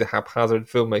just the haphazard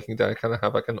filmmaking that I kind of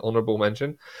have like an honorable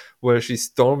mention, where she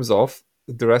storms off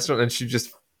the restaurant and she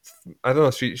just, I don't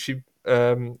know, she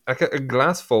like a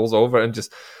glass falls over and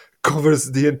just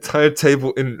covers the entire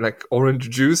table in like orange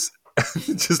juice.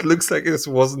 It just looks like this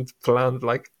wasn't planned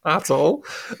like at all.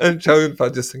 And Chow Yun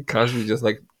Fat just casually just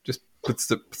like just puts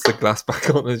the glass back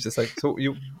on and it's just like, so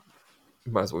you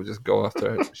might as well just go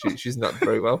after her. She's not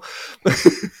very well.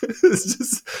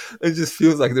 It just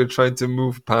feels like they're trying to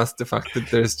move past the fact that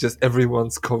there's just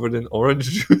everyone's covered in orange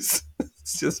juice.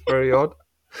 It's just very odd.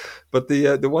 But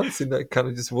the one scene that kind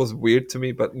of just was weird to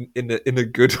me, but in a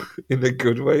good in a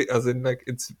good way, as in like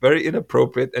it's very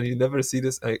inappropriate, and you never see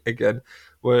this again.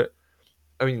 Where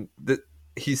I mean,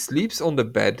 he sleeps on the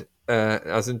bed,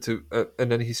 as into,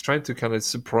 and then he's trying to kind of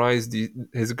surprise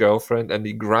his girlfriend, and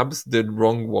he grabs the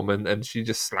wrong woman, and she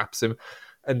just slaps him,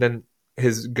 and then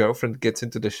his girlfriend gets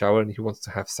into the shower, and he wants to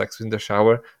have sex in the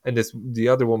shower, and the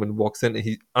other woman walks in, and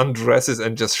he undresses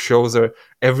and just shows her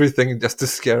everything just to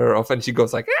scare her off, and she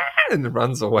goes like, "Ah!" and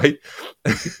runs away,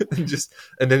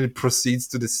 and then it proceeds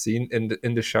to the scene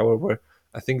in the shower where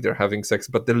I think they're having sex,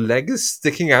 but the leg is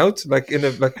sticking out like in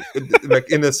a like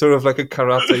in a sort of like a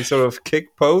karate sort of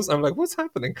kick pose. I'm like, what's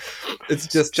happening? It's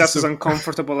just as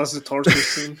uncomfortable as the torture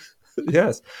scene.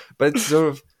 Yes, but it's sort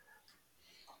of,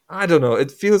 I don't know.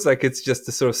 It feels like it's just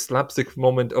a sort of slapstick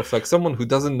moment of like someone who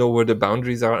doesn't know where the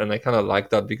boundaries are, and I kind of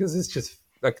like that because it's just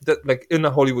like that. Like in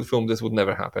a Hollywood film, this would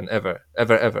never happen ever,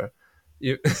 ever, ever.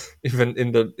 You, even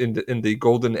in the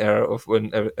golden era of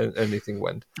when anything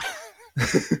went.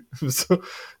 so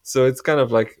so it's kind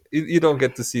of like you don't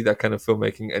get to see that kind of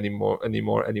filmmaking anymore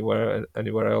anywhere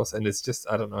else, and it's just,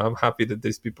 I don't know, I'm happy that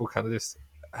these people kind of just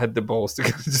had the balls to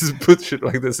just put shit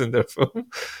like this in their film.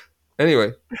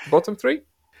 Anyway, bottom three.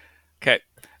 Okay.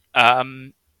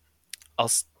 Um,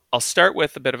 I'll start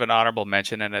with a bit of an honorable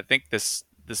mention, and I think this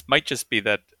might just be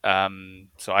that.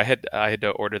 So I had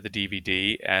to order the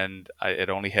DVD, and it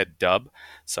only had dub.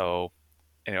 So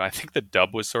I think the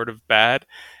dub was sort of bad.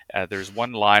 There's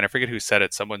one line, I forget who said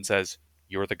it. Someone says,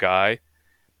 "You're the guy,"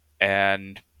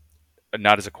 and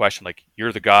not as a question, like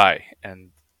 "You're the guy," and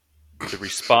the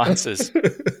response is,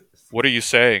 "What are you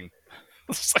saying?"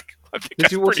 It's like, I think Did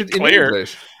that's you watch pretty it in clear.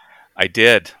 English? I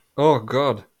did. Oh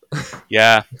God.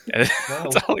 Yeah. And Wow.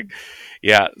 it's all like,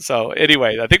 yeah. So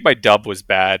anyway, I think my dub was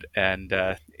bad, and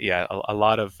yeah, a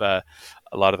lot of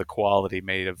the quality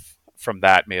from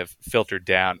that may have filtered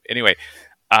down. Anyway,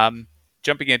 um,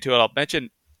 jumping into it, I'll mention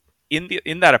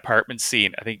in that apartment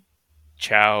scene, I think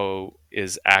Chow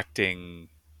is acting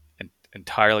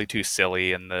entirely too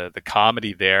silly, and the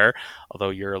comedy there, although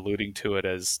you're alluding to it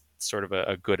as sort of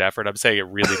a good effort, I'm saying it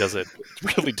really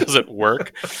doesn't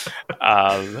work. It's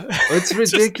It's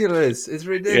just, ridiculous. It's yeah.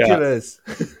 ridiculous.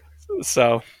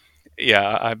 So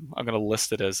yeah, I'm going to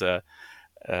list it as a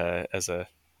as a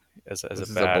as a This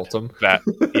is a bottom. bad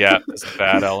yeah, as a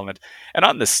bad element. And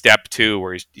on the step too,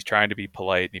 where he's trying to be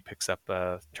polite, and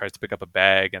he tries to pick up a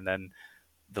bag, and then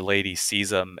the lady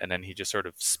sees him, and then he just sort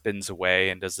of spins away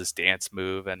and does this dance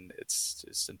move, and it's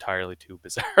just entirely too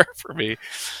bizarre for me.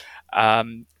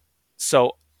 Um,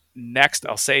 so next,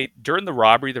 I'll say during the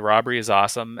robbery is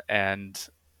awesome, and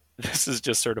this is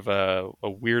just sort of a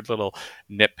weird little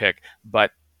nitpick,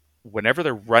 but whenever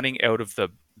they're running out of the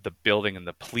building and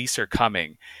the police are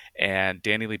coming, and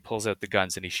Danny Lee pulls out the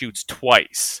guns and he shoots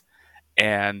twice,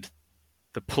 and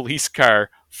the police car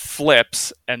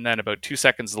flips, and then about 2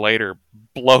 seconds later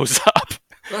blows up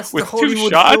That's the with two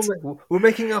Hollywood shots. film. We're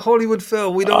making a Hollywood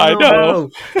film. We don't I know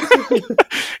know.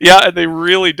 Yeah, and they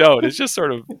really don't. It's just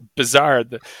sort of bizarre.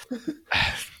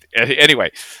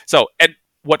 Anyway, so and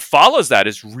what follows that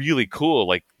is really cool,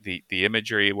 like the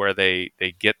imagery where they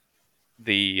get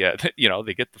they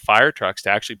get the fire trucks to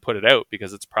actually put it out,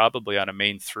 because it's probably on a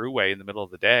main throughway in the middle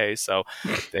of the day, so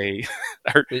they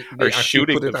are, They are actually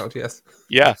shooting put it out. Yes.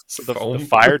 yeah, so the Foam.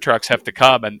 fire trucks have to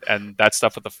come, and that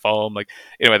stuff with the foam, like,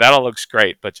 anyway, that all looks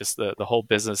great, but just the whole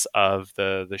business of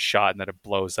the shot and that it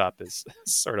blows up is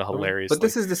sort of hilarious. But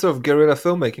this is the sort of guerrilla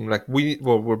filmmaking. Like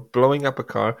we're blowing up a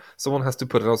car. Someone has to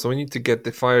put it out, so we need to get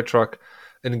the fire truck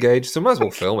engaged. So might as well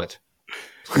film it.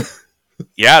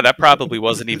 Yeah, that probably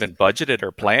wasn't even budgeted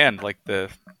or planned. Like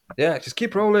Yeah, just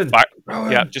keep rolling.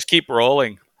 yeah, just keep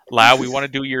rolling. Lau, we want to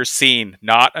do your scene,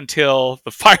 not until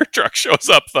the fire truck shows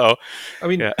up, though. I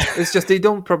mean, Yeah. it's just they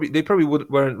probably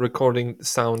weren't recording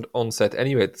sound on set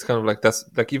anyway. It's kind of like that's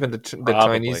like even the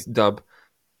Chinese dub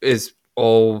is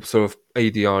all sort of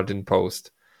ADR'd in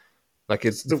post. Like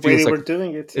It's the way they were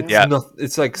doing it. It's not.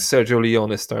 It's like Sergio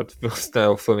Leone style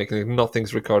filmmaking. Like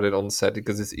nothing's recorded on set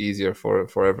because it's easier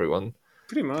for everyone.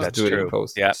 Pretty much. That's do it true. in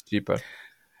post. Yeah. It's cheaper.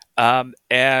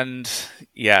 And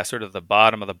yeah, sort of the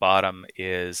bottom of the bottom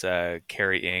is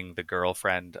Carrie Ng, the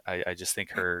girlfriend. I just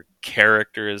think her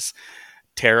character is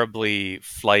terribly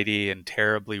flighty and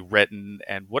terribly written.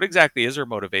 And what exactly is her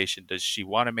motivation? Does she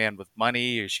want a man with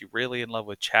money? Is she really in love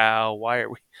with Chow? Why are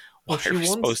we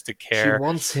supposed to care? She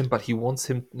wants him, but she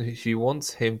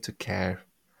wants him to care.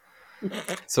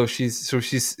 So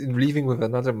she's leaving with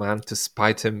another man to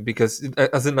spite him, because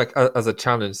as in like as a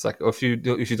challenge, like if you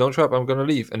don't show up, I'm gonna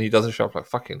leave, and he doesn't show up. Like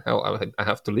fucking hell, I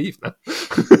have to leave now.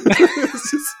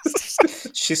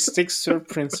 She sticks to her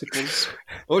principles.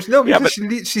 Oh no, because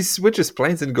she switches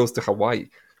planes and goes to Hawaii.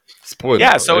 Spoiler.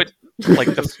 Yeah, so right?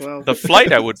 the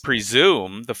flight, I would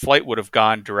presume the flight would have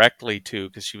gone directly to,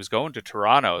 because she was going to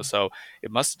Toronto, so it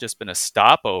must have just been a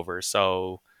stopover.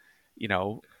 So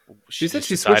she said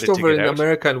she switched over in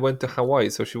America and went to Hawaii,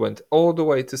 so she went all the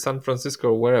way to San Francisco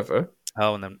or wherever.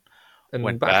 Oh, and then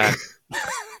went back.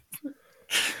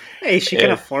 Hey, she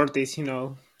can afford this,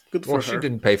 Good for her. She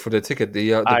didn't pay for the ticket.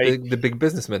 The big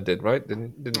businessman did, right?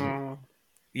 Didn't.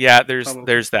 Yeah,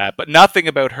 there's that, but nothing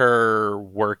about her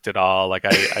worked at all. Like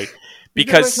I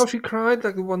because how she cried,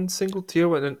 like one single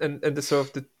tear, and the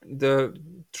sort of the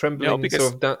trembling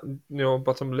sort of that,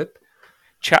 bottom lip.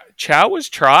 Chow was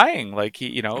trying, like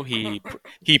he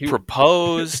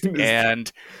proposed,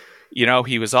 and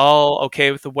he was all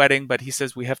okay with the wedding, but he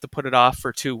says we have to put it off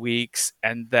for 2 weeks,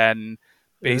 and then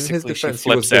In his Basically, she defense, he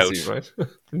was flips out. busy, right?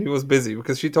 And he was busy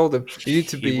because she told him you need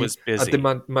to He be was at the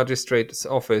busy. magistrate's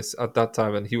office at that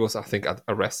time, and he was, I think,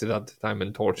 arrested at the time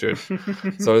and tortured.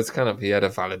 So it's kind of he had a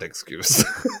valid excuse.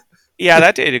 Yeah,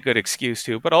 that did a good excuse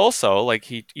too. But also, like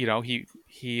he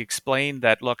explained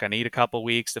that look, I need a couple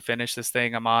weeks to finish this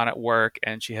thing I'm on at work,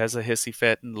 and she has a hissy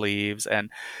fit and leaves, and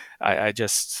I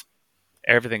just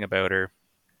everything about her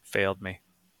failed me.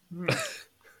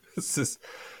 This is,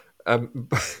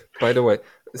 by the way,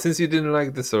 since you didn't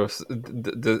like the sort of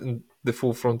the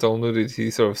full frontal nudity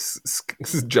sort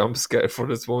of jump scare for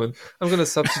this woman, I'm going to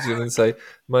substitute and say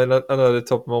another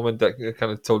top moment that I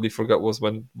kind of totally forgot was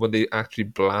when they actually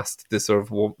blast this sort of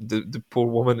the poor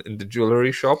woman in the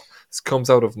jewelry shop. This comes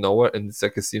out of nowhere, and it's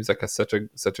like it seems like such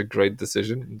a great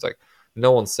decision. It's like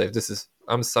no one's safe.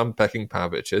 I'm pecking power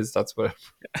bitches. That's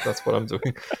what I'm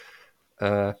doing.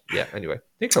 Yeah. Anyway,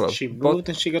 Nicola. She moved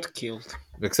and she got killed.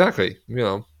 Exactly.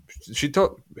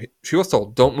 She was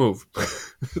told, "Don't move."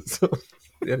 So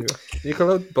anyway,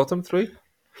 Nicola, bottom three.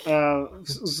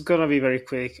 It's gonna be very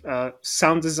quick.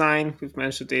 Sound design, we've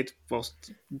mentioned it, was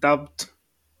dubbed,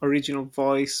 original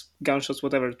voice, gunshots,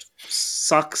 whatever,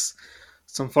 sucks.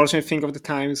 It's an unfortunate thing of the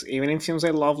times. Even in films I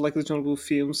love, like the John Woo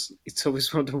films, it's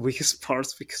always one of the weakest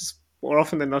parts because more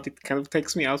often than not, it kind of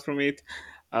takes me out from it.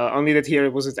 Only that here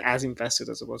it wasn't as invested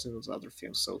as it was in those other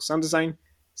films. So sound design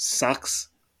sucks.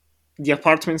 The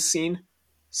apartment scene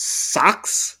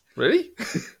sucks. Really?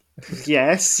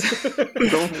 Yes.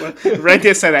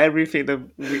 Randy said everything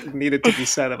that needed to be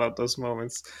said about those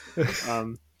moments.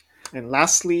 And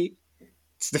lastly,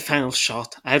 it's the final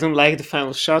shot. I don't like the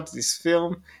final shot of this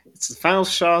film. It's the final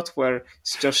shot where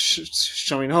it's just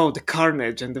showing, the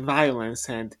carnage and the violence,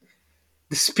 and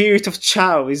the spirit of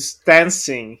Chow is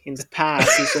dancing in the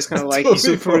past. It's just kind of like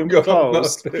Totally forgot about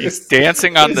superimposed. this. He's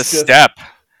dancing on the It's just- step.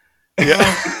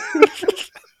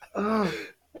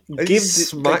 He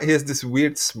has this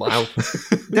weird smile.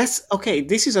 That's okay.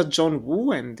 This is a John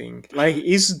Woo ending. Like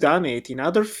he's done it in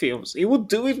other films. He would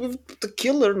do it with the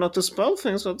killer, not to spoil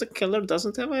things, but the killer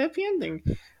doesn't have a happy ending.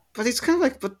 But it's kind of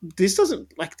like, but this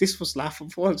doesn't like this was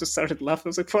laughable. I just started laughing. I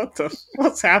was like,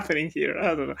 what's happening here?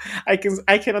 I don't know.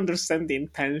 I can understand the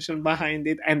intention behind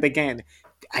it. And again,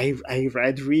 I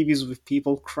read reviews with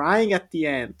people crying at the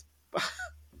end.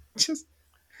 Just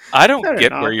I don't fair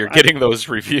get enough. where you're getting those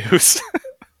reviews.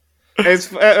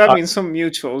 it's. I mean, some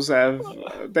mutuals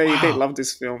have they Wow. love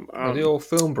this film. Are they all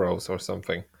film bros or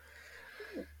something?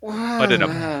 But an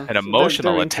They're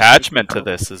emotional interesting. attachment to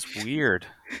this is weird.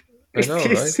 I know,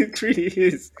 It is, right? it really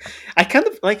is. I kind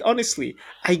of like honestly.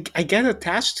 I get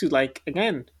attached to like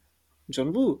again,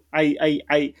 John Woo. I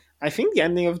think the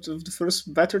ending of the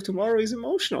first Better Tomorrow is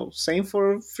emotional. Same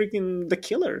for freaking The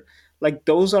Killer. Like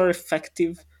those are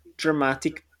effective,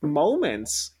 dramatic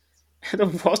moments. And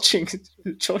I'm watching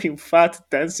Choi Fat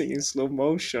dancing in slow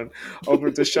motion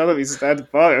over the shot of his dead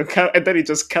body, and then he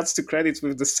just cuts to credits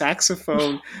with the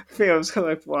saxophone thing. I was kind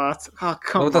of like, "What? Oh,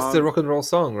 come Oh, on!" that's the rock and roll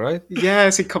song, right?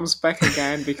 Yes, he comes back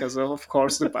again because, of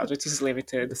course, the budget is The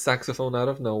limited. saxophone out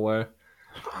of nowhere.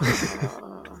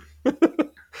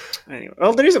 Anyway,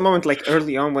 well, there is a moment like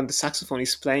early on when the saxophone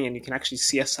is playing and you can actually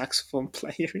see a saxophone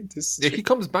player in this. Yeah, he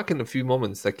comes back in a few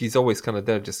moments. Like he's always kind of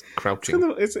there, just crouching.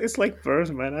 It's like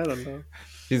Birdman. I don't know.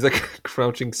 He's like a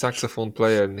crouching saxophone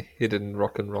player and hidden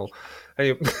rock and roll.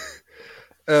 Anyway,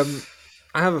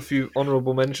 I have a few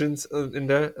honorable mentions in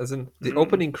there. As in the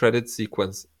opening credit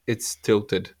sequence, it's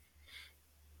tilted.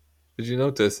 Did you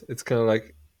notice? It's kind of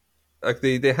like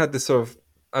they had this sort of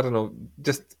I don't know,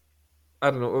 just I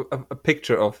don't know a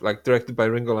picture of like directed by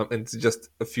Ringo Lam, and it's just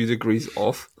a few degrees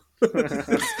off.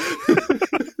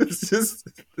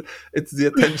 It's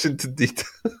the attention to detail.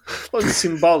 Well, it's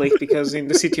symbolic because in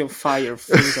the City of Fire,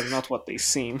 things are not what they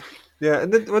seem. Yeah,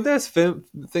 and then when there's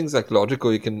things like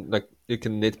logical, you can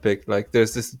nitpick. Like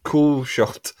there's this cool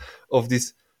shot of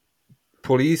these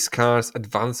police cars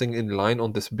advancing in line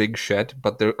on this big shed,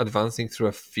 but they're advancing through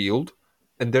a field,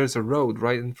 and there's a road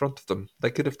right in front of them. They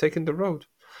could have taken the road.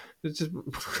 It's just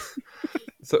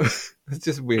so it's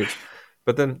just weird.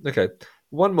 But then, okay,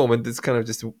 one moment that's kind of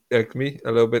just irked me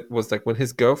a little bit was like when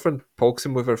his girlfriend pokes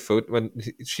him with her foot. When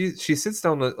she sits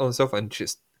down on the sofa and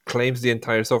just claims the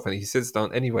entire sofa, and he sits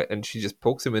down anyway, and she just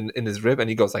pokes him in his rib, and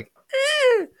he goes like,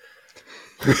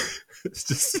 it's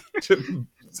just such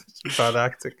bad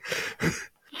acting.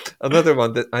 Another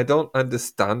one that I don't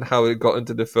understand how it got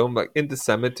into the film, like in the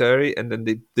cemetery, and then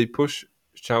they push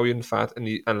Chow Yun Fat and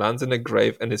he lands in a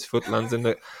grave, and his foot lands in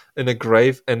a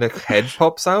grave, and a head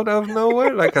pops out of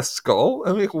nowhere like a skull.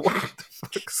 I'm like, what the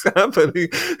fuck's happening?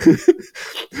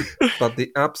 But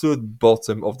the absolute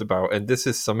bottom of the barrel, and this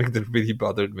is something that really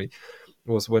bothered me,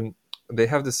 was when they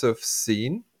have this sort of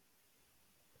scene.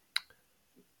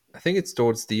 I think it's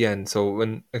towards the end. So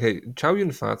when Chow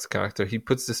Yun Fat's character, he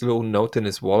puts this little note in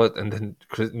his wallet, and then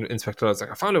Inspector is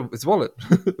like, "I found his wallet,"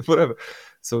 whatever.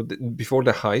 So before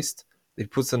the heist, he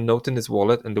puts a note in his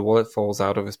wallet, and the wallet falls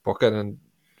out of his pocket, and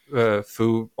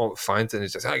Fu finds it, and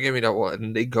he's just, "Give me that wallet,"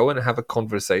 and they go and have a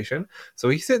conversation. So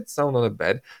he sits down on a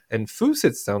bed, and Fu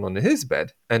sits down on his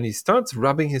bed, and he starts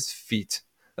rubbing his feet,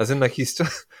 as in like he's.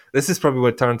 This is probably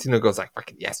where Tarantino goes like,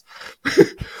 "Fucking yes."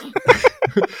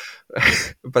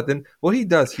 But then what he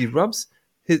does, he rubs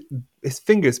his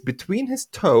fingers between his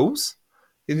toes,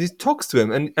 and he talks to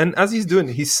him, and as he's doing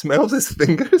it, he smells his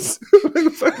fingers.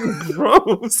 Like fucking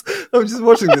gross. I'm just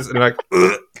watching this and like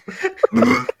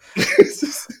it's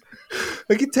just,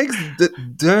 like he takes the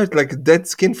dirt, like dead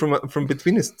skin from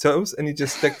between his toes, and he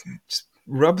just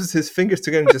rubs his fingers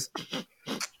together and just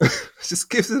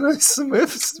gives it a nice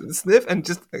sniff, and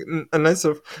just a nice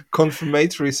sort of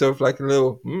confirmatory sort of like a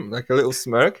little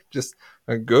smirk, just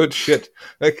a good shit.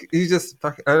 Like he just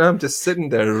and I'm just sitting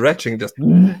there retching, just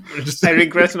I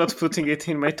regret not putting it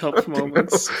in my top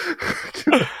moments.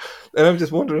 And I'm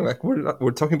just wondering, like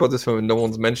we're talking about this film and no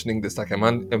one's mentioning this. Like,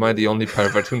 am I the only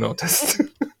pervert who noticed?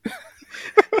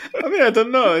 I mean, I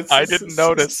don't know. I didn't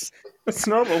notice. It's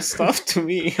normal stuff to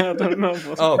me. I don't know.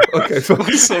 Okay.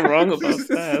 What's so wrong about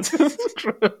that?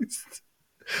 Christ.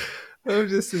 I'm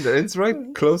just in there. It's right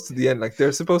close to the end. Like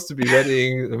they're supposed to be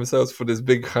readying themselves for this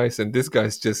big heist, and this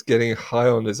guy's just getting high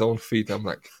on his own feet. I'm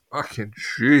like, fucking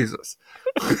Jesus.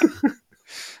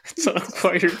 It's an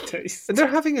acquired taste. And they're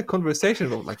having a conversation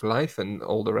about like life and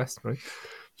all the rest, right?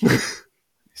 He's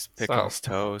picking his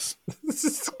toes.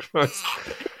 Jesus Christ.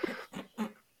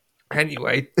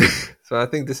 Anyway, so I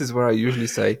think this is where I usually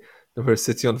say where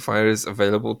City on Fire is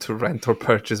available to rent or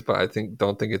purchase, but I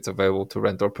don't think it's available to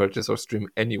rent or purchase or stream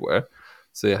anywhere.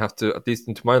 So you have to, at least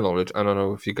into my knowledge, I don't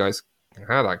know if you guys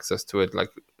had access to it,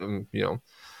 like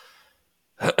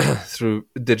through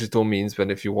digital means. But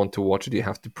if you want to watch it, you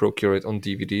have to procure it on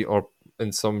DVD or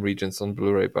in some regions on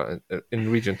Blu-ray. But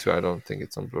in region 2, I don't think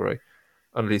it's on Blu-ray,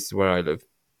 at least where I live.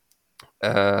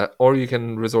 Or you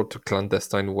can resort to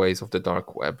clandestine ways of the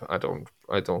dark web. I don't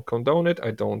condone it.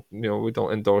 We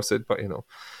don't endorse it, but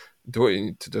do what you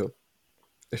need to do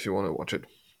if you want to watch it.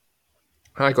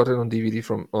 I got it on DVD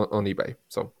from on eBay,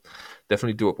 so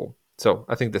definitely doable. So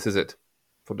I think this is it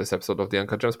for this episode of the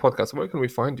Uncut Gems podcast. Where can we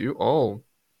find you all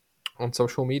on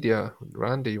social media?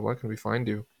 Randy, where can we find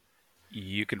you?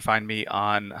 You can find me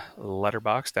on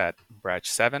Letterboxd at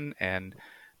Bratch7 and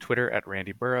Twitter at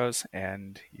Randy Burrows,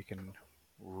 and you can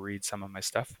read some of my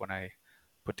stuff when I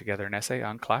put together an essay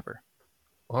on Clapper.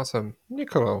 Awesome.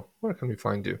 Nicolo, where can we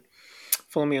find you?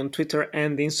 Follow me on Twitter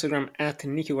and Instagram at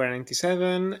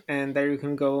NikiWare97, and there you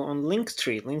can go on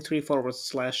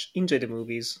Linktree/Enjoy the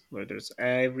Movies, where there's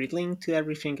every link to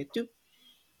everything I do.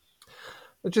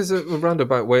 Which is a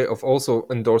roundabout way of also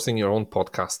endorsing your own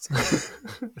podcast.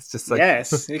 It's just like...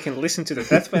 Yes, you can listen to the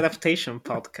Death by Adaptation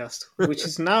podcast, which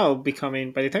is now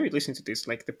becoming, by the time you listen to this,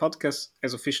 like the podcast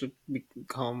has officially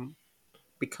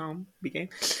became.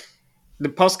 The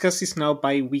podcast is now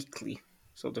bi-weekly.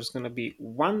 So there's going to be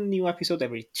one new episode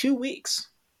every 2 weeks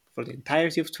for the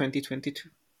entirety of 2022.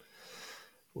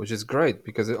 Which is great,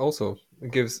 because it also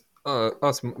gives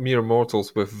us mere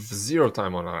mortals with zero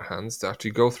time on our hands to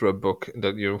actually go through a book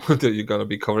that you're going to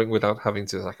be covering without having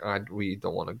to we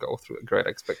don't want to go through Great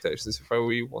Expectations if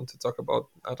we want to talk about,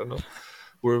 I don't know,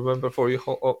 we remember for you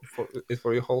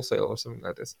wholesale or something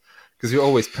like this, because you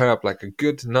always pair up like a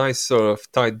good, nice sort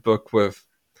of tight book with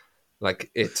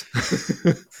like it.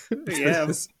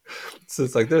 Yeah. So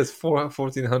it's like there's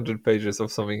 1,400 pages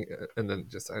of something, and then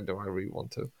just I really want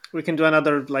to. We can do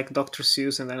another like Dr.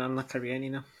 Seuss and then Anna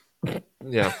Karenina.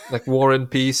 Yeah, like War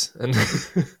and Peace, and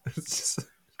it's just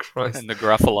Christ. And the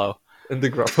Gruffalo.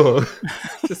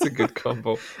 Just a good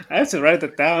combo. I have to write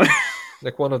it down.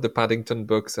 Like one of the Paddington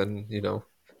books, and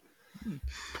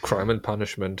Crime and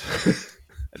Punishment.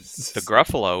 The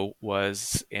Gruffalo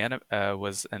was an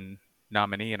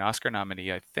nominee, an Oscar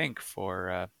nominee, I think,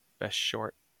 for Best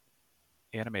Short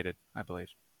Animated, I believe.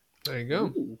 There you go.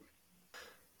 Ooh.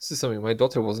 This is something my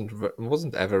daughter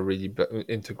wasn't ever really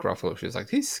into Gruffalo. She was like,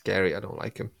 he's scary, I don't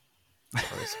like him. I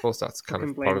suppose that's kind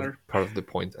of part of the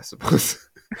point, I suppose.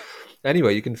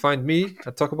 Anyway, you can find me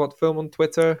at Talk About Film on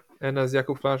Twitter and as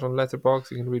Jakub Flash on Letterboxd.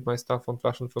 You can read my stuff on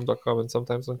flashandfilm.com and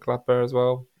sometimes on Clapper as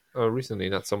well. Recently,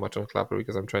 not so much on Clapper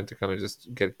because I'm trying to kind of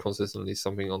just get consistently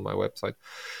something on my website.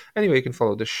 Anyway, you can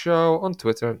follow the show on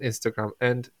Twitter and Instagram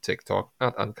and TikTok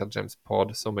at Uncut Gems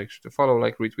Pod. So make sure to follow,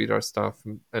 retweet our stuff,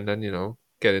 and then,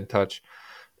 get in touch.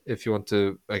 If you want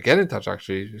to get in touch,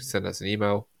 actually, send us an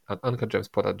email at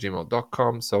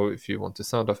uncutgemspod@gmail.com. So if you want to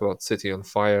sound off about City on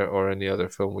Fire or any other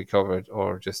film we covered,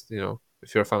 or just,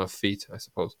 if you're a fan of feet, I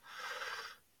suppose,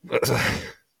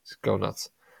 just go nuts.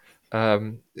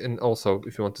 And also,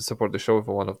 if you want to support the show with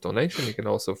a one-off donation, you can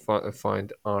also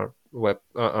find our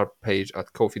page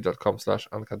at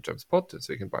ko-fi.com/uncutgemspod,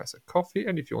 so you can buy us a coffee.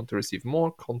 And if you want to receive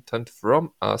more content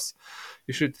from us,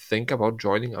 you should think about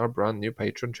joining our brand new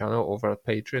Patreon channel over at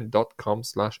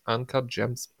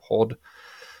patreon.com/uncutgemspod.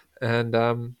 And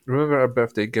remember our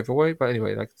birthday giveaway. But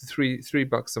anyway, like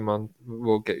 $3 a month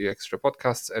will get you extra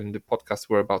podcasts, and the podcast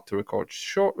we're about to record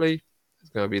shortly, it's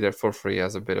going to be there for free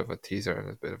as a bit of a teaser and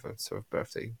a bit of a sort of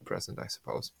birthday present, I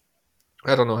suppose.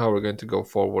 I don't know how we're going to go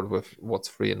forward with what's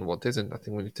free and what isn't. I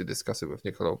think we need to discuss it with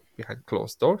Nicolo behind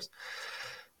closed doors.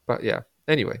 But yeah,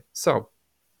 anyway, so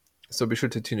be sure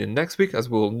to tune in next week, as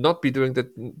we'll not be doing the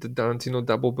Tarantino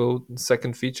double bill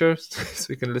second feature,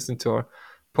 so you can listen to our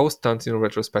post-Tarantino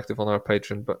retrospective on our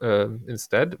Patreon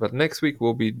instead. But next week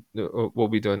we'll be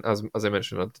doing, as I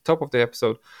mentioned at the top of the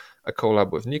episode, a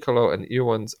collab with Nicolo and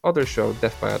Ewan's other show,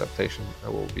 Death by Adaptation. I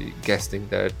will be guesting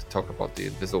there to talk about The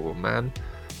Invisible Man,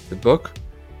 the book,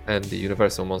 and the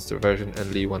Universal Monster version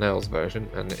and Leigh Whannell's version.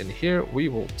 And in here we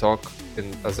will talk,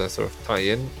 as a sort of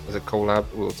tie-in, as a collab,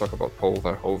 we'll talk about Paul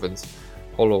Verhoeven's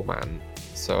Hollow Man.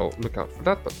 So look out for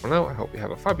that. But for now, I hope you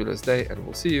have a fabulous day, and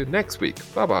we'll see you next week.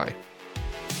 Bye bye.